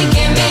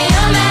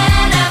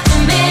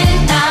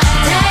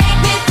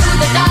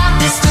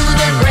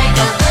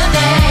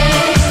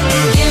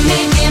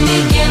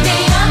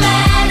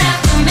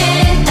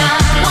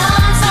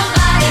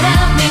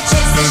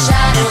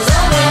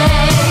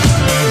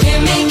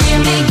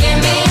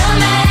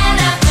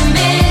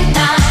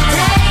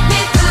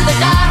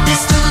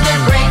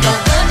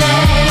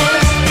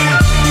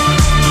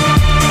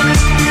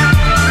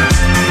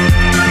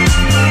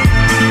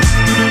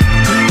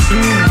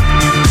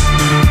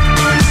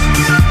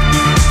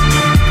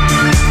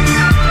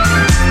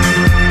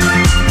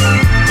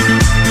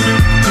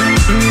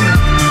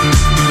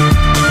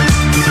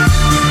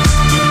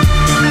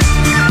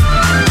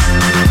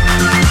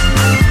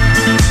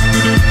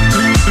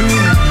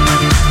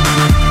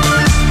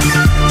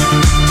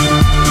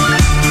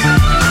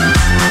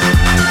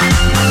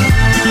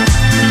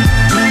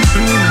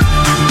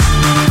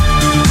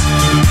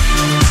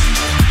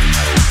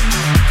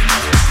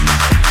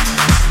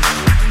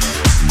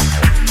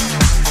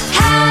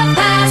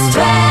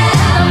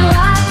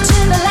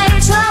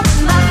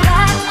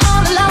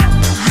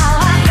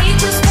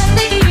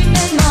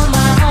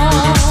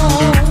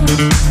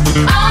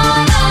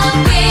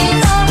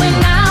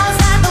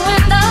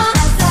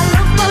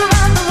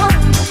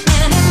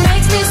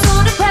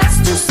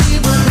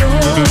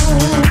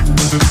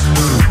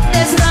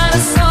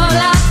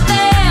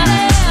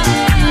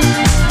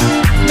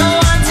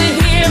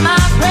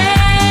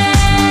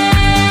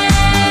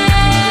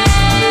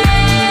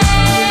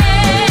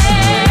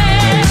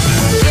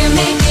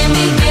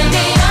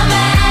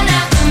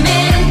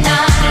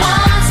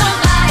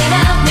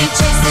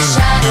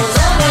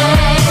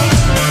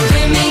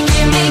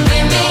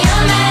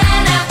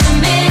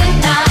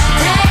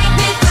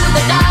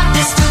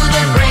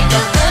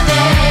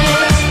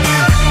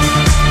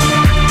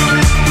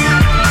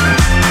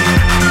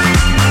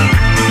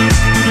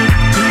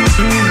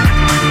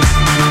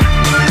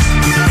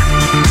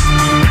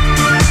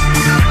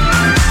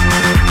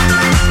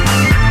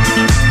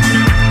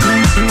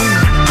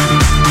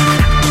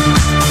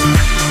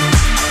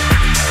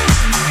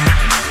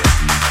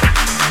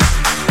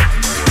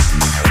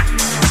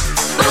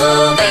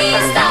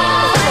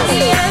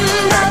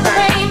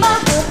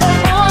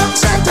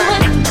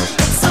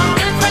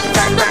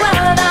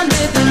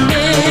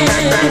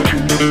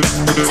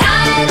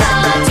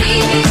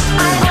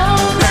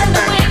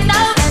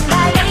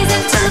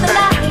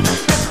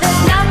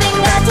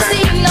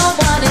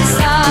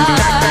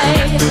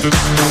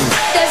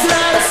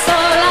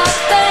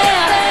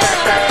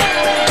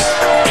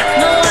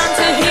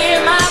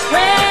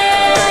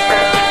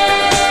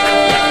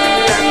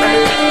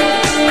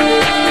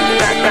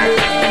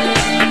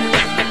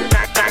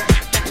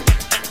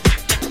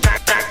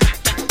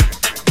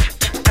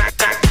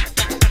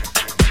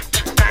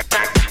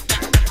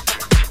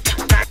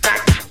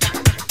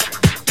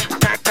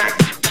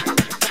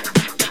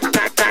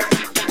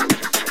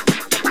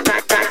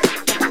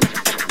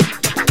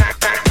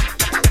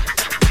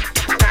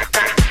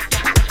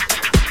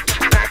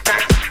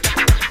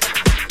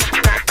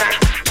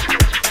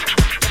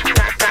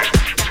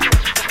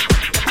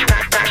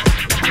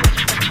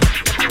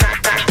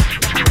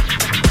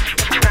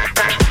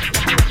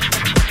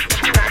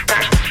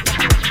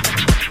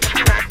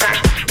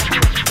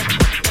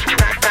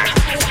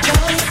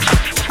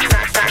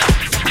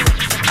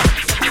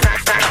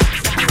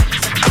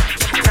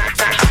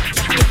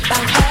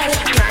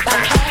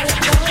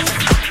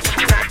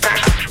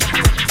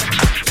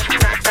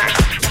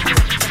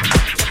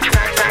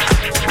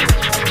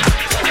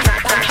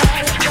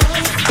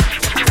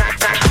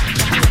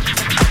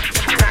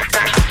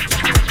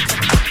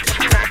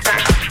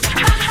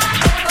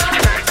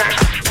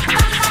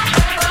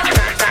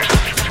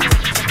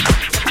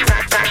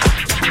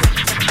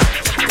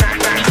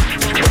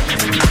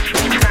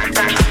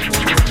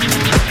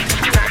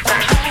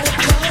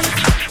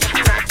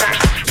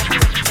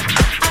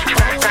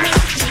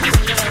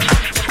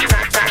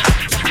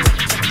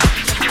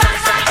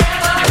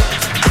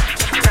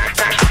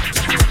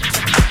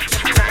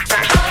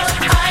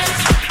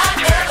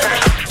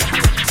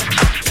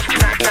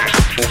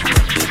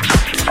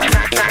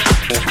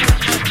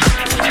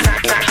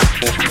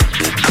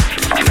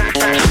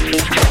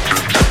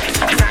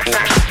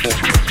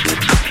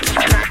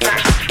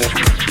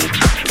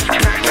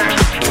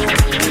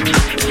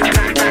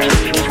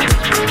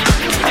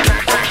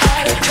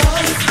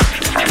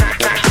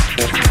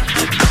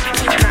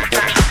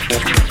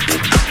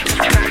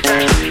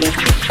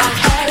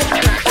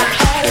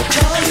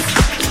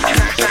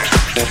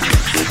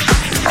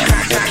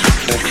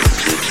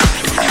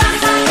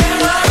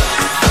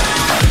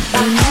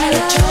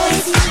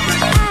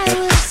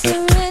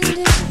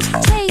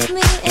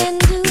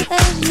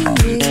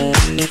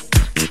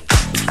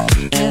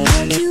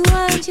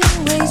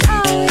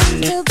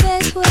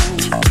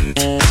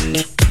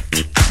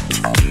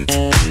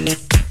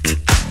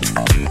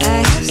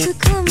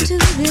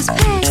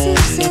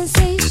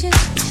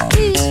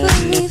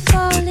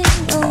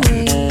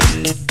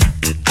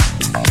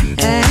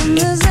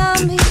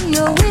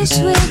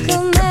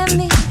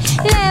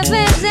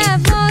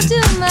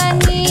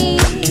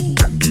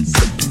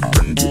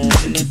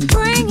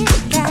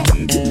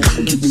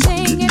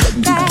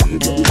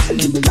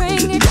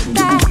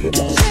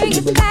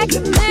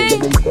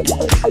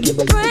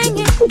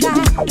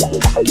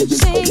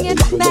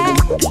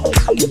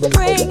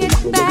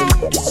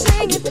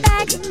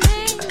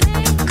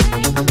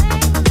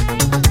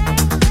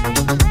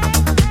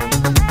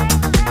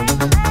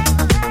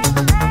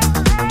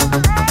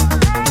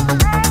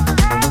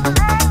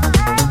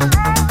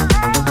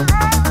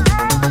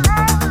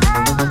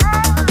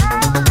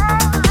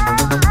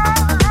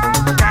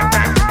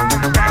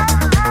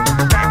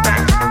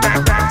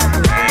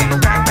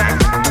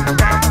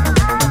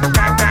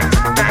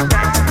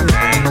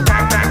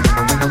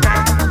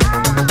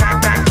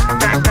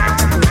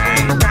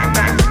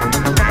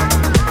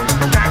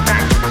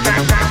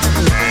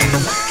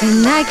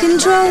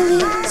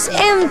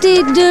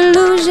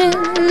Delusion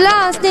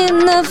lost in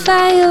the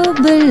fire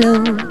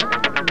below,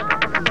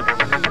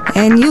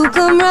 and you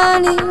come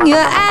running, your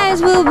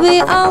eyes will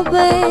be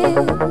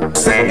open.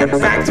 Sing it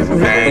back to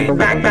me,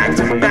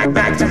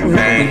 back to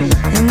me.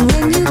 And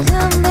when you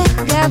come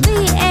back, I'll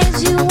be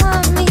as you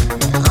want me,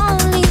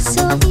 only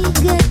so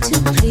eager to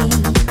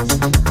please.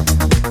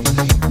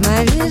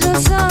 My little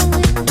song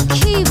will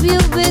keep you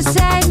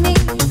beside me,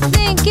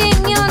 thinking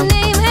your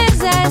name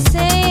as I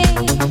sing.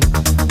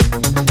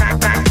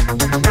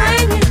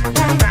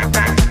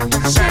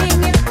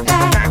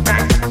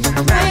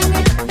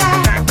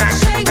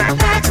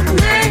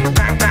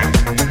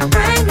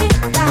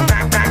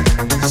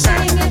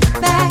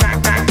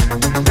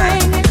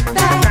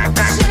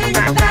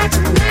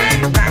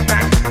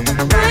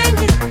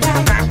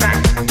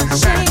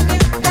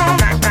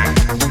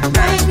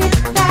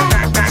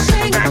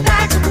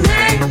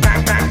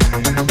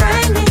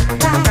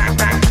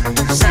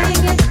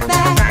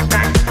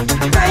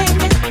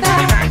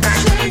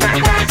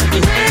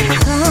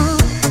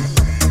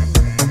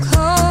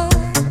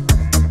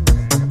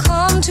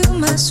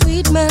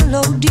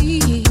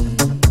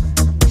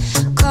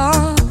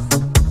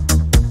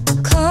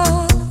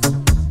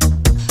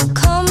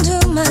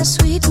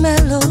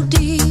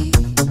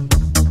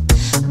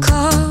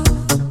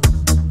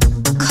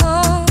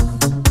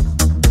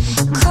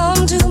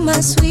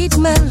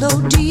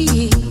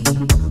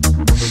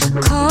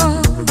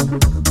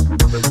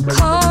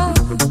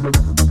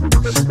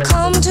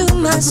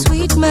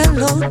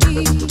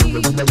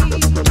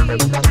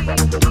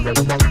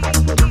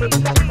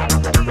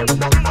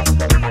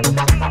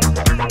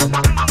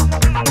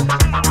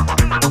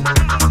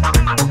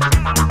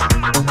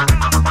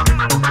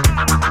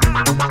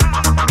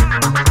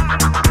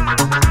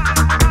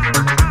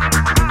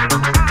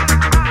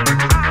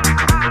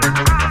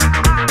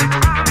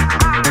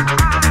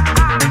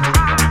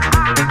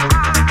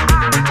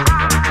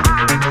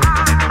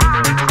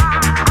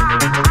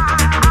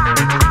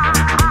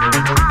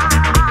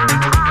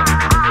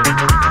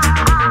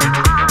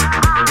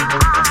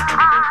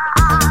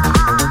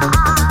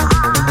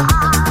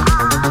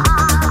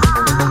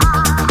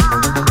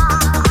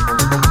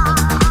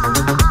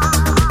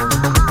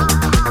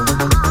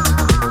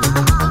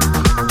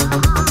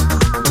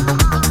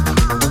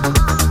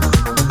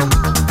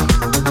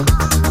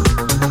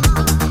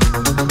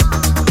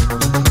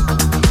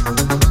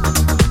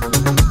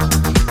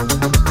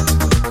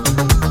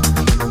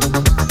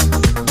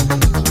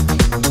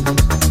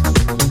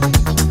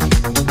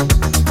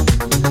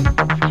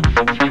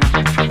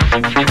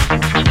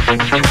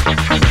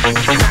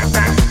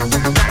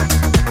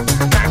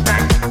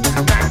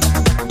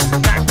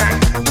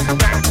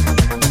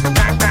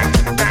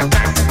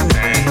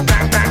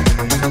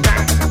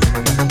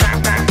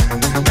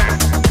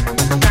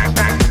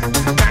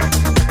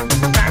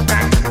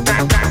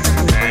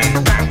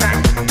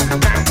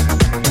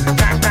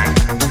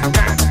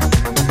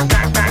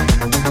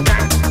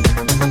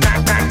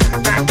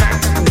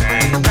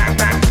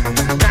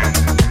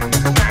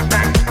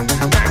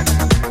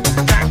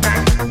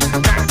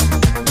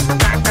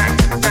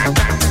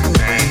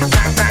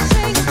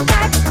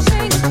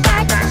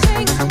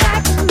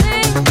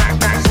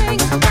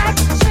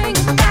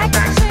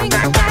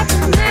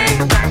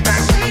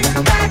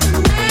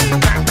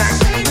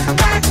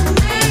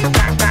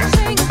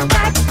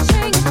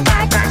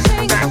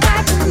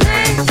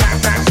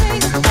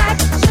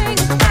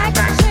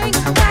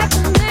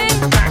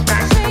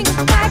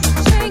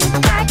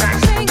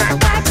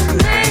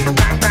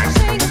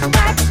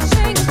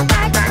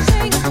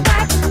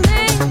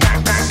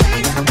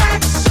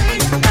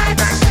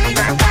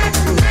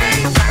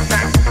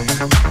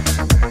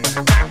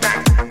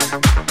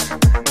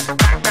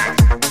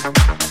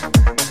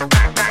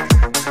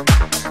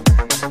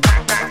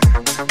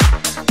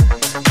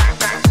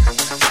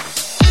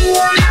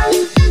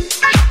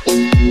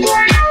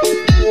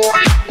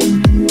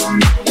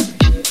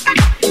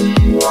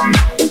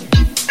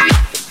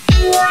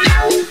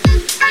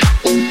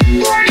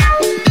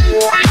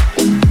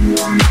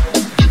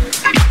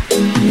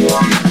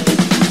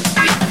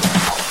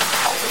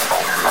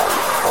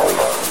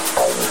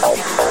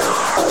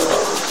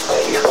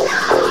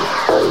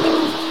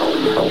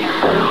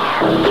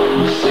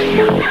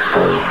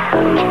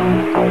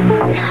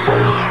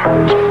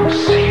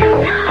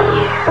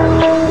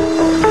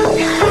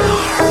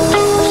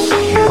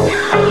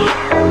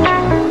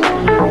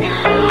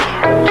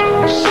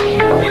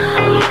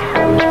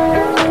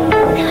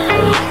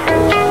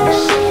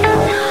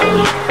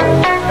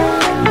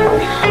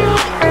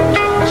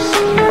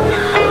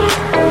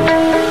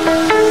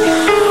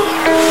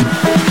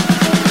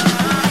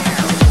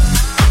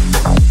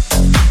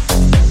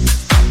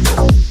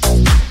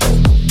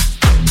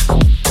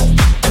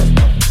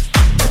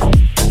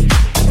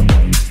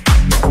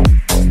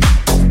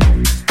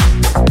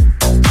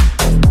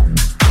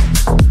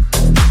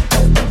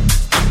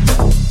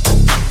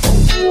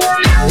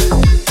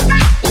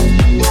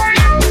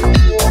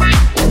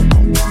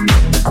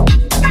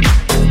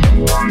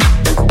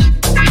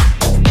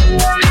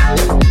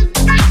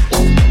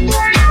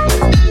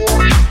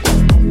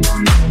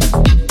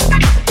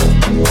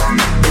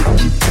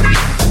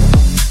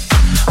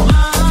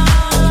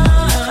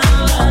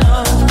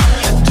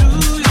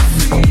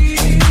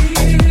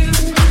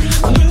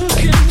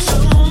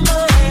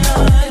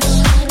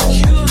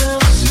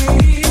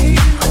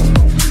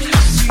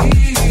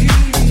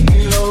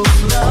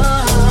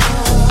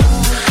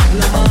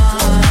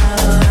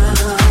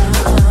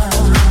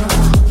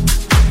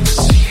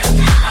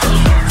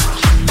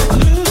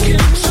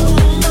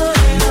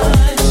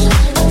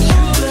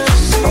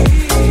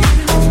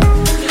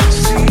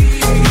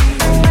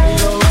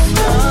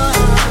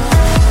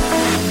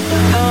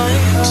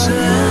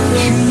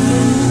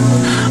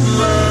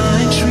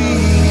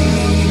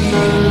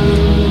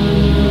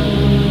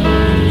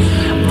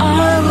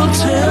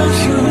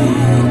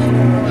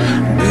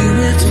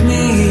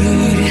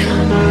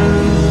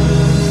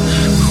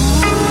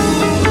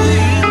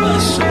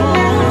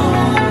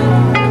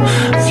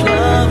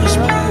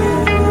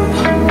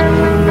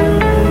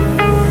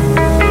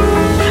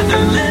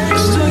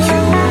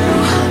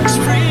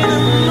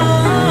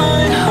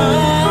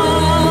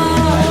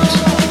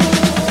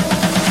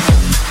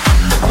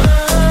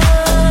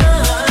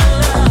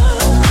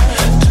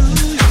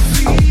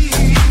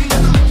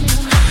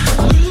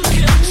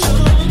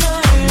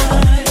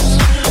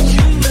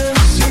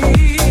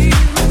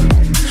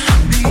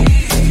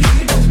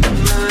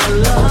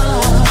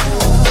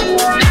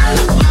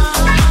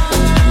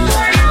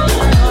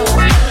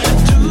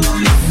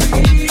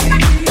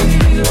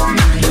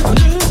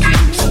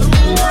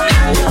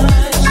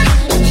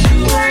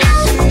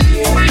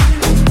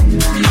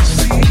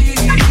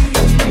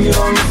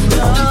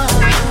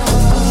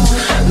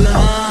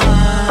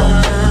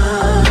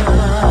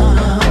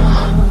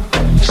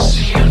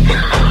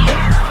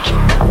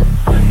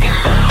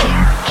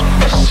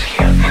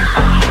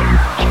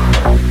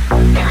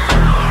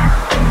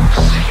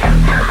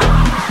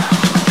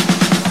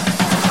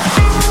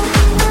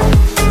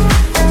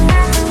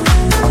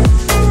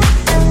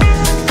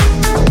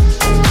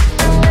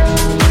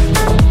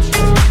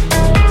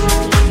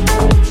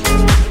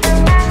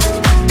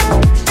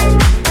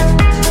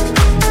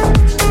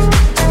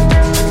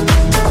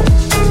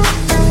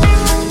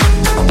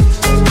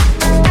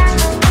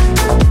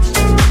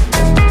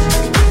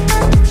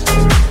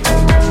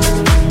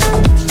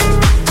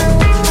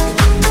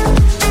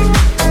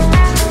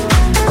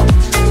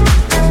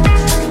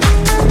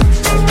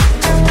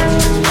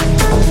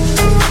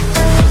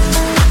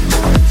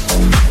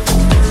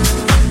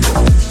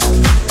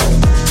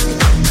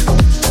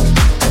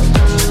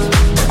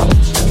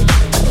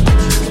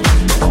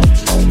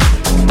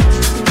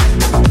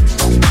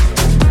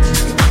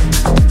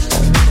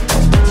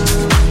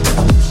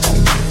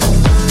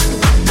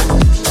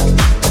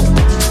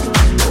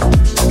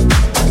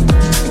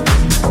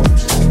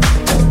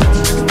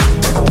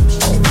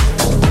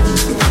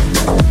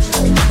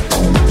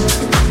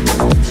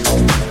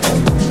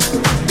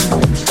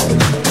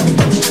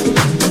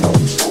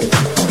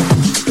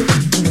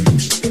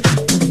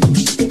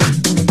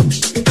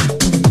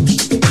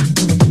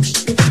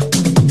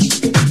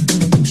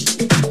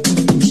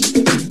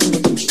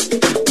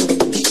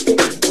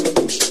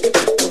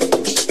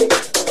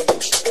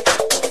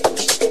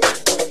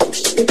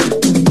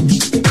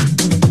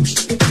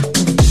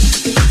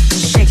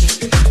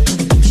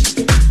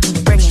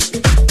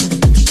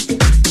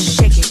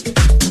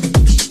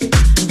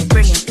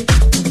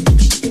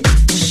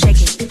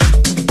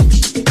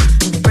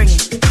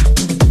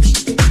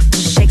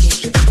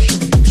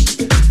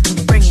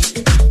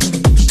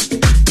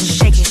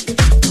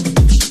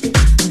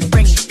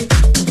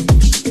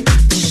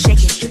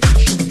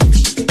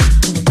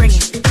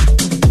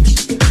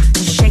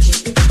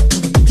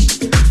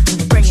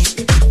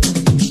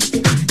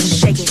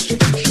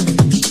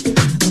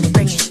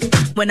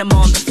 When I'm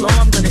on the floor,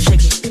 I'm gonna shake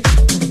it.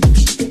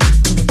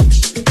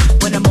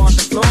 When I'm on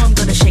the floor, I'm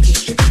gonna shake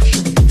it.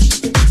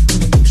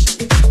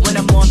 When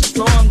I'm on the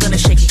floor, I'm gonna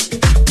shake it.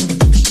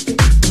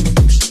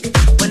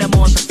 When I'm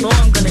on the floor,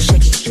 I'm gonna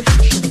shake it.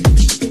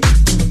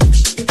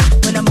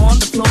 When I'm on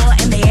the floor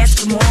and they ask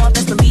for more,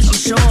 best believe I'm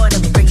sure to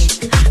bring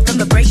it. From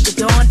the break of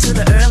dawn to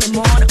the early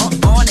morning,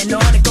 on and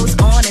on, it goes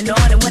on and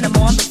on. And when I'm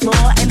on the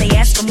floor and they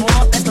ask for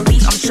more, best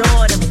believe I'm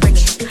sure to bring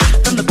it.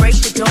 From the break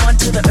of dawn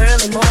to the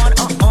early morning.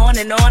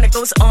 it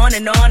goes on.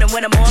 And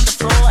when I'm on the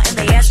floor and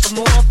they ask for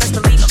more, best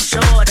believe I'm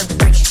sure to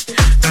bring it.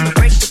 From the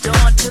break of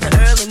dawn to the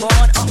early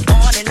morn,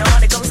 on and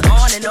on, it goes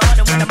on. And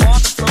when I'm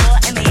on the floor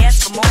and they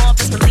ask for more,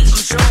 best believe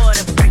I'm sure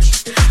to bring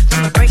it.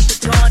 From the break of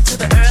dawn to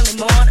the early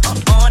morn,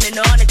 on and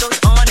on, it goes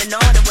on. And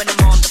when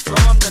I'm on the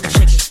floor, I'm gonna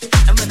shake it.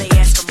 And when they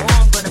ask for more,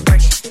 I'm gonna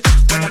bring it.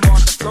 When I'm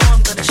on the floor,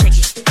 I'm gonna shake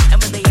it. And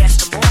when they ask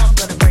for more, I'm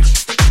gonna bring it.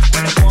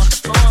 When I'm on the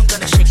floor, I'm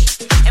gonna shake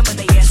it. And when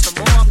they ask for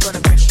more, I'm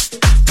gonna bring it.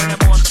 When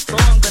I'm on the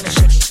floor, I'm gonna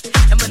shake it.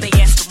 And when they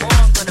ask for more,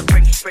 I'm gonna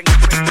bring it, bring it,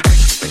 bring it, bring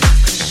it,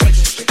 bring it, shake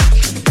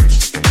it.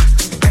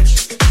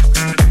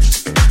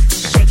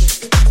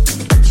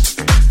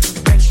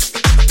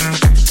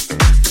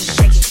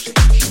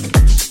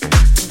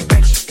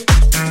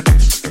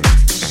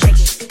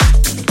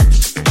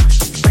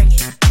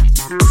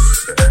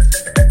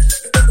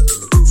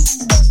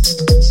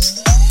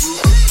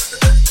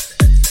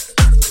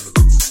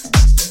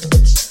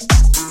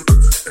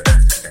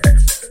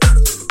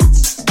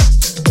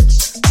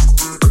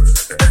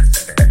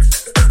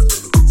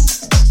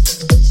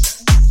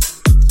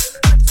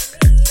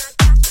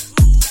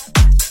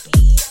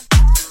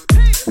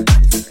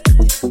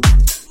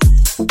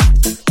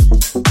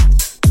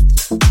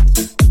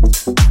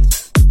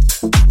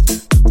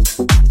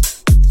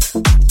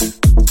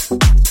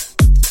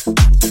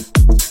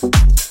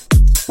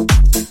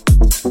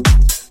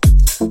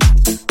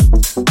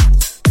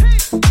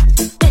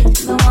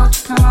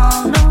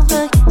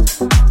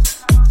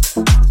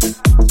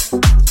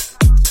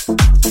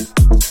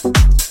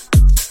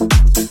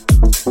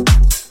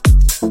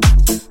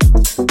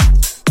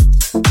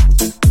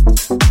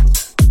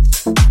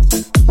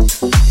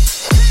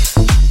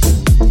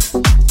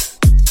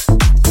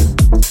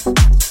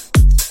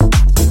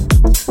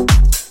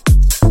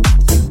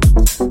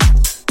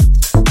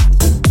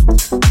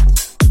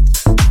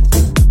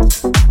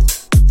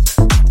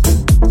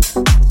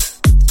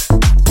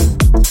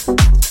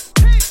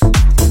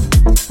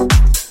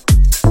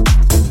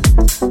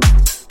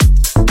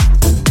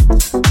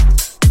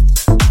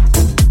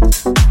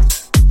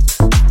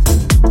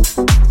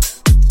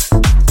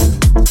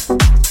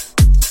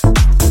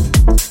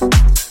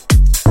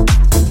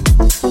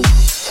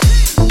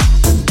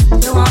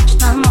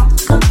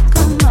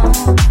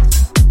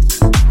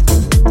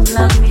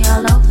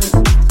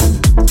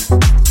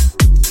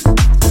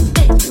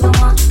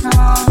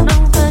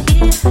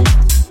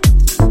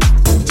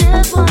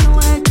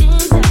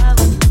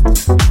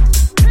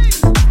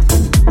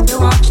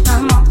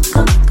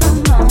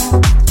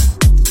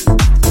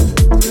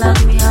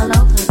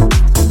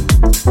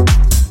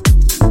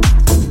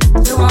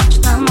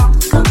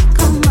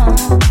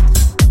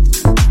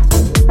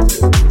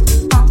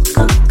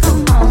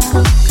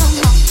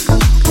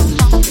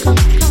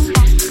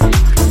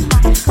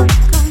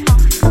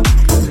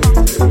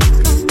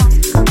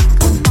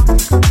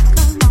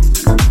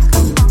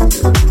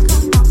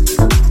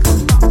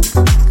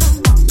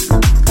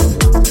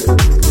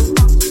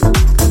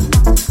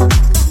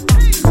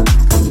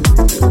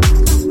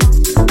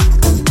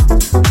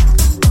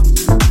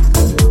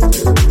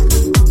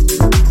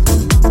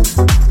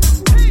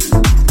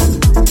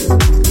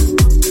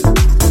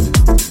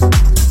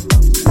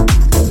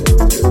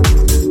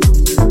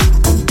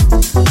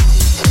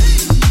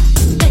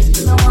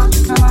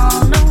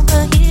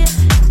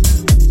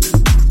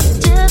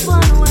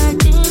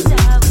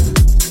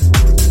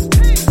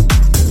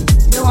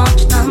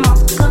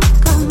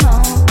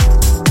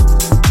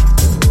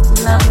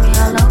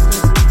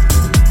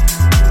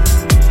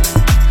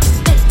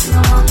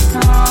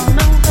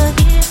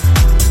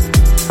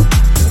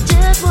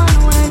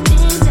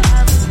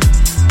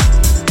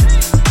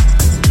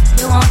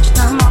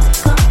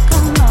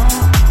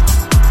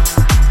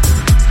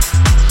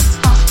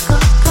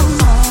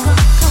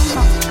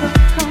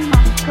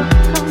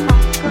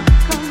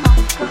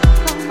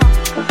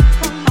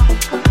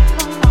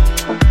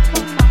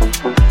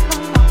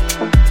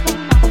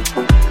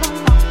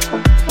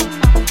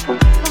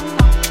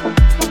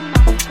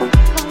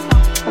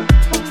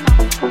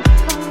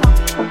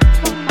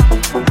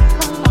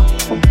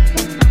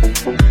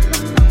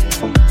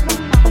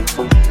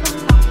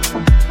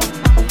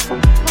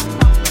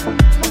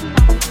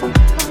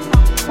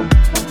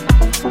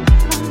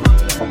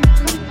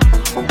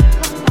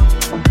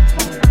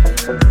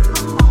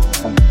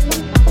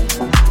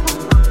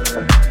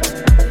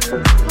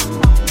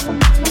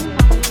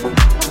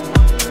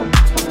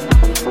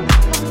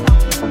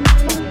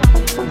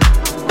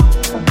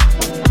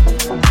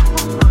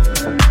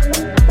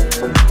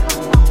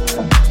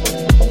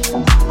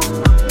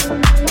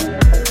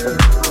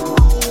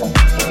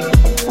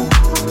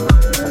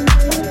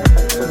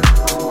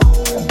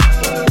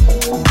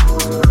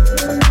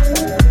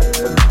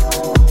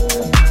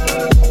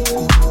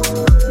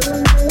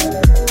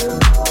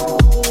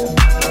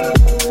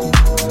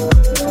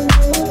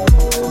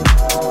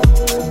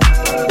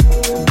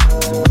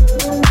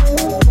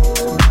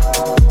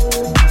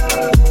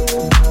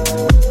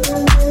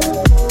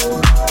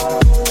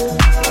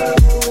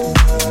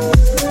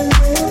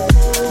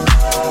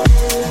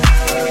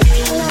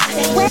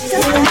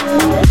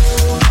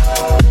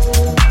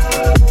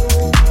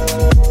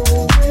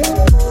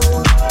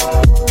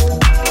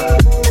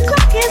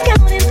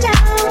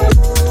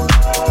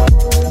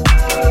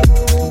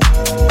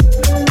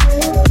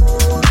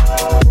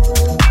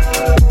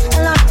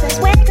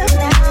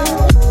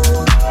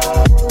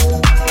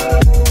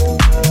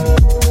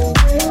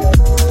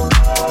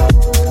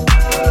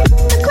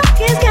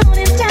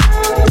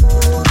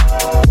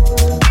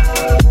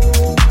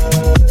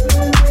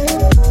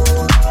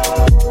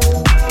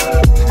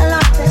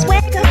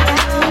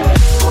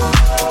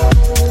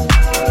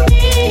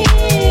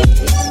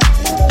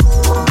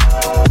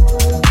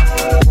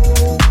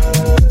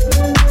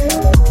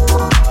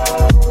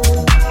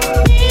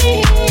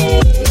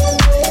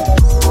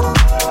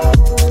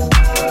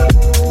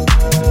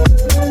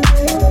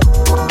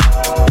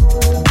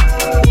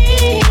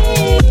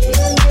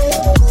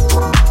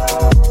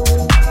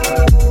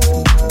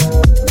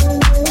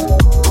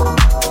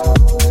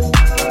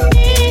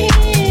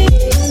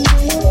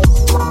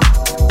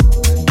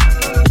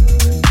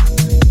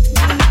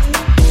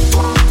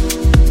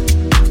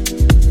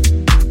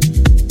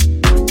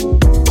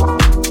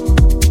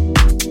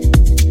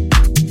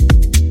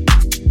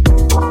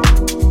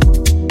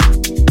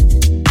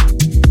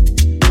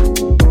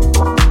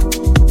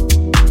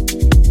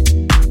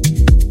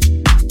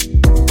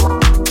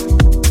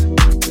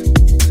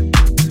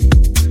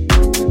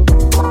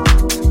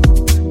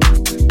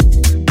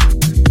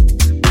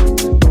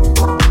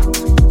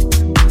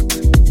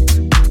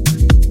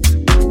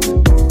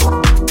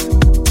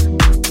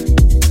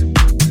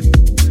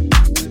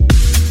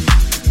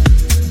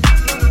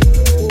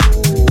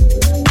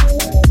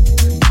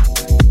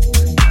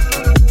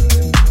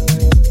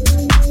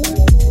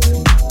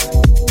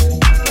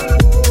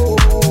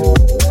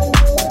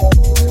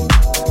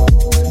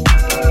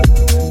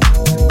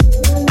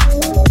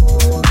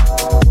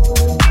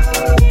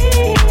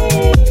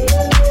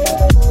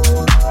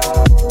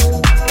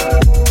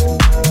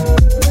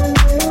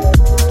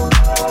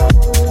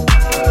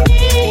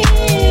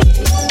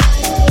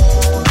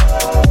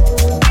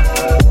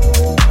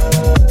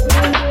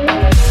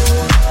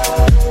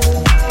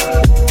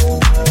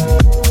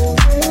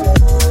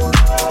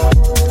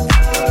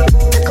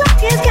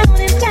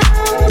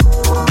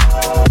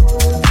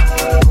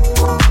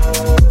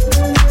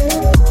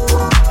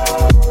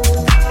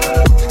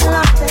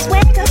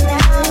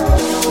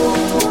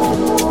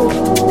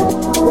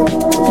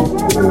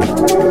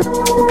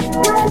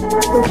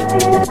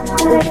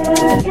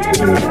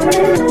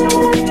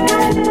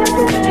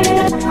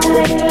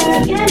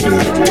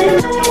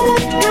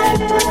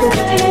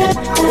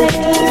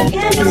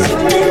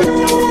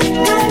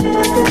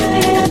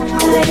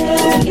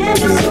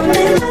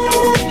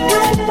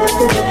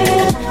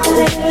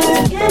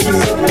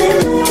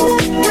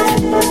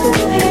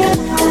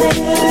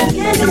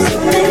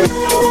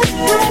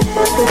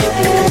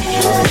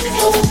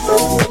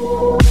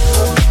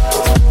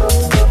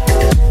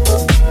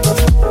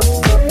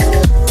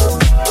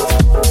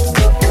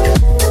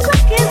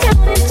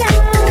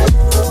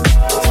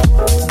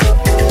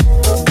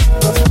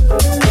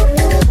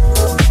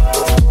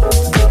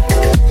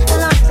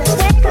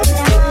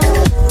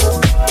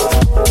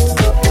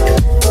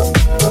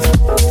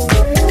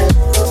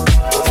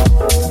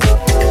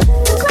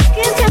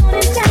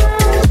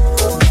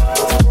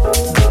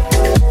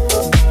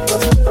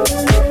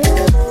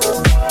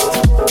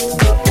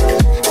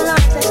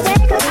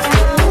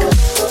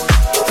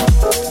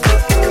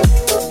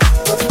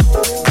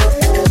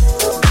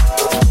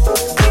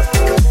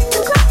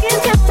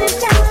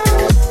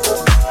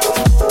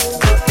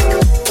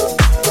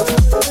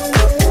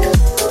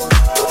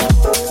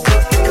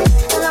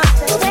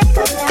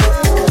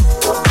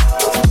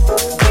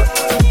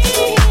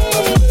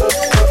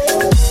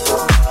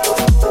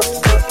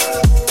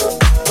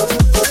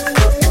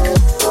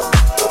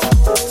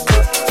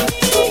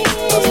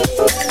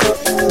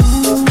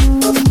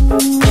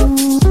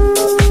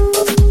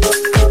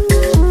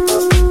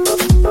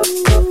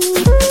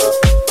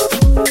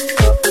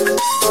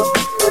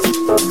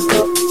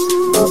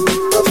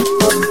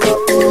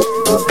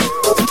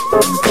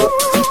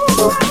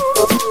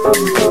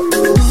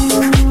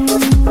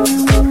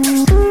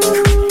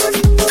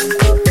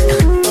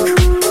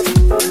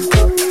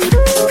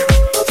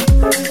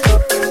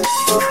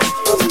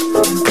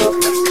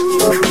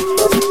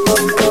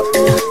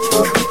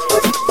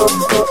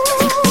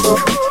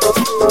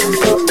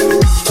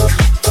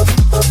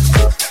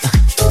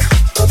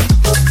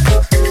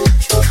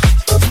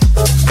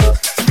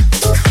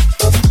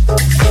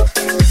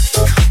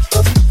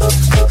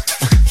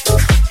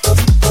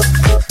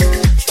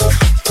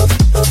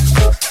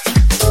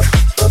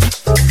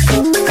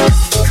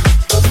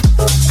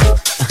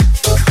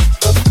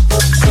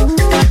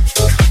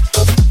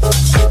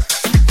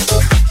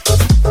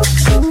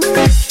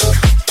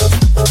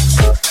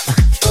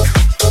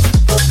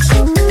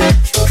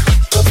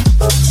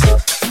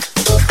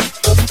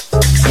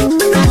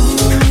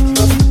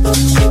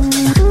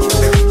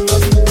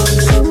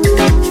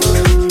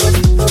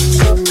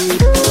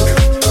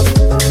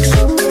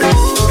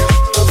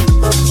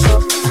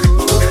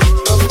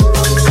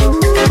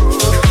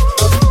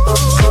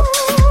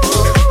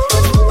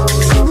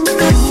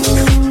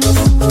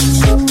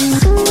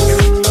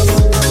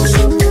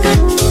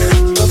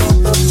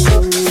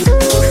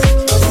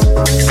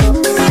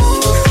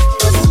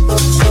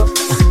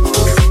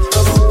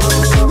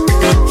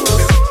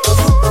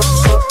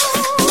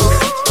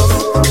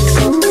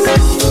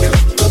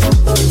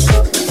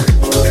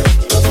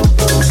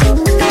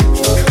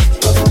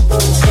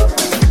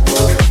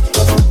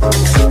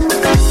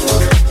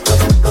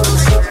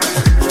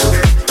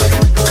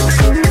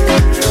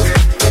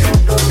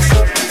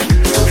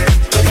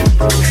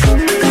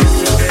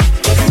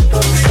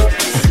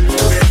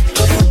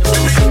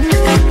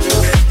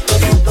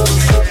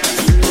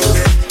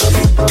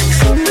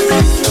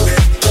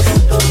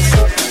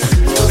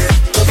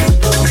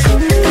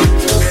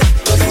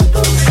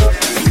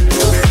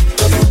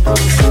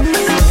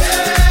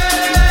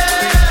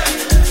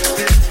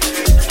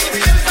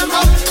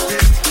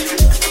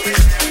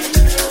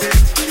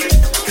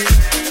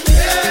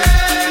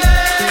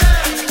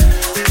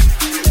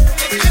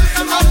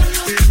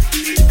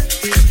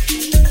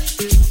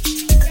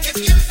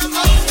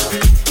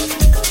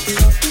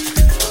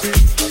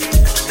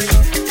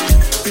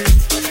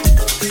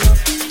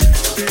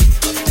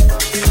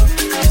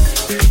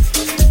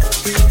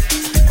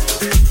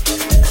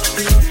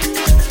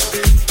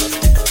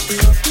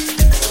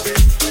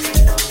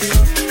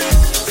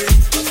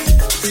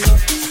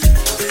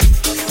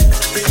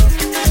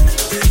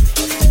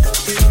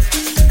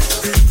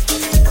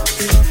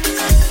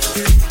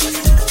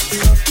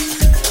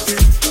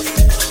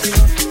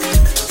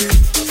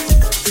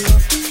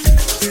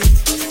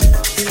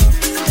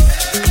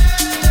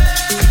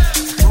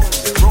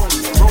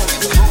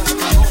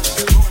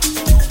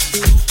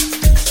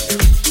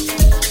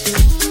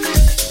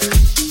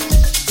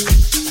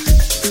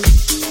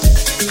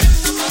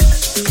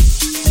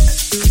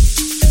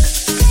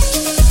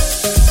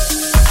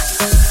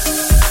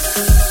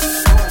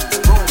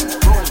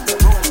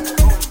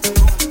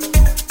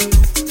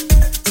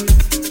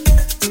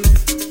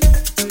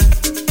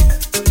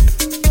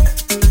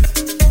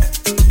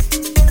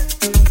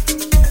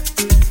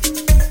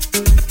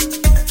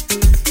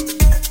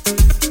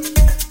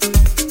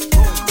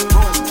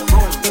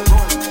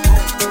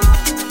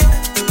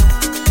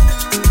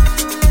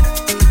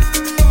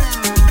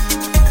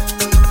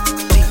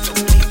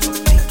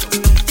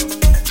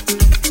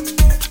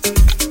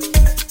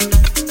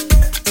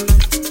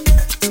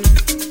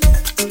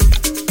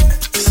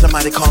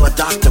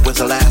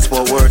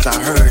 I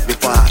heard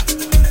before I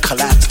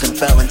collapsed and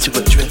fell into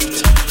a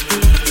drift.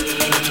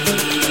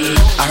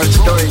 I heard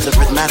stories of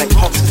rhythmic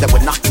pulses that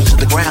would knock me to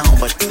the ground,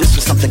 but this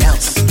was something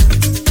else.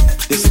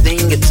 This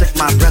thing, it took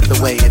my breath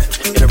away.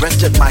 It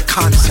arrested my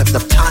concept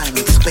of time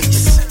and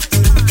space.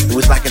 It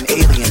was like an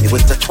alien. It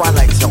was the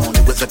Twilight Zone.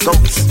 It was a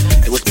ghost.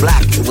 It was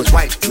black. It was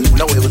white.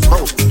 No, it was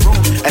both.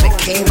 And it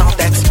came out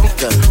that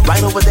speaker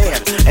right over there.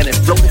 And it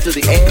floated through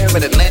the air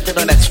and it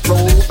landed on that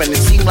strobe. And it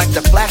seemed like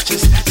the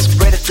flashes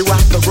spread it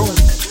throughout the room.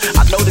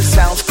 I know this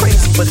sounds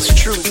crazy, but it's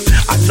true.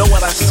 I know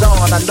what I saw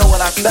and I know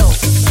what I felt.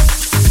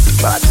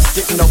 But I just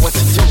didn't know what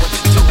to do, what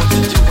to do, what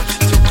to do, what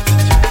to do, what to do.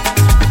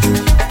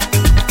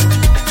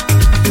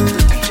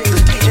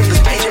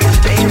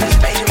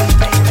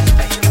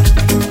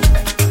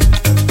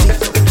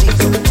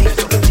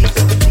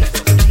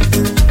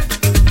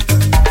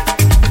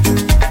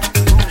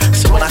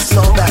 So when I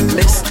saw that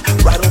mist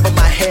right over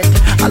my head,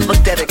 I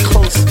looked at it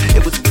close.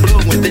 It was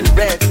blue and then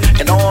red,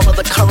 and all of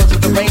the colors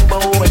of the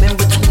rainbow and in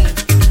between.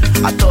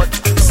 I thought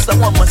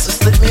someone must have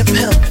slipped me a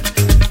pill,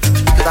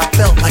 because I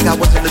felt like I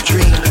was in a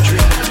dream, a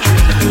dream, a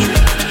dream, a dream.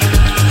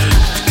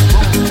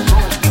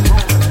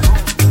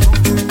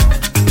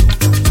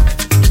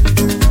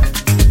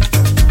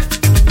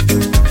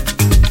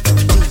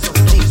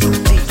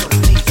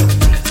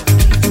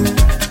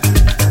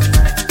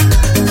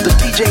 The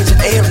DJ's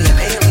an alien,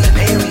 alien,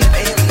 alien,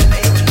 alien,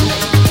 alien.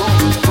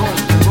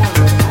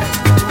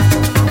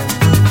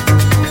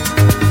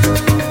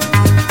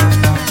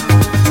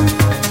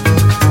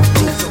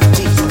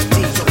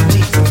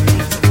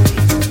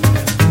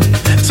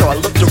 So I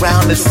looked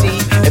around to see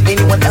if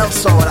anyone else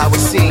saw what I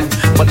was seeing,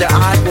 but their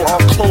eyes were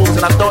all closed,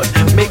 and I thought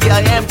maybe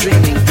I am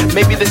dreaming.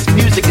 Maybe this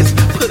music has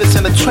put us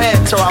in a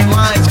trance, so our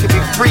minds can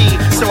be free,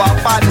 so our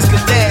bodies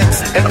can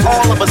dance. And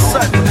all of a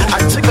sudden, I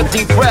took a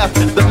deep breath.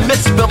 The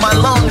mist filled my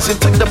lungs and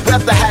took the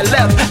breath I had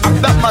left. I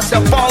felt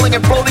myself falling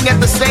and floating at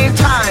the same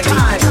time.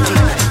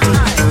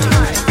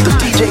 The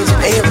DJ's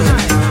an alien,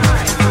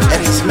 and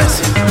he's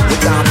messing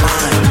with our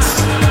minds.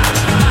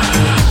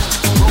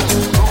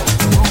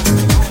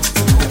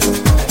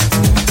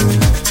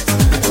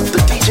 The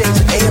DJ's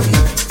an alien.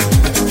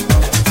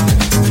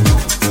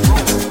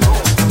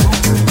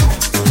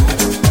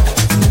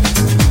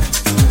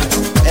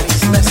 And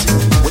he's messing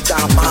with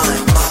our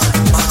minds.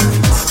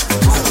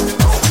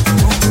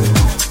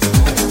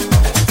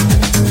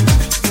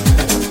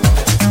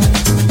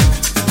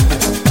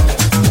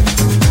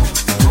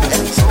 And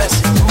he's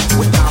messing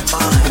with our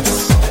minds.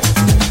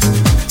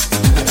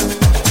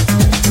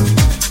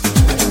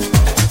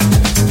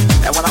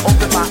 And when I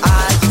opened my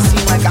eyes, it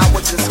seemed like I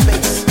was in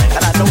space.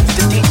 And I noticed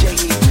the DJ,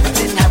 he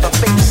didn't have a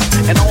face.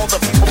 And all the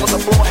people on the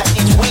floor had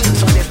these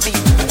wings on their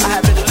feet. I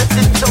had been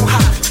lifted so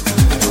high,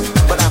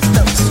 but I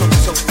felt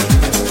so deep,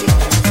 deep.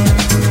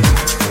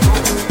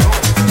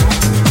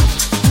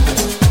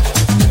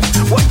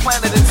 What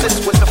planet is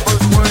this was the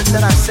first words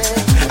that I said.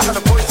 I heard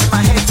a voice in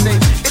my head say,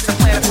 it's a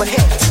planet for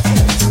heads.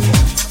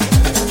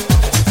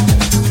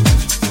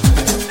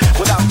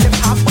 Without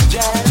hip-hop or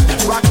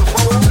jazz, rock and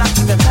roll, not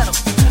even metal,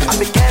 I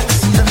began to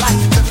see the light,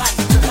 the light,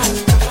 the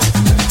light, the light,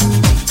 the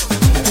light.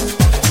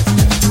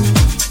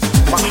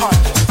 My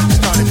heart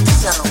started to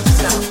settle,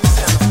 settle,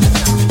 settle,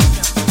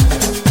 settle.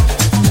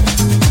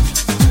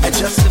 And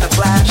just in a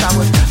flash, I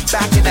was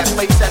back in that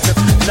place as if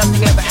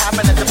nothing ever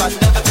happened, as if I'd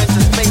never been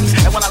to space.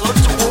 And when I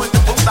looked toward the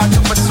booth, I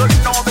knew for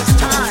certain all this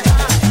time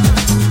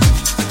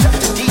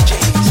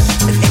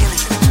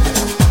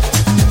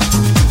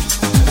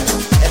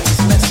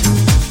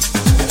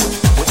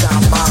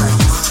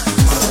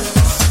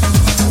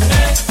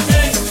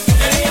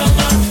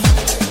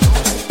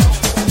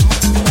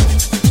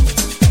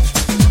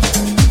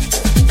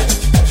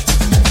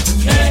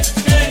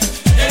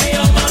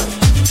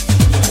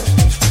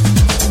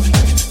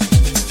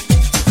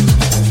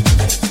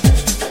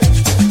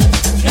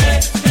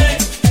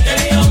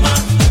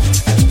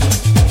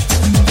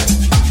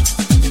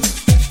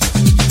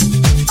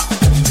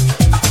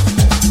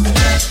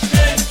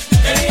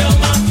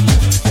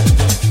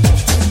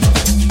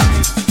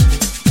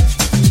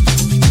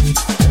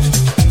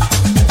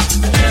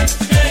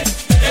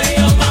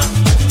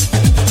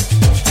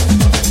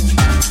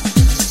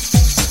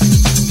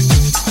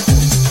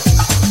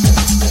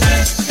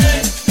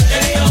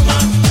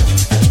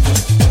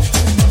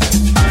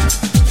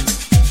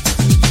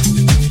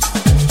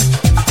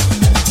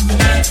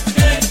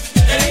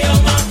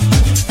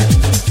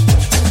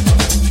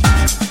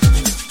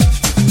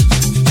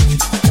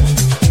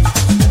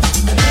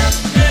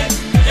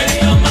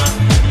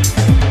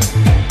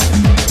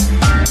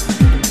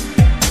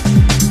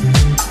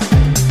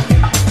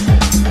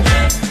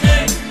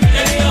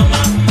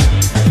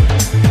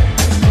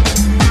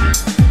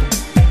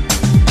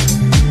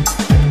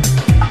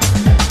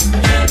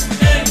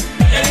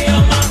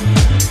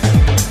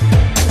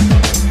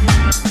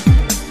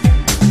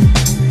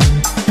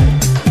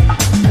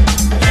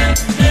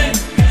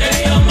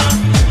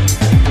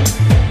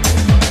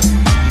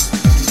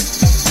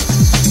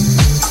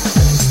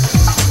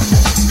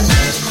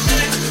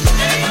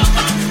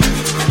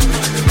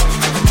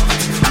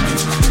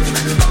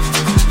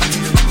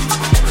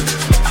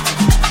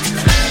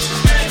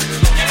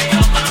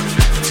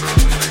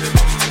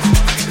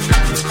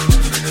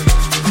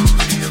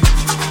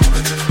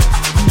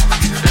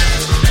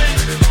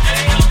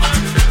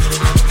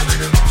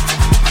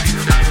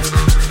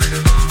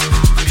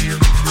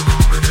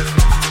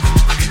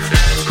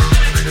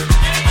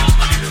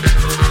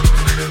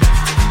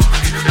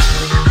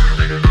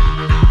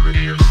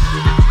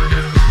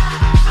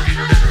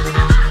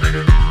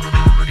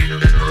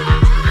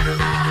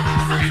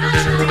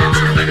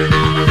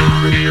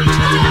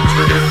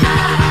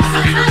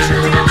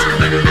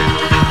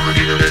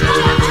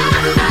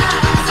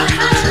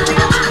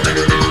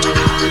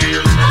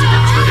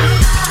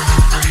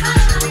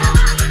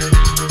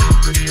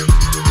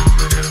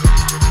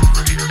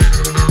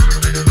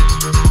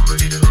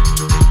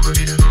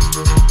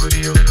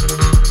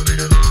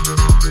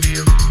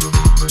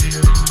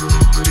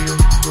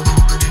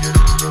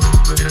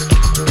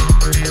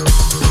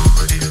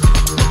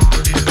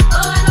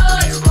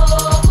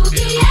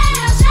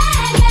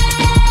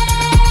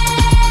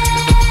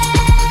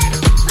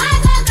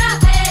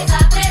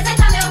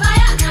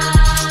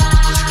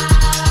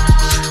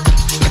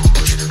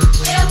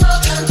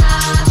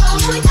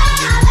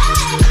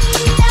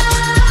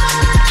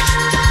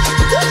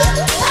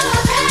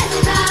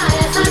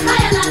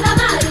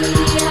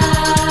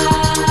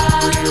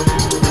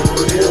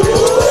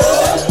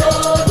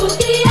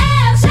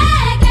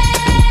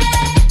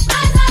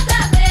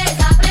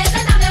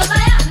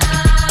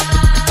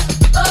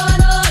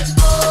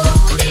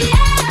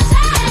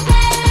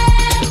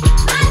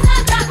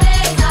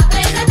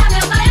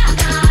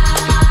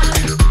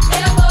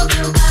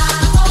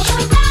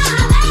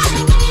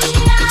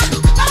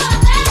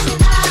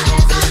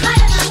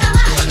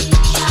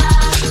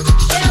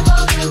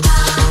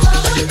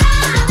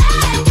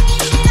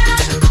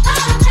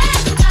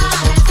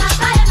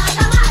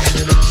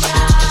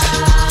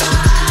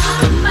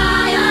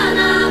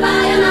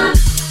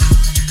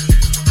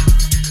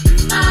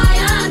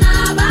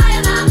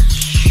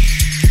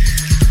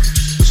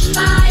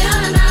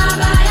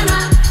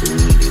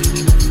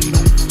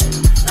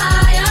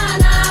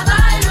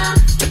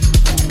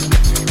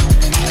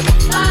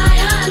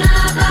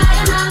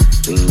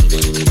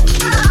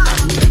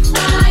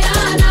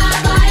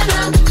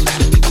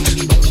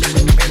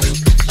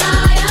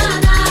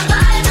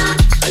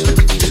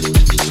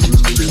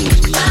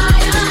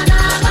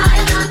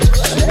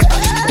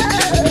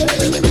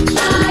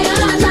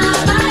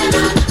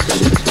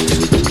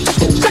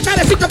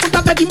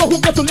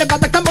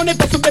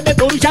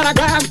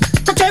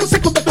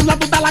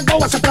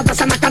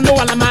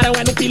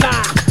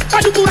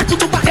cintura que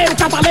do barreiro,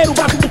 cavaleiro,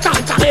 bravo do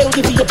carro, carreiro,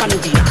 desvia pra não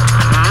virar.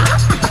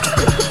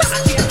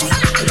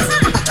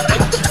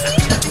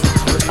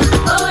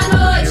 Boa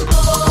noite,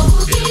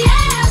 povo, que eu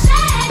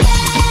cheguei.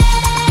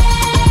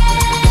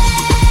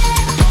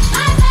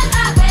 Mais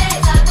outra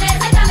vez,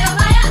 apresenta meu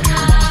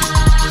baianão.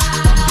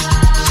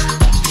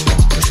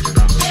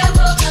 Eu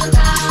vou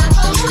cantar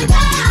com muita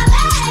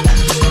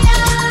alegria.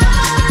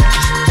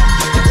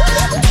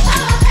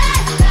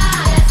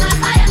 Essa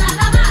baiana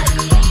da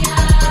Maria.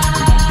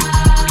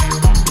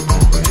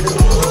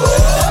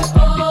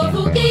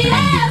 Povo que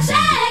eu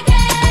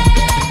cheguei.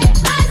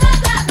 Mais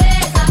outra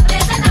vez,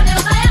 apresenta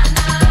meu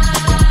baianão.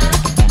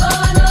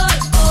 Boa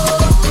noite,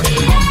 povo que eu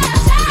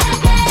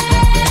cheguei.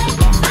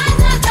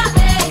 Mais outra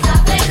vez,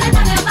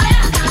 apresenta meu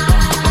baianão.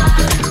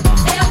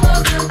 Eu vou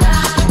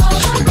cantar com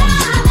muita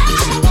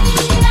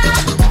alegria.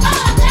 Vou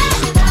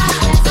acreditar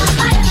nessa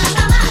baiana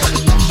da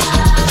Maria.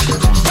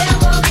 Eu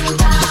vou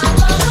cantar com muita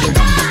alegria.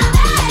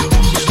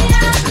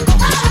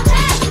 Vou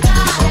acreditar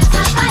nessa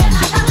baiana da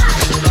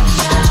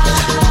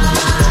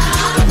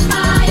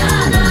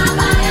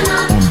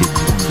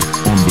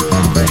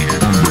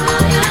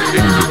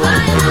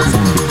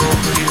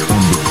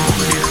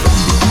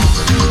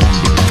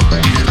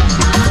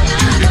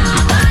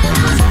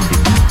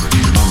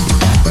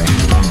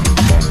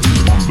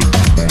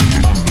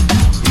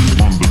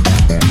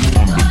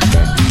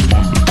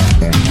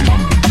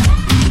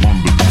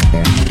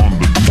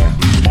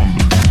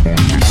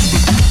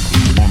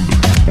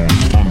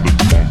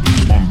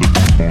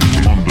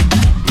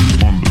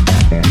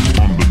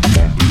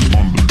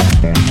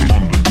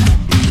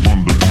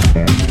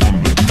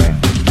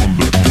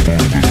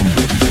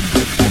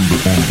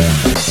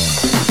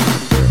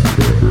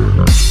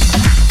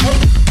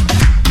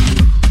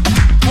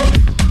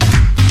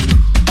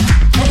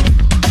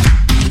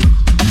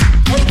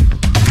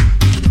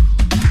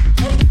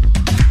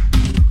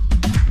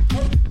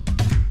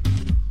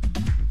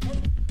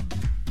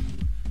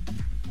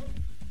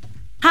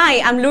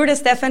Hi, I'm Lourdes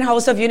Stefan,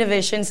 host of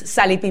Univision's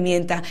Sal y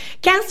Pimienta.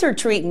 Cancer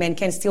treatment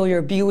can steal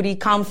your beauty,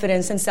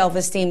 confidence, and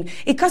self-esteem.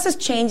 It causes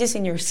changes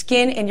in your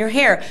skin and your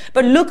hair.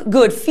 But Look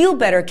Good, Feel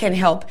Better can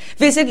help.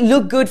 Visit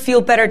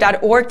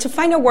lookgoodfeelbetter.org to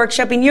find a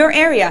workshop in your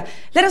area.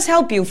 Let us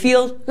help you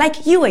feel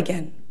like you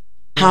again.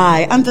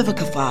 Hi, I'm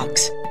Vivica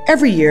Fox.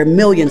 Every year,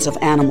 millions of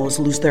animals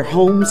lose their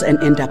homes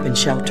and end up in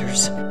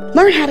shelters.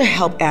 Learn how to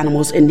help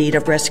animals in need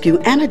of rescue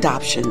and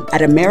adoption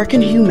at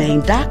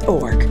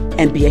AmericanHumane.org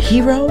and be a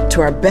hero to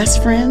our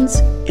best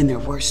friends in their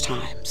worst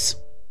times.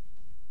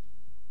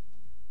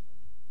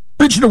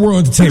 Regional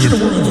World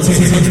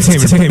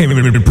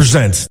Entertainment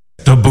presents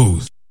The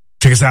Booth.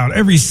 Check us out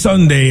every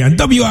Sunday on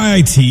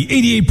WIIT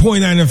 88.9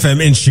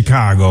 FM in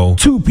Chicago,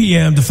 2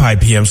 p.m. to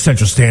 5 p.m.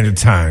 Central Standard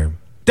Time.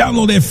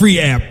 Download that free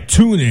app,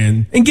 tune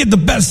in, and get the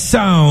best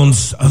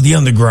sounds of the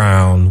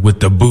underground with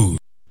The Booth.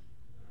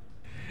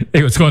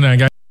 Hey, what's going on,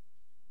 guys?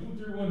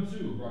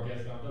 DaBooth312,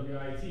 broadcasting on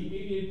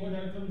WIIT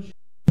 88.9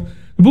 FM,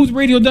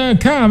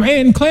 DaBoothRadio.com,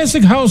 and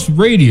Classic House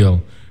Radio.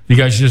 If you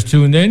guys just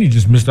tuned in, you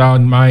just missed out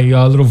on my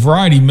little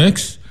variety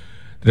mix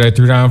that I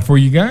threw down for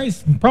you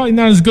guys. Probably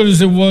not as good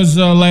as it was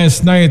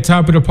last night at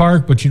Top of the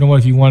Park, but you know what?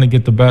 If you want to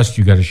get the best,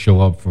 you got to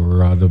show up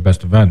for the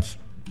best events.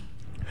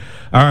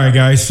 All right,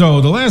 guys.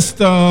 So the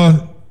last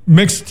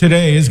mix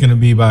today is going to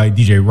be by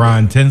DJ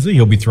Ron Tinsley.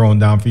 He'll be throwing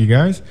down for you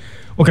guys.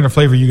 What kind of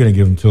flavor are you going to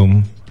give him to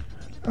him?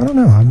 I don't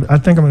know. I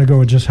think I'm going to go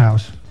with just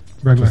house.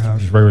 Regular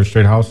house. Just regular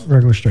straight house?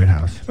 Regular straight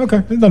house. Okay.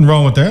 There's nothing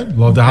wrong with that.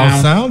 Love the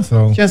house sound.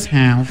 So Just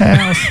house.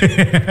 House.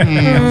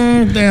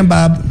 Damn,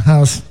 Bob.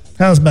 House.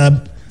 House,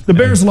 Bob. The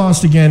Bears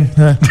lost again.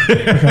 Okay.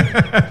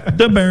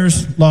 The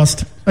Bears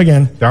lost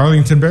again. The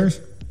Arlington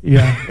Bears?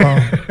 Yeah. Well,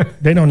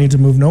 they don't need to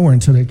move nowhere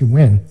until they can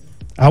win.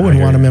 I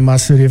wouldn't want them in my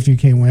city if you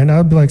can't win.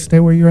 I'd be like, stay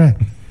where you're at.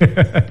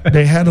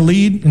 They had a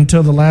lead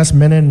until the last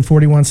minute and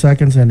 41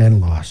 seconds and then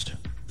lost.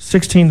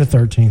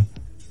 16-13.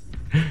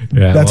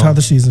 Yeah, That's how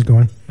the season's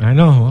going. I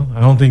know. Well,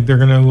 I don't think they're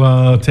going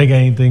to take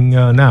anything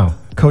now.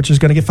 Coach is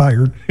going to get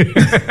fired.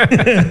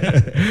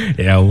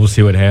 Yeah, we'll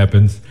see what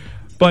happens.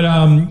 But,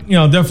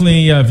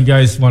 definitely if you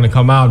guys want to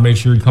come out, make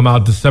sure you come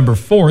out December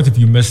 4th if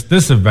you missed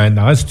this event.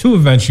 Now, that's 2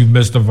 events you've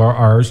missed of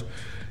ours.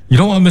 You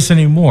don't want to miss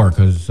any more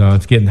because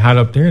it's getting hot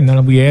up there. And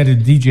then we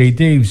added DJ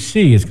Dave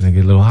C. It's going to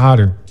get a little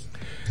hotter.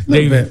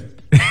 Bit.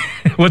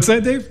 What's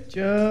that, Dave?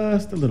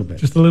 Just a little bit.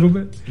 Just a little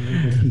bit?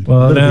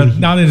 Well,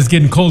 now that it's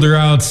getting colder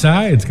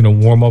outside, it's going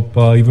to warm up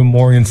even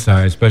more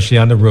inside, especially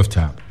on the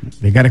rooftop.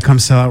 They got to come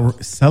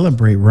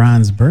celebrate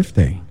Ron's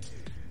birthday.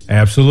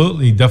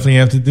 Absolutely. Definitely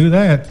have to do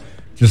that.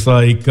 Just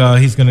like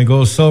he's going to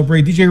go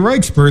celebrate DJ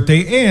Reich's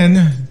birthday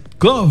and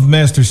Glove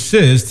Master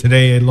Sis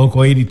today at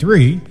Local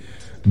 83.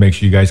 Make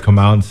sure you guys come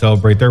out and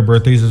celebrate their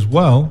birthdays as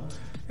well.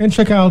 And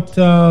check out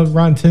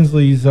Ron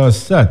Tinsley's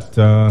set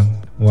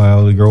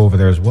while you go over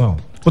there as well.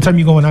 What time are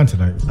you going on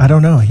tonight? I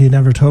don't know. He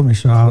never told me,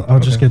 so I'll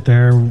just get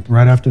there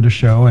right after the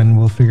show and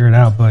we'll figure it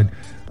out. But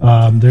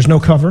there's no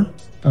cover.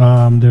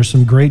 There's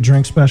some great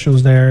drink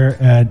specials there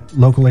at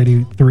Local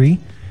 83.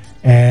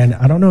 And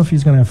I don't know if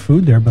he's going to have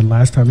food there, but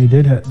last time he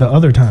did, the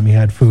other time he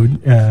had food.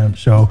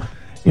 So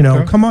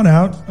come on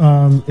out.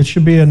 It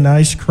should be a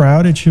nice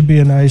crowd. It should be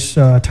a nice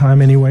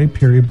time anyway,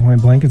 period,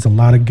 point blank. It's a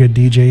lot of good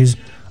DJs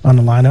on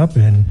the lineup,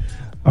 and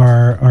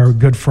our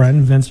good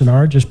friend Vince and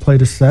Art just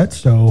played a set.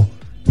 So,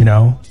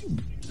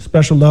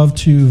 special love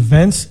to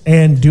Vince.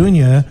 And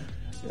Dunya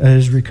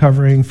is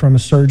recovering from a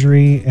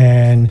surgery,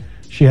 and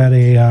she had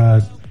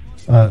a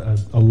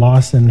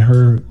loss in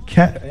her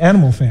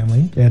animal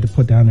family. They had to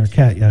put down their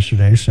cat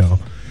yesterday. So,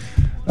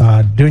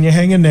 Dunya,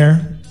 hang in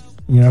there.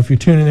 If you're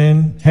tuning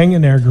in, hang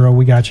in there, girl.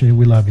 We got you.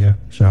 We love you.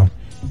 So,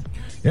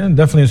 yeah, and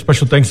definitely a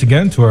special thanks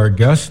again to our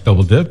guest,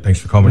 Double Dipp. Thanks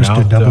for coming Mr.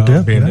 out, Double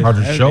Dipp, being yeah. part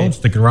of the show, and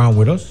sticking around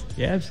with us.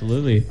 Yeah,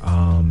 absolutely.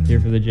 Here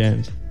for the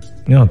jams.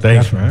 Thanks,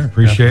 Definitely. man.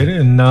 Appreciate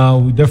it. And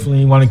we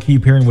definitely want to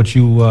keep hearing what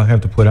you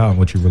have to put out and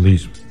what you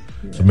release.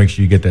 So make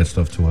sure you get that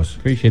stuff to us.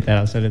 Appreciate that.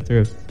 I'll send it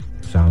through.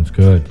 Sounds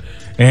good.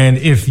 And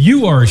if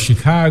you are a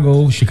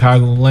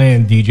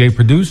Chicagoland DJ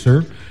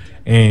producer,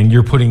 and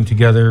you're putting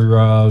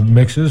together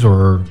mixes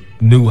or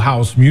new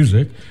house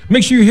music,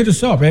 make sure you hit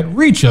us up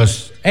reach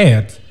us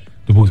at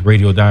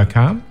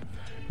DaBooth312.com.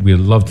 We'd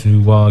love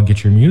to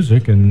get your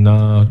music and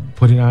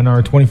put it on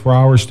our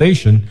 24-hour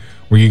station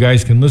where you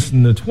guys can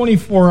listen to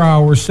 24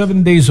 hours,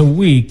 7 days a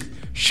week,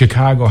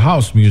 Chicago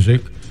house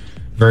music.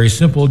 Very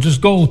simple.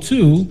 Just go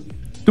to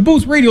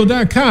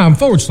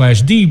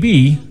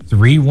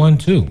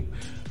DaBooth312.com/DB312,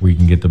 where you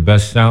can get the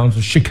best sounds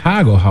of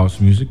Chicago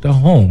house music, the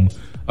home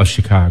of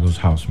Chicago's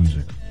house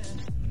music.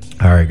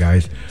 All right,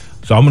 guys.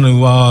 So I'm going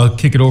to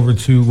kick it over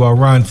to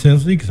Ron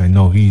Tinsley, because I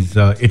know he's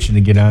itching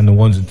to get on the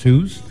ones and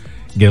twos,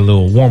 get a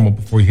little warm-up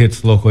before he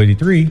hits Local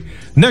 83.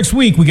 Next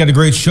week, we got a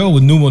great show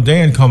with Numo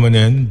Dan coming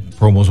in.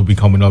 Promos will be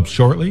coming up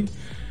shortly.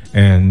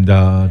 And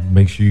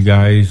make sure you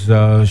guys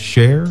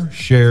share,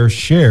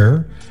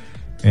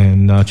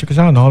 and check us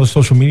out on all the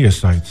social media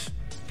sites.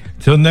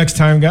 Till next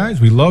time, guys,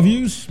 we love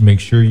you. Make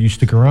sure you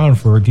stick around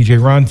for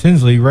DJ Ron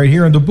Tinsley right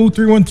here on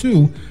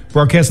DaBooth312,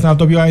 broadcasting out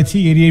WIT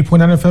 88.9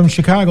 FM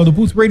Chicago,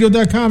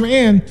 DaBooth312.com,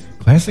 and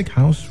Classic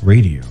House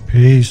Radio.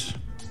 Peace.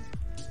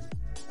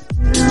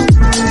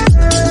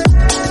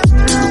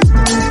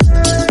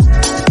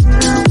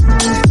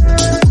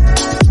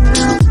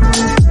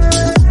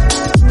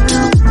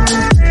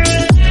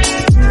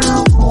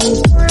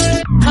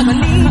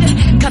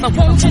 Cause I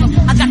want you,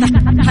 I got the,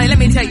 honey, let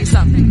me tell you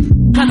something.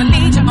 Cause I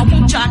need you, I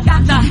want you, I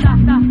got the, I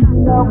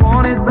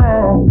want it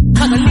bad.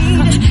 Cause I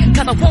need you,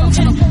 cause I want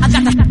you, I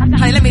got the,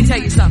 honey, let me tell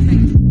you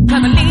something.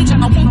 Cause I need you,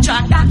 I want you,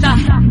 I got the, I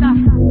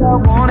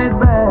want it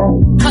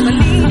bad. Cause I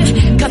need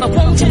you, cause I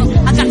want you,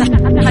 I got the,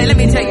 honey, let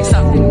me tell you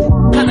something.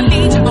 Cause I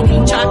need you, I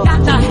want you, I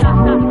got the, I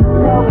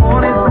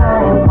want it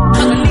bad.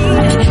 Cause I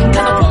need you,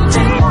 cause I want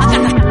you, I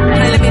got the,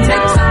 honey, let me tell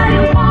you something. Cause I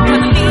need you, I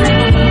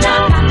want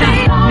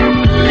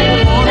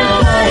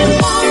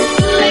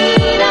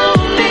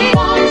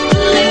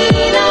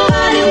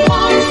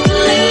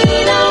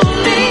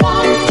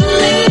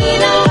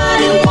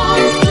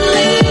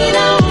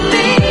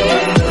I got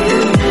the.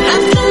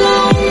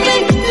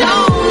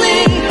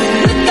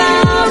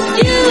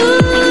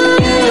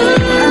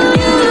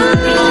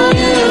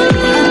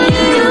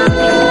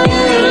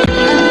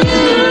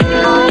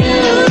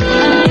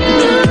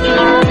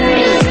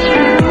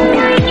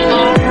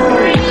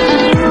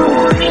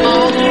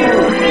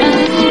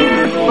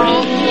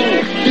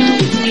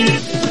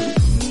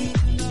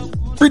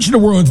 Reaching the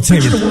World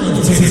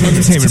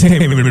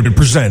Entertainment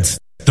presents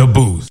The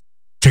Booth.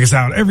 Check us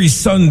out every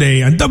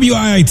Sunday on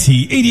WIT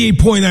 88.9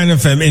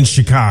 FM in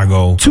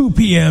Chicago, 2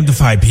 p.m. to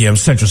 5 p.m.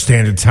 Central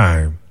Standard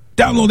Time.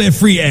 Download that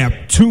free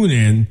app, tune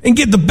in, and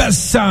get the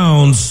best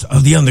sounds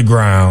of the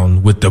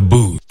underground with The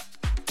Booth.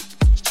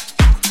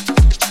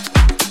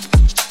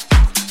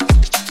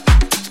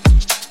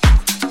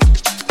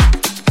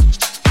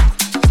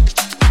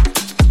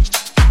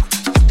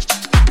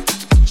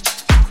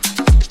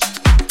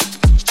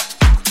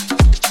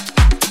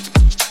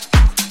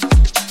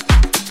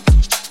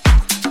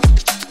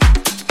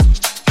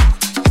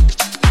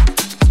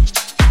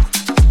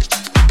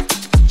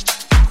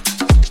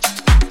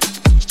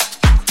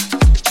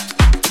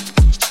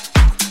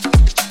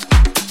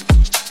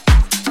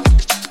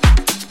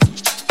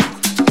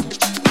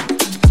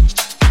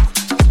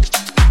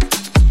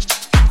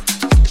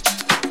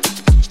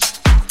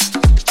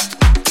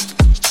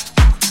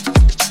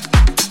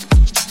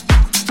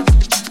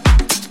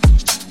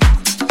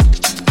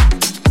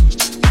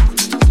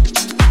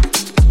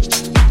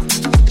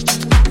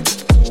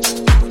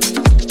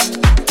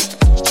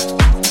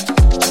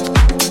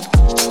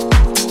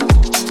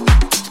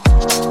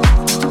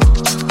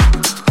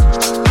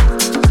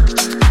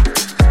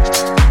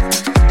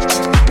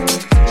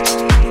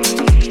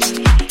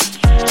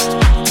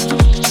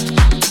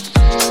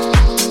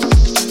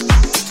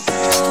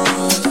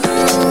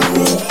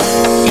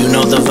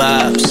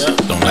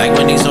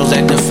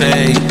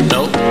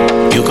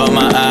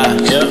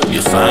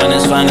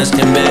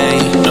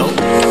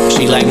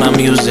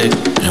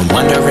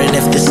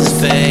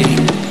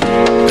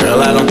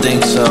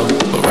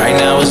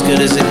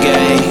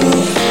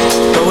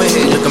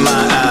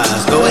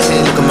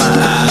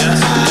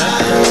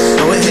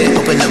 Go ahead,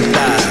 open them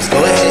thighs.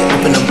 Go ahead,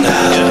 open them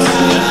thighs.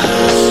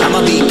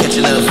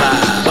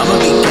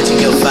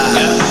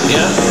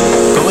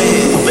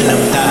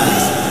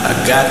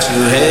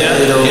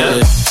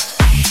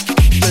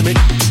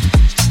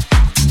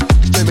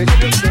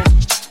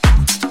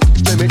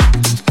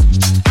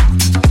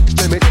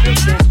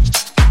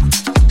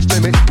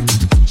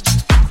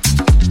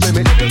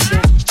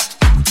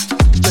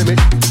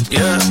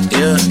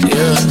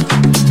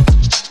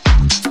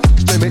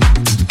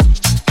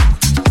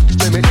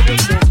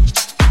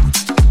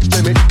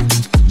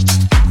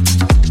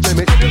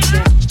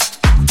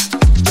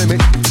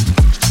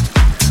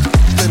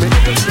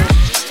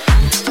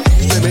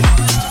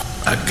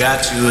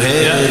 got you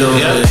head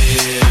over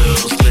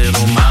heels,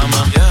 little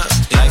mama.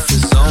 Life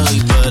is only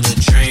but a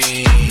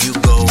dream. You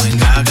going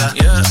gaga.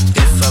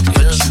 If I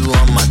put you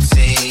on my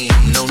team,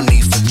 no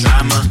need for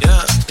drama.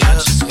 I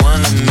just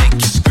wanna make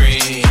you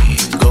scream.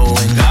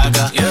 Going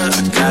gaga. I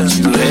got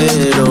you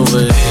head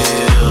over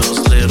heels,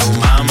 little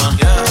mama.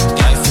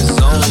 Life is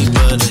only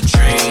but a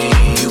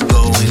dream. You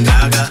going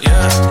gaga.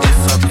 If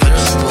I put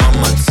you on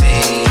my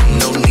team,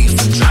 no need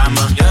for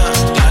drama.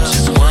 I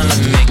just wanna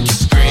make you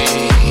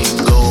scream.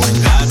 Going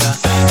gaga.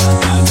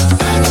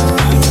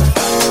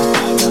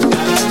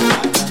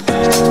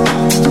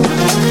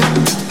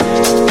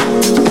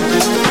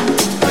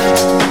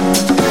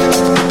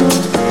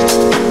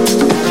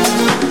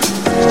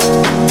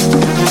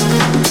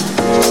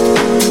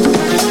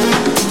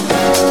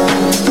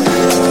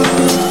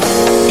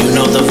 You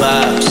know the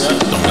vibes.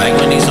 Don't like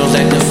when these hoes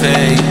act the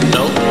fade.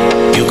 Nope.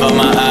 You caught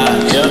my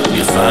eyes.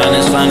 You're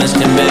fine as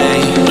can be.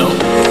 Nope.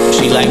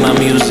 She like my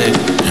music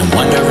and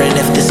wondering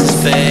if this is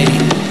fake.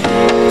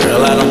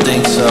 Girl, I don't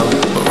think so.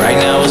 But right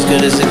now, as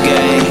good as a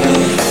game.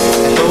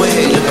 Go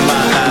ahead, look at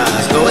my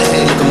eyes. Go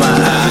ahead, look at my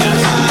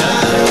eyes.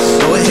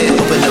 Go ahead,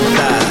 open them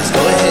thighs.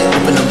 Go ahead,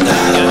 open them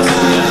thighs.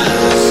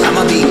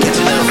 I'ma be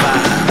catching the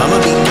vibe. I'ma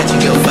be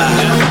catching your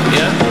vibe.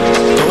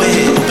 Go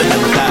ahead, open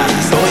them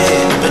thighs. Go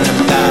ahead, open them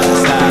thighs.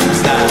 Stop,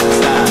 stop,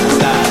 stop,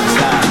 stop,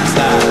 stop,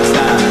 stop,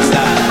 stop,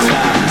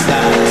 stop,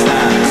 stop,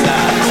 stop,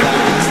 stop,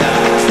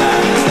 stop, stop,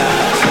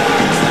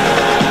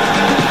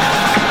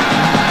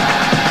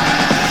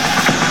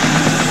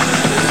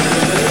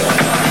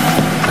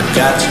 I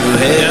got you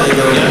head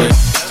over.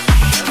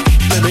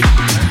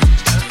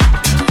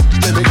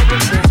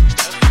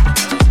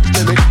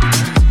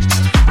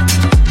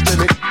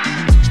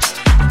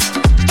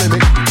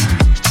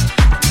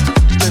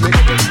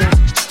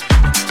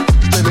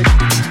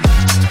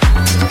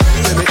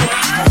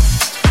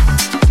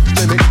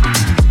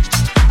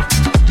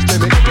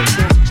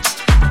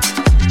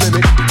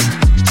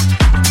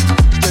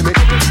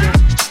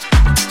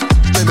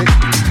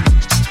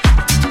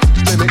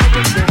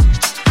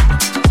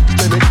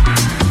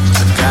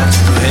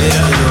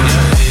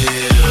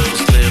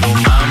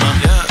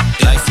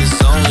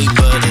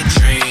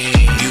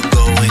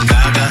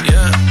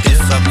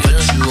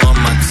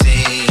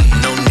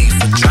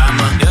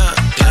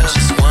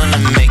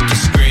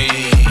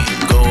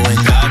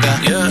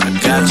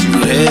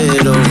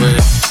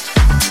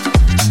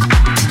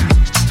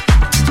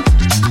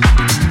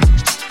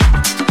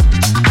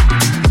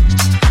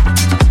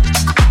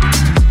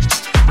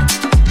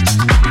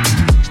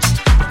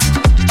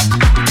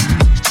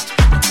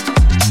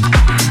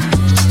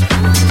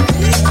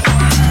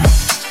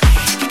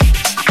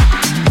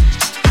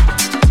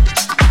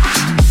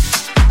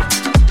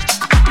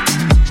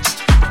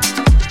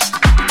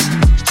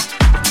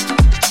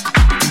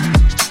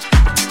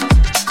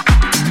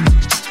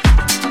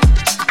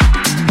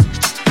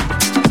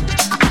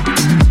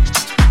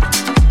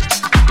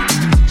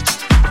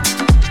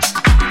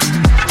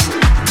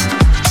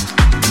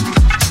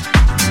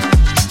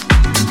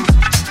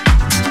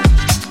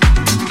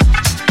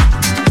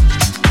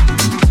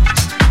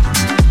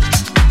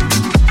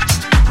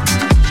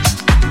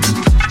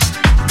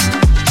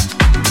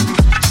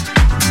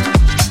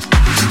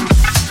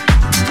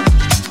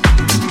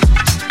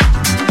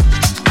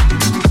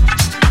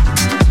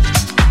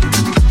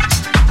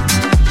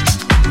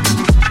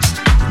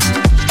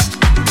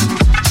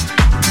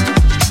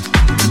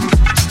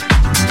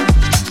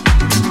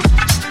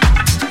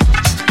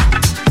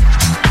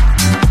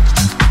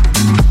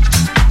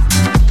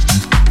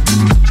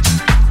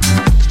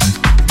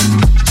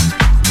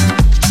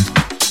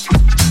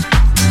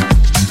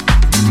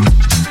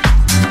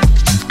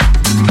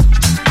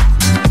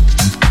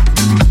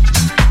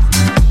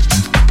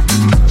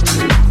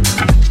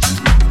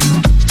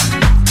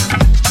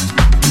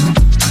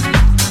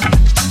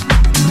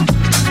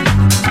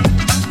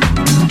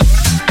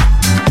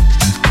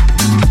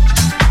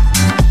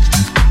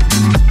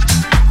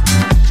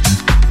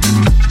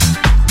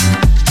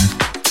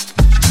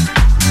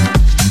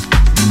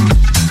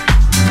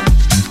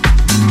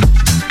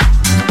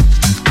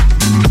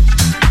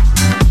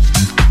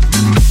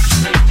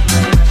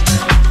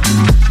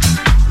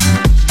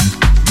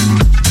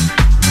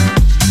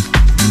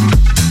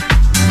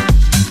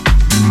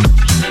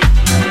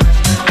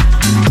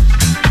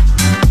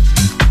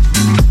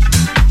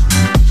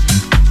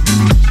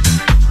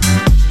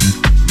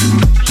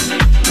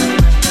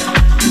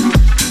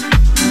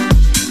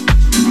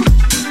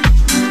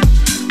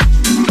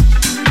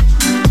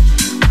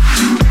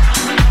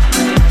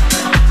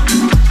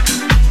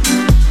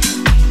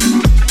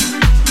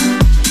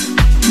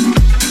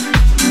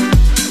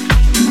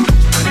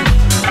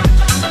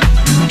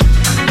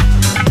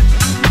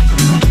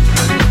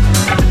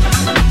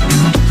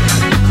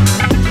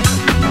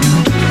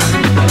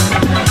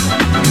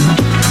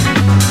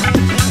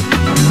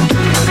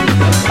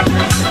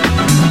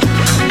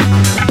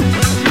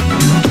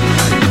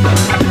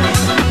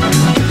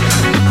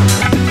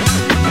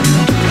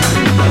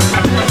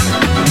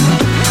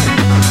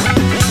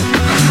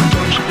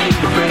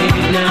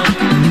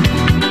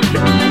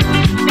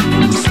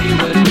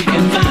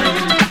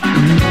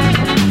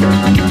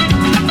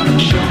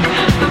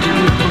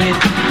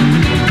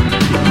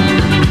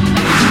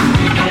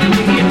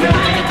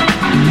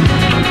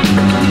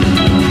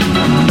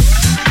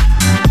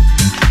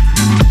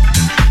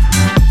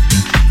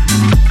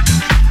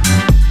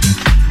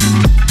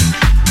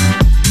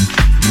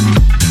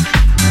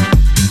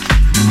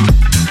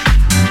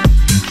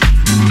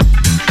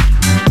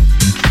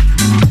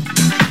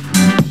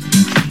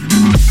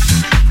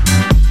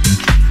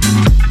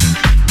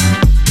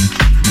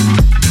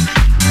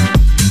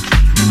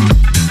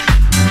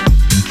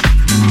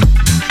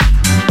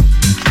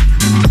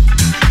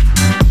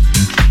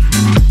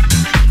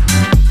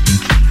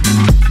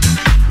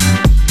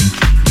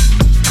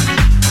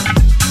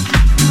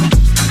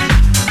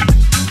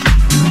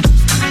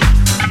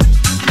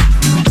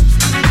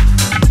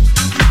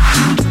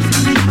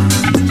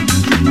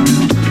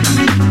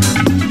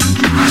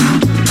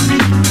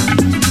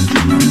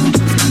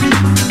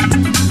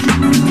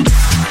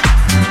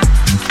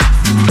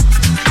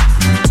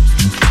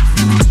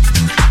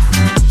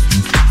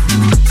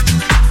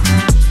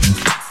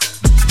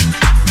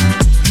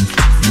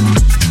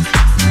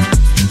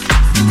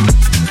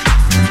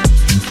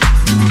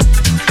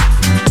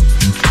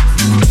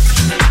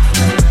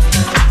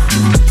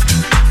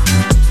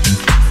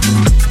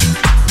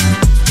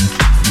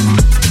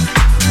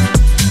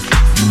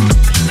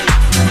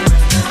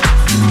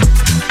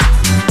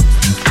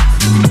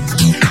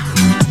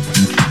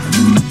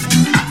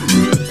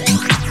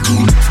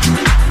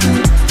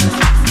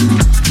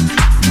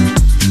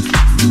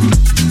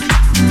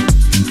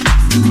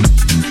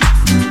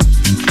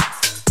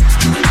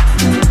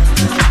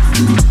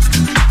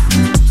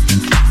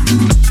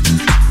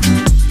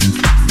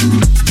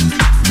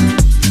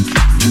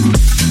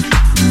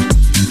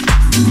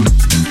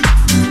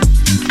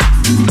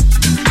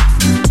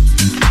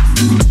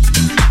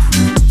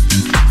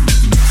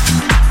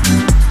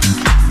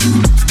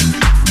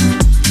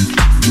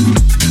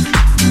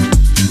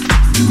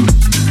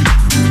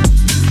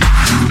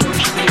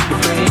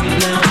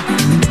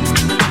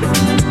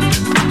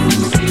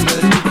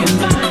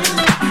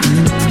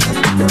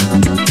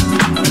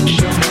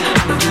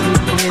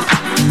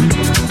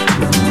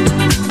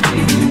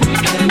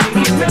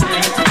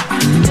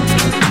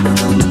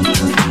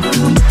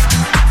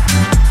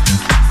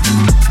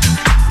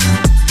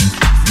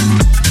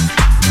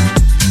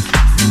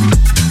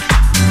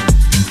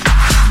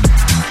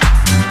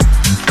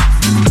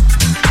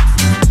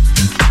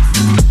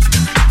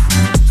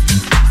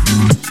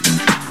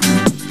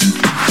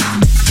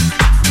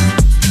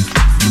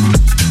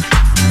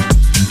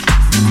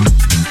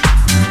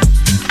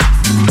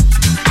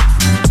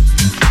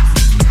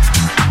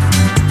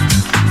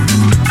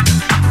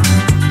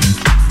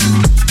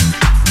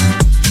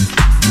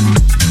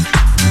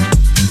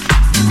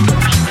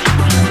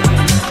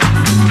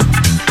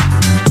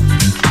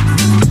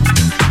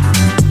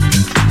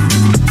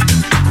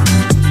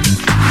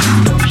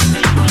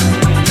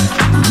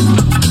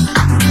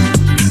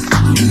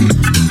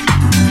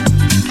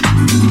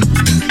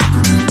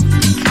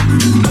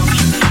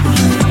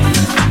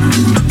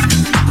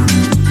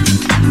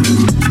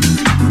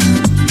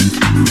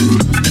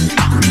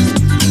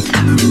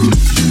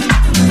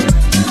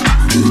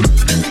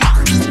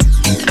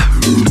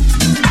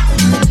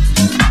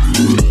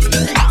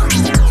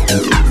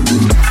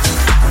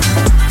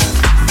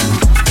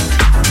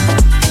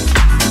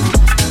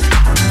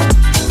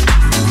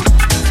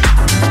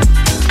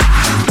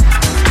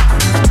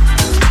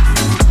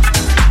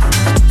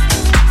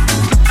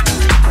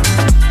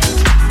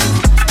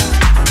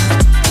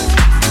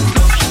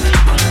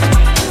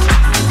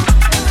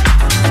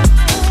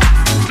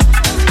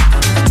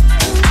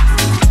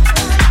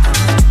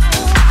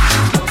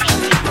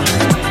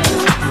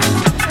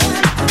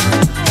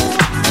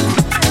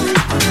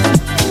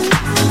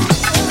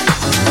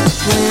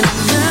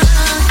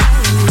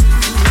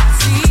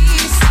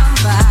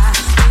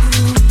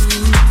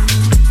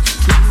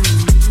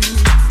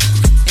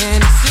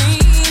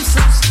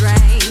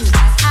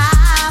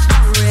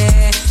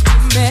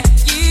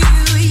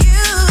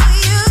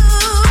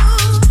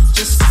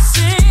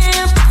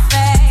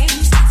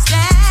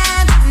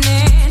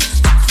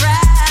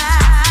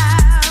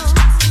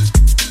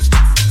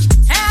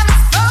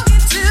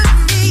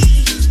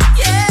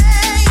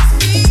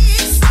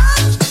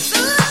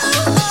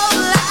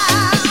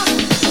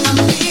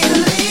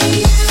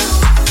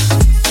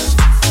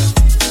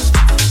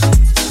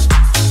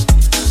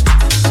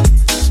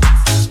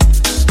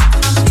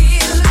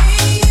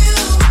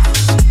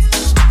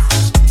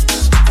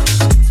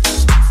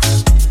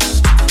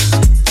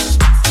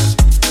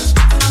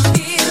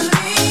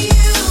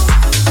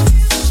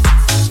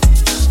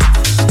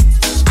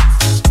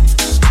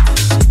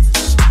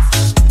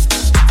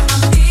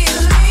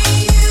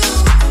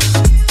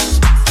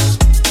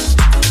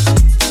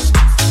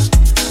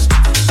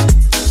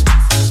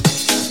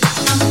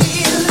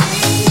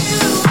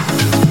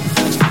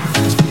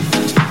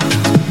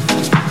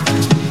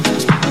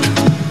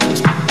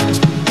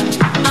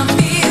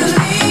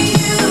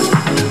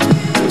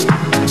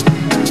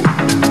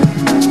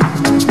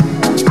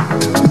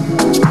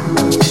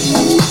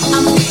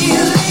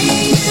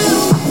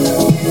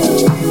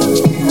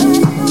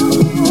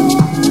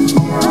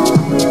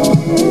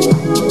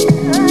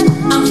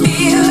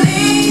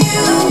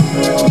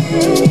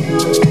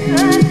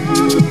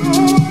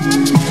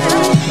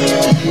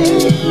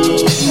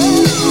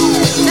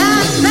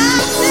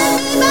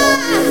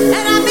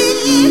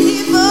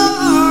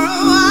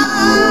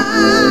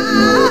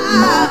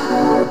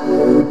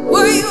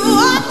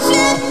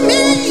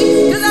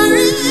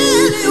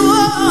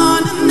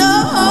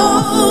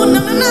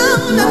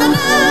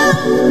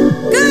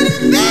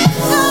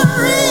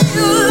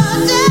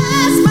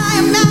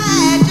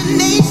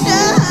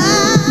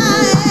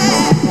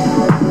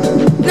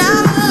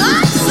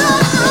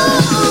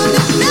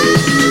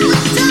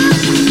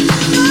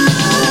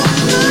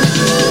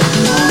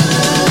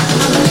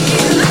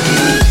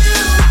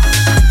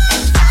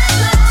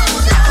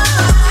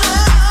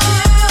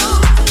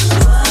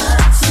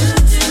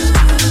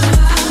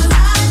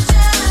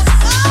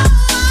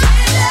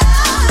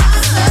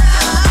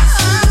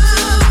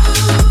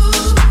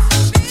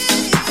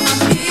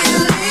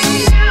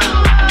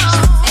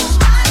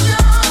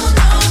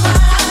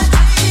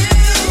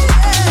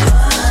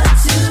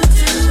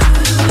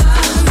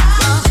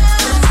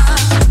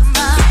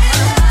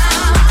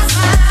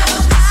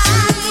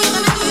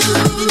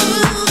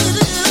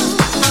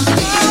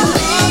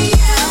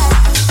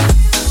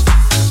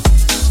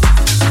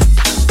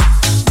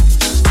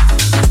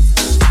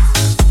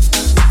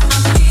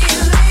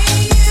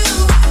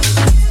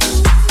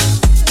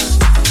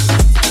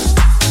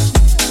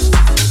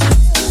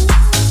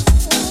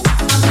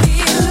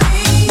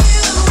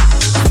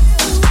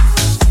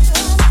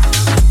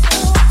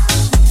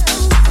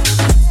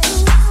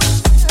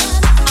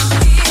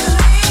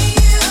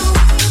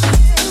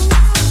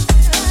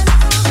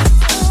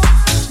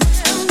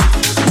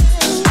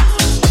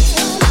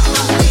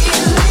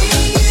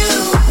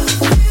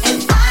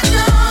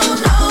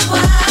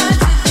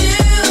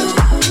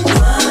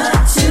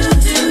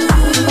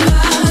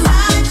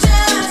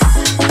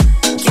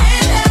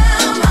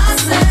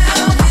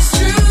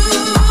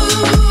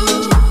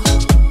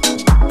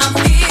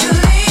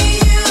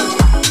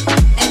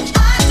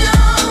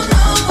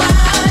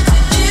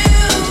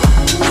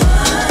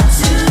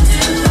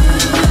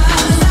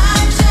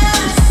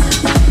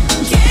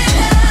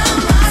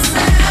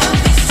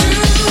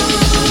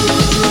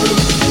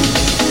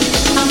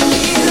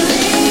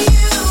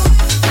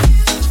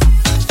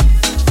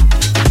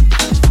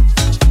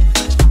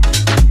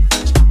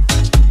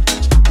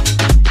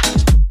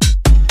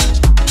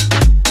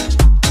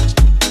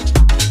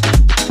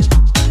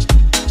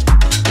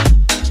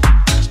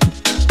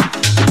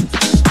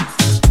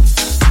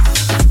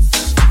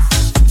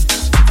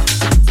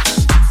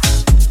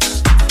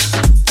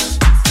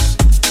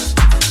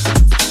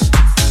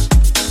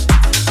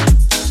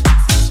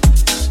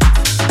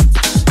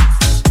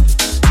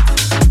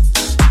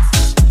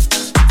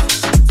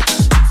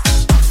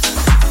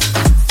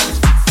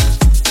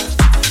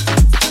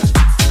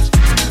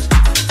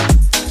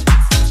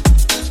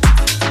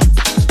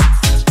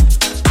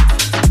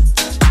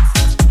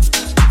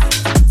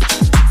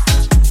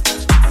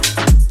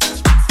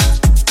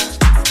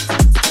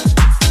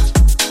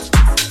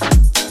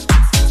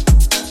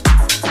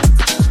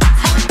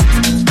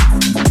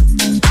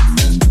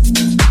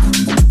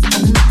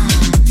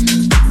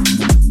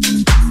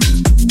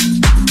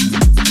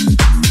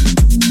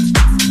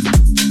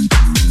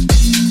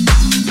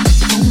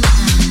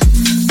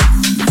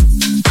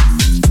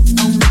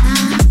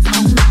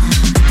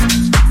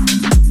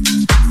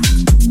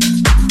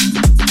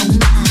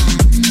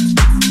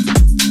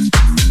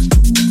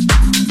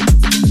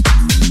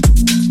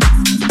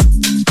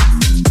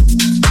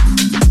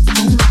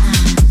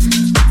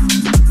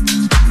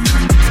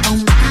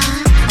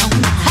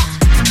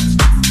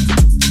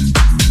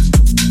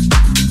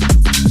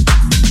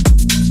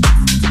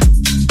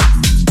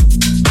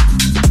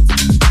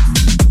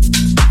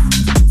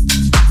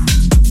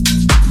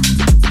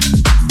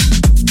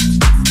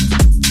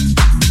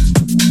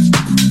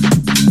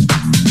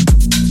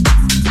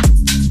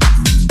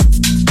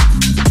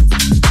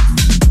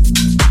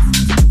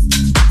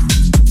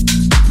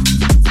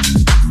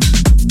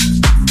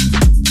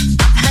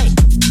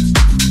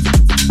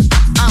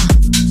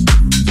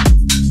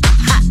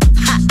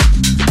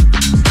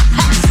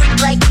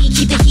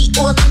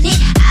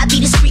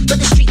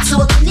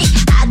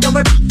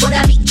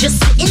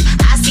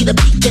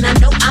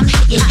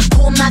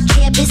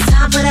 it's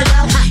time for the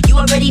go.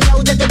 You already know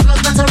that the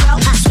girls want to roll.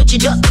 Switch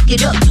it up, pick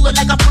it up, do it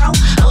like a pro.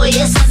 Oh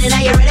yes, honey, now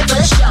you're ready for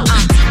the show.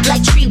 Deep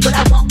like tree, but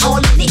I want all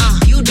in it.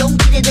 You don't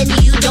get it, then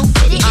you don't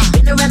fit it.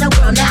 Been around the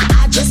world, now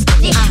I just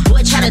spin it.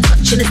 Boy, try to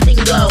touch and this thing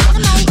go.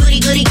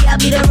 Goody, goody, gal,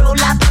 be the role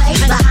I play.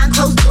 Behind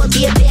closed doors,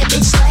 be a bad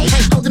bitch slave.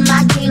 Holding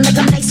my game like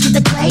I'm nice with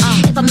the clay.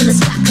 If I'm in the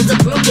spot, cause the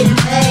bro getting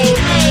paid.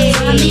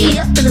 Find me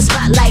up in the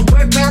spotlight.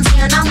 Word round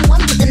town, I'm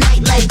one with the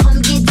nightlife.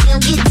 Come get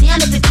down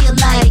if it feel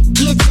like.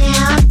 Get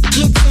down,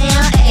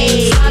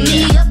 ayy. Find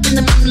me up in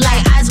the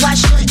moonlight. Eyes wide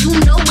shut, you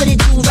know what it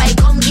do, right?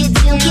 Come get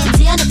down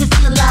if it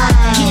feel like.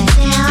 Get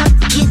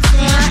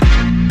down.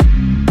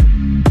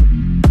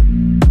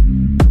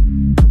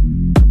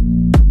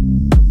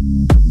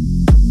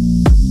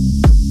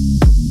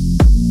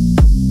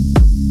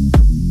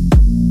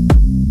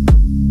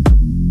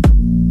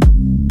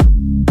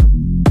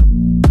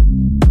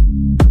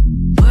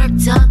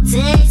 Worked all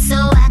day so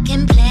I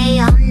can play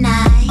all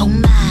night. Oh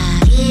my.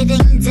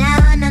 Getting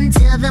down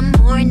until the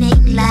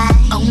morning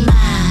light. Oh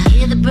my.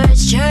 Hear the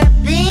birds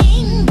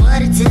chirping.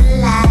 What a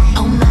delight.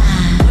 Oh my.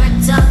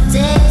 Worked all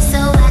day so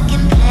I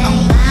can play.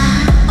 Oh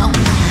my. Oh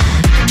my.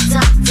 Worked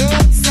all day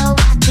so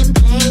I can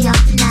play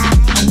all night.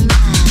 Oh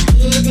my.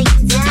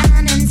 Getting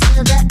down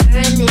until the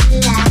early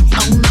light.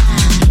 Oh my.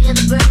 Hear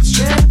the birds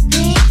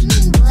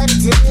chirping. What a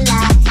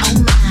delight. Oh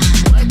my.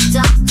 Worked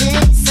all day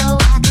so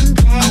I can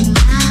play. Oh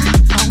my.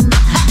 Oh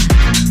my.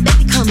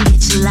 Baby, come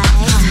get your life.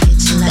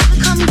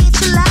 Baby, come get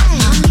your life.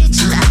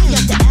 You got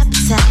the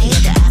appetite.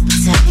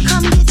 Baby,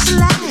 come get your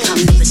life.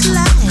 Come get your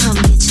life.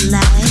 Come get your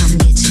life. Come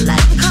get your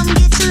life. Come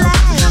get your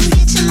life. Come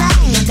get your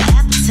life. You got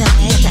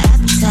the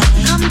appetite.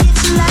 Come get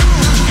your life.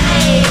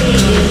 Hey,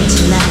 get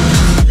your life.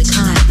 Baby,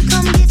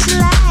 come get your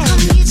life.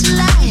 Come get your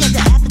life. You got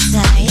the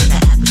appetite.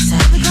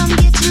 Baby, come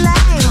get your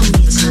life. Come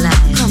get your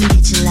life. Come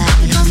get your life.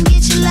 Come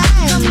get your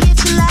life. Come get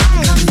your life.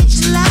 Come get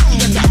your life.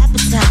 You got the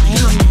appetite.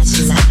 Come get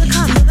your life. Baby,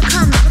 come.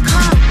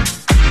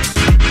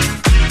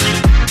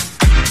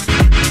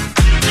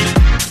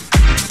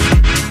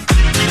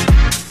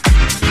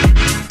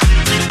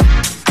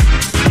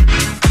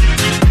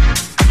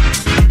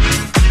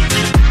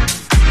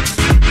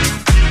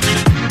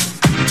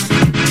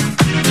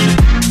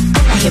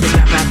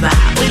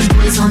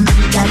 On me,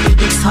 got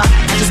big, it's hard.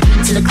 I just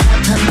came to the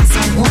club, cause my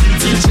song on.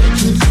 DJ,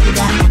 can you play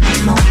that all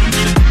night long?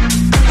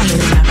 All I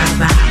hear is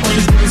rah. All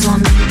these boys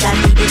on me, got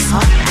big, it's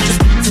hard. I just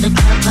came to the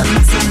club, cause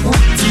my song on.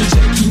 DJ,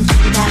 can you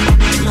play that all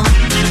night long?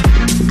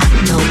 I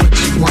don't know what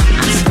you want,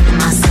 I'm just feeling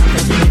myself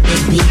like a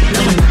big beat.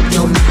 Blowing up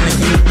your mind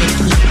like a big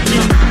heat. You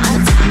know I'm out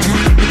of time and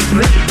I'm big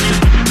break.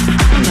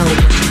 I don't know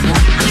what you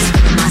want, I'm just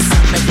feeling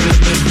myself like a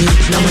big beat.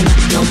 Blowing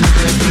up your mind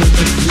like a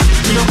big heat.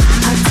 You know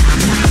I'm out of time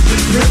and I'm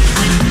big break.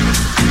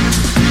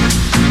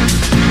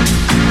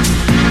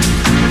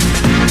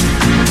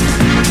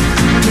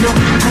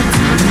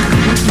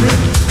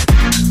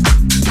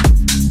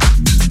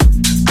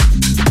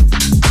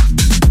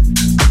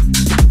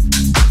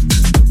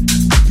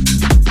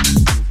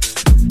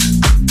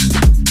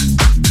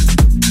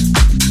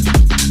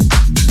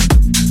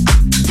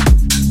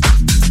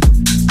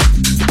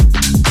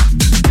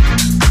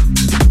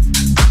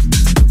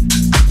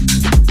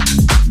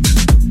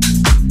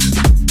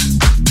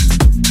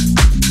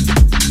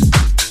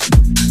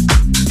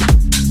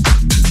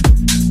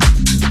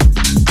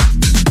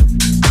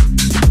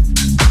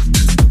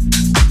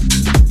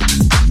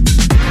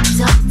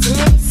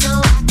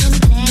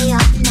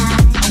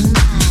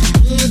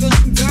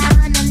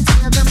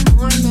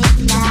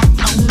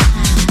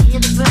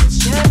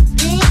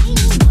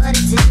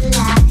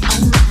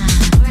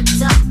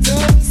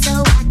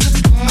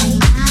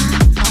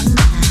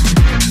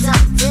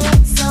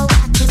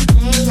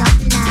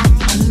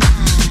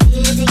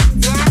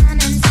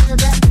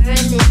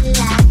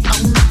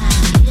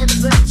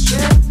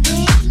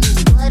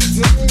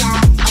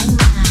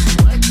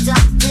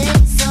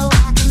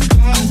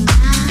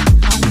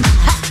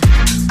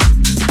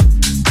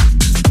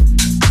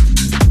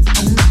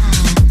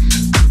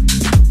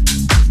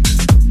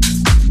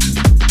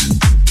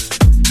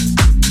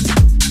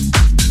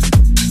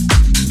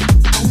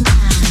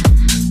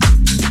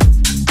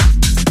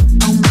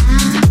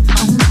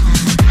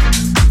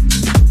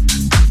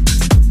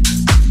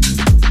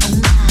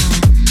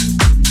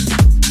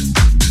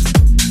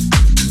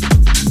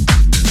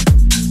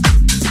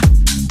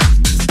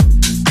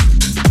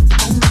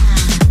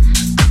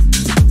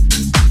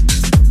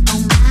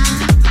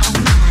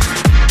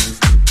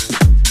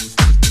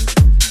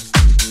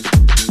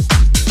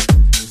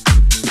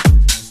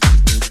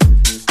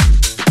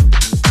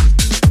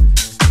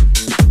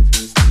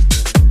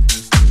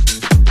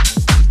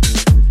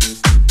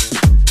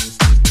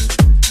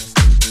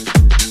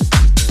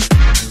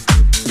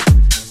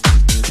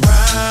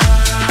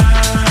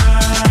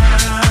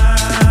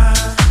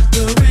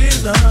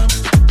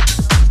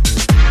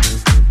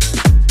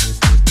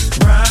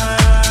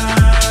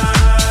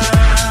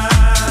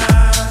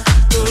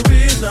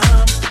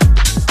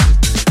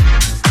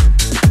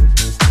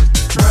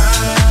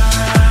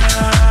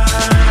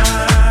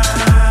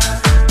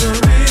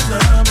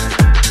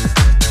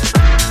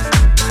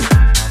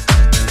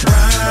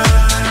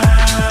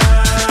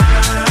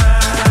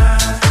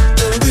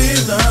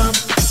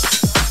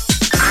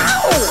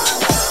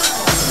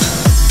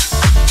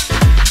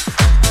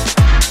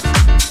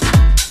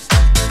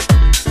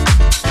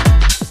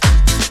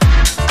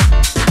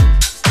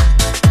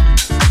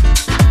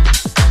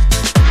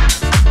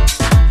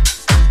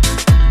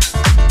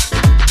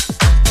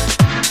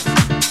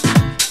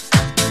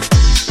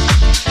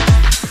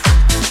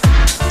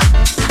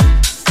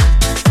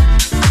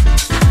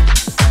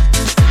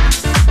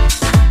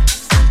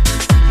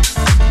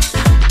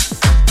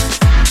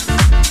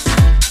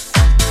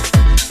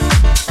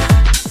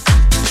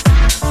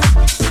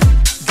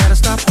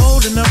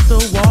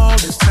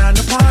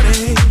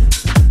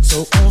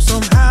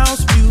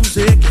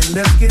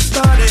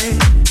 party.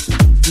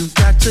 You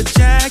got to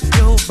jack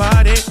your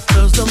body,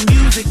 cause the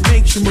music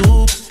makes you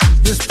move.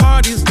 This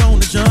party's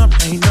gonna jump,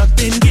 ain't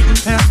nothing getting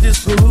past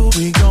this groove.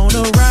 We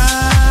gonna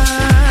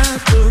ride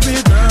the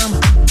rhythm,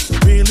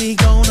 really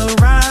gonna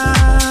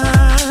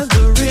ride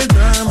the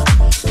rhythm.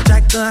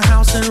 Jack the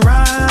house and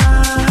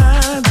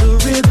ride the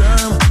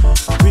rhythm,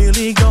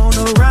 really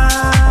gonna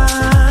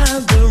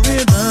ride the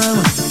rhythm.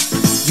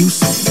 You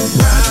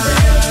say ride.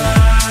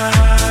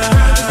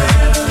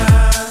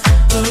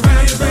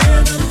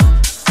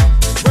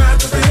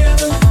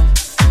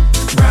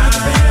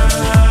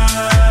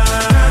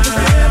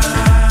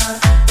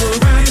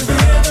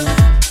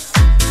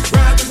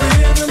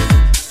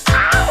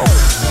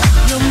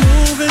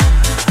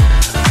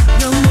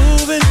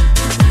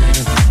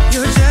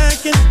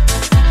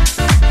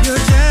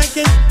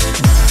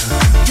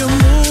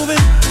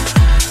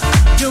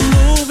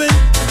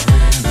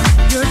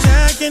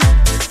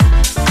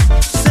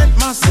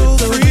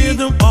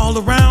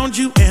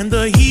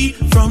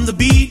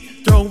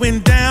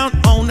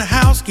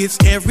 Gets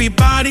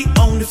everybody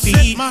on the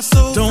feet.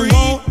 Don't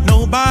want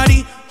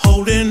nobody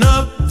holding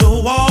up the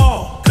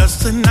wall. Cause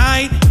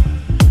tonight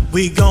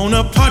we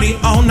gonna party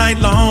all night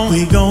long.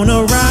 We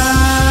gonna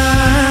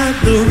ride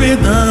the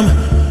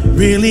rhythm,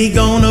 really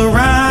gonna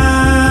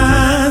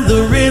ride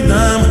the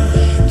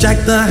rhythm.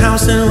 Jack the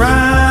house and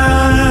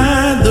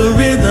ride the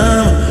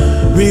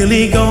rhythm,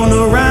 really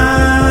gonna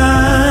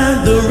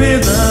ride the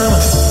rhythm.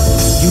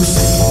 You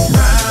say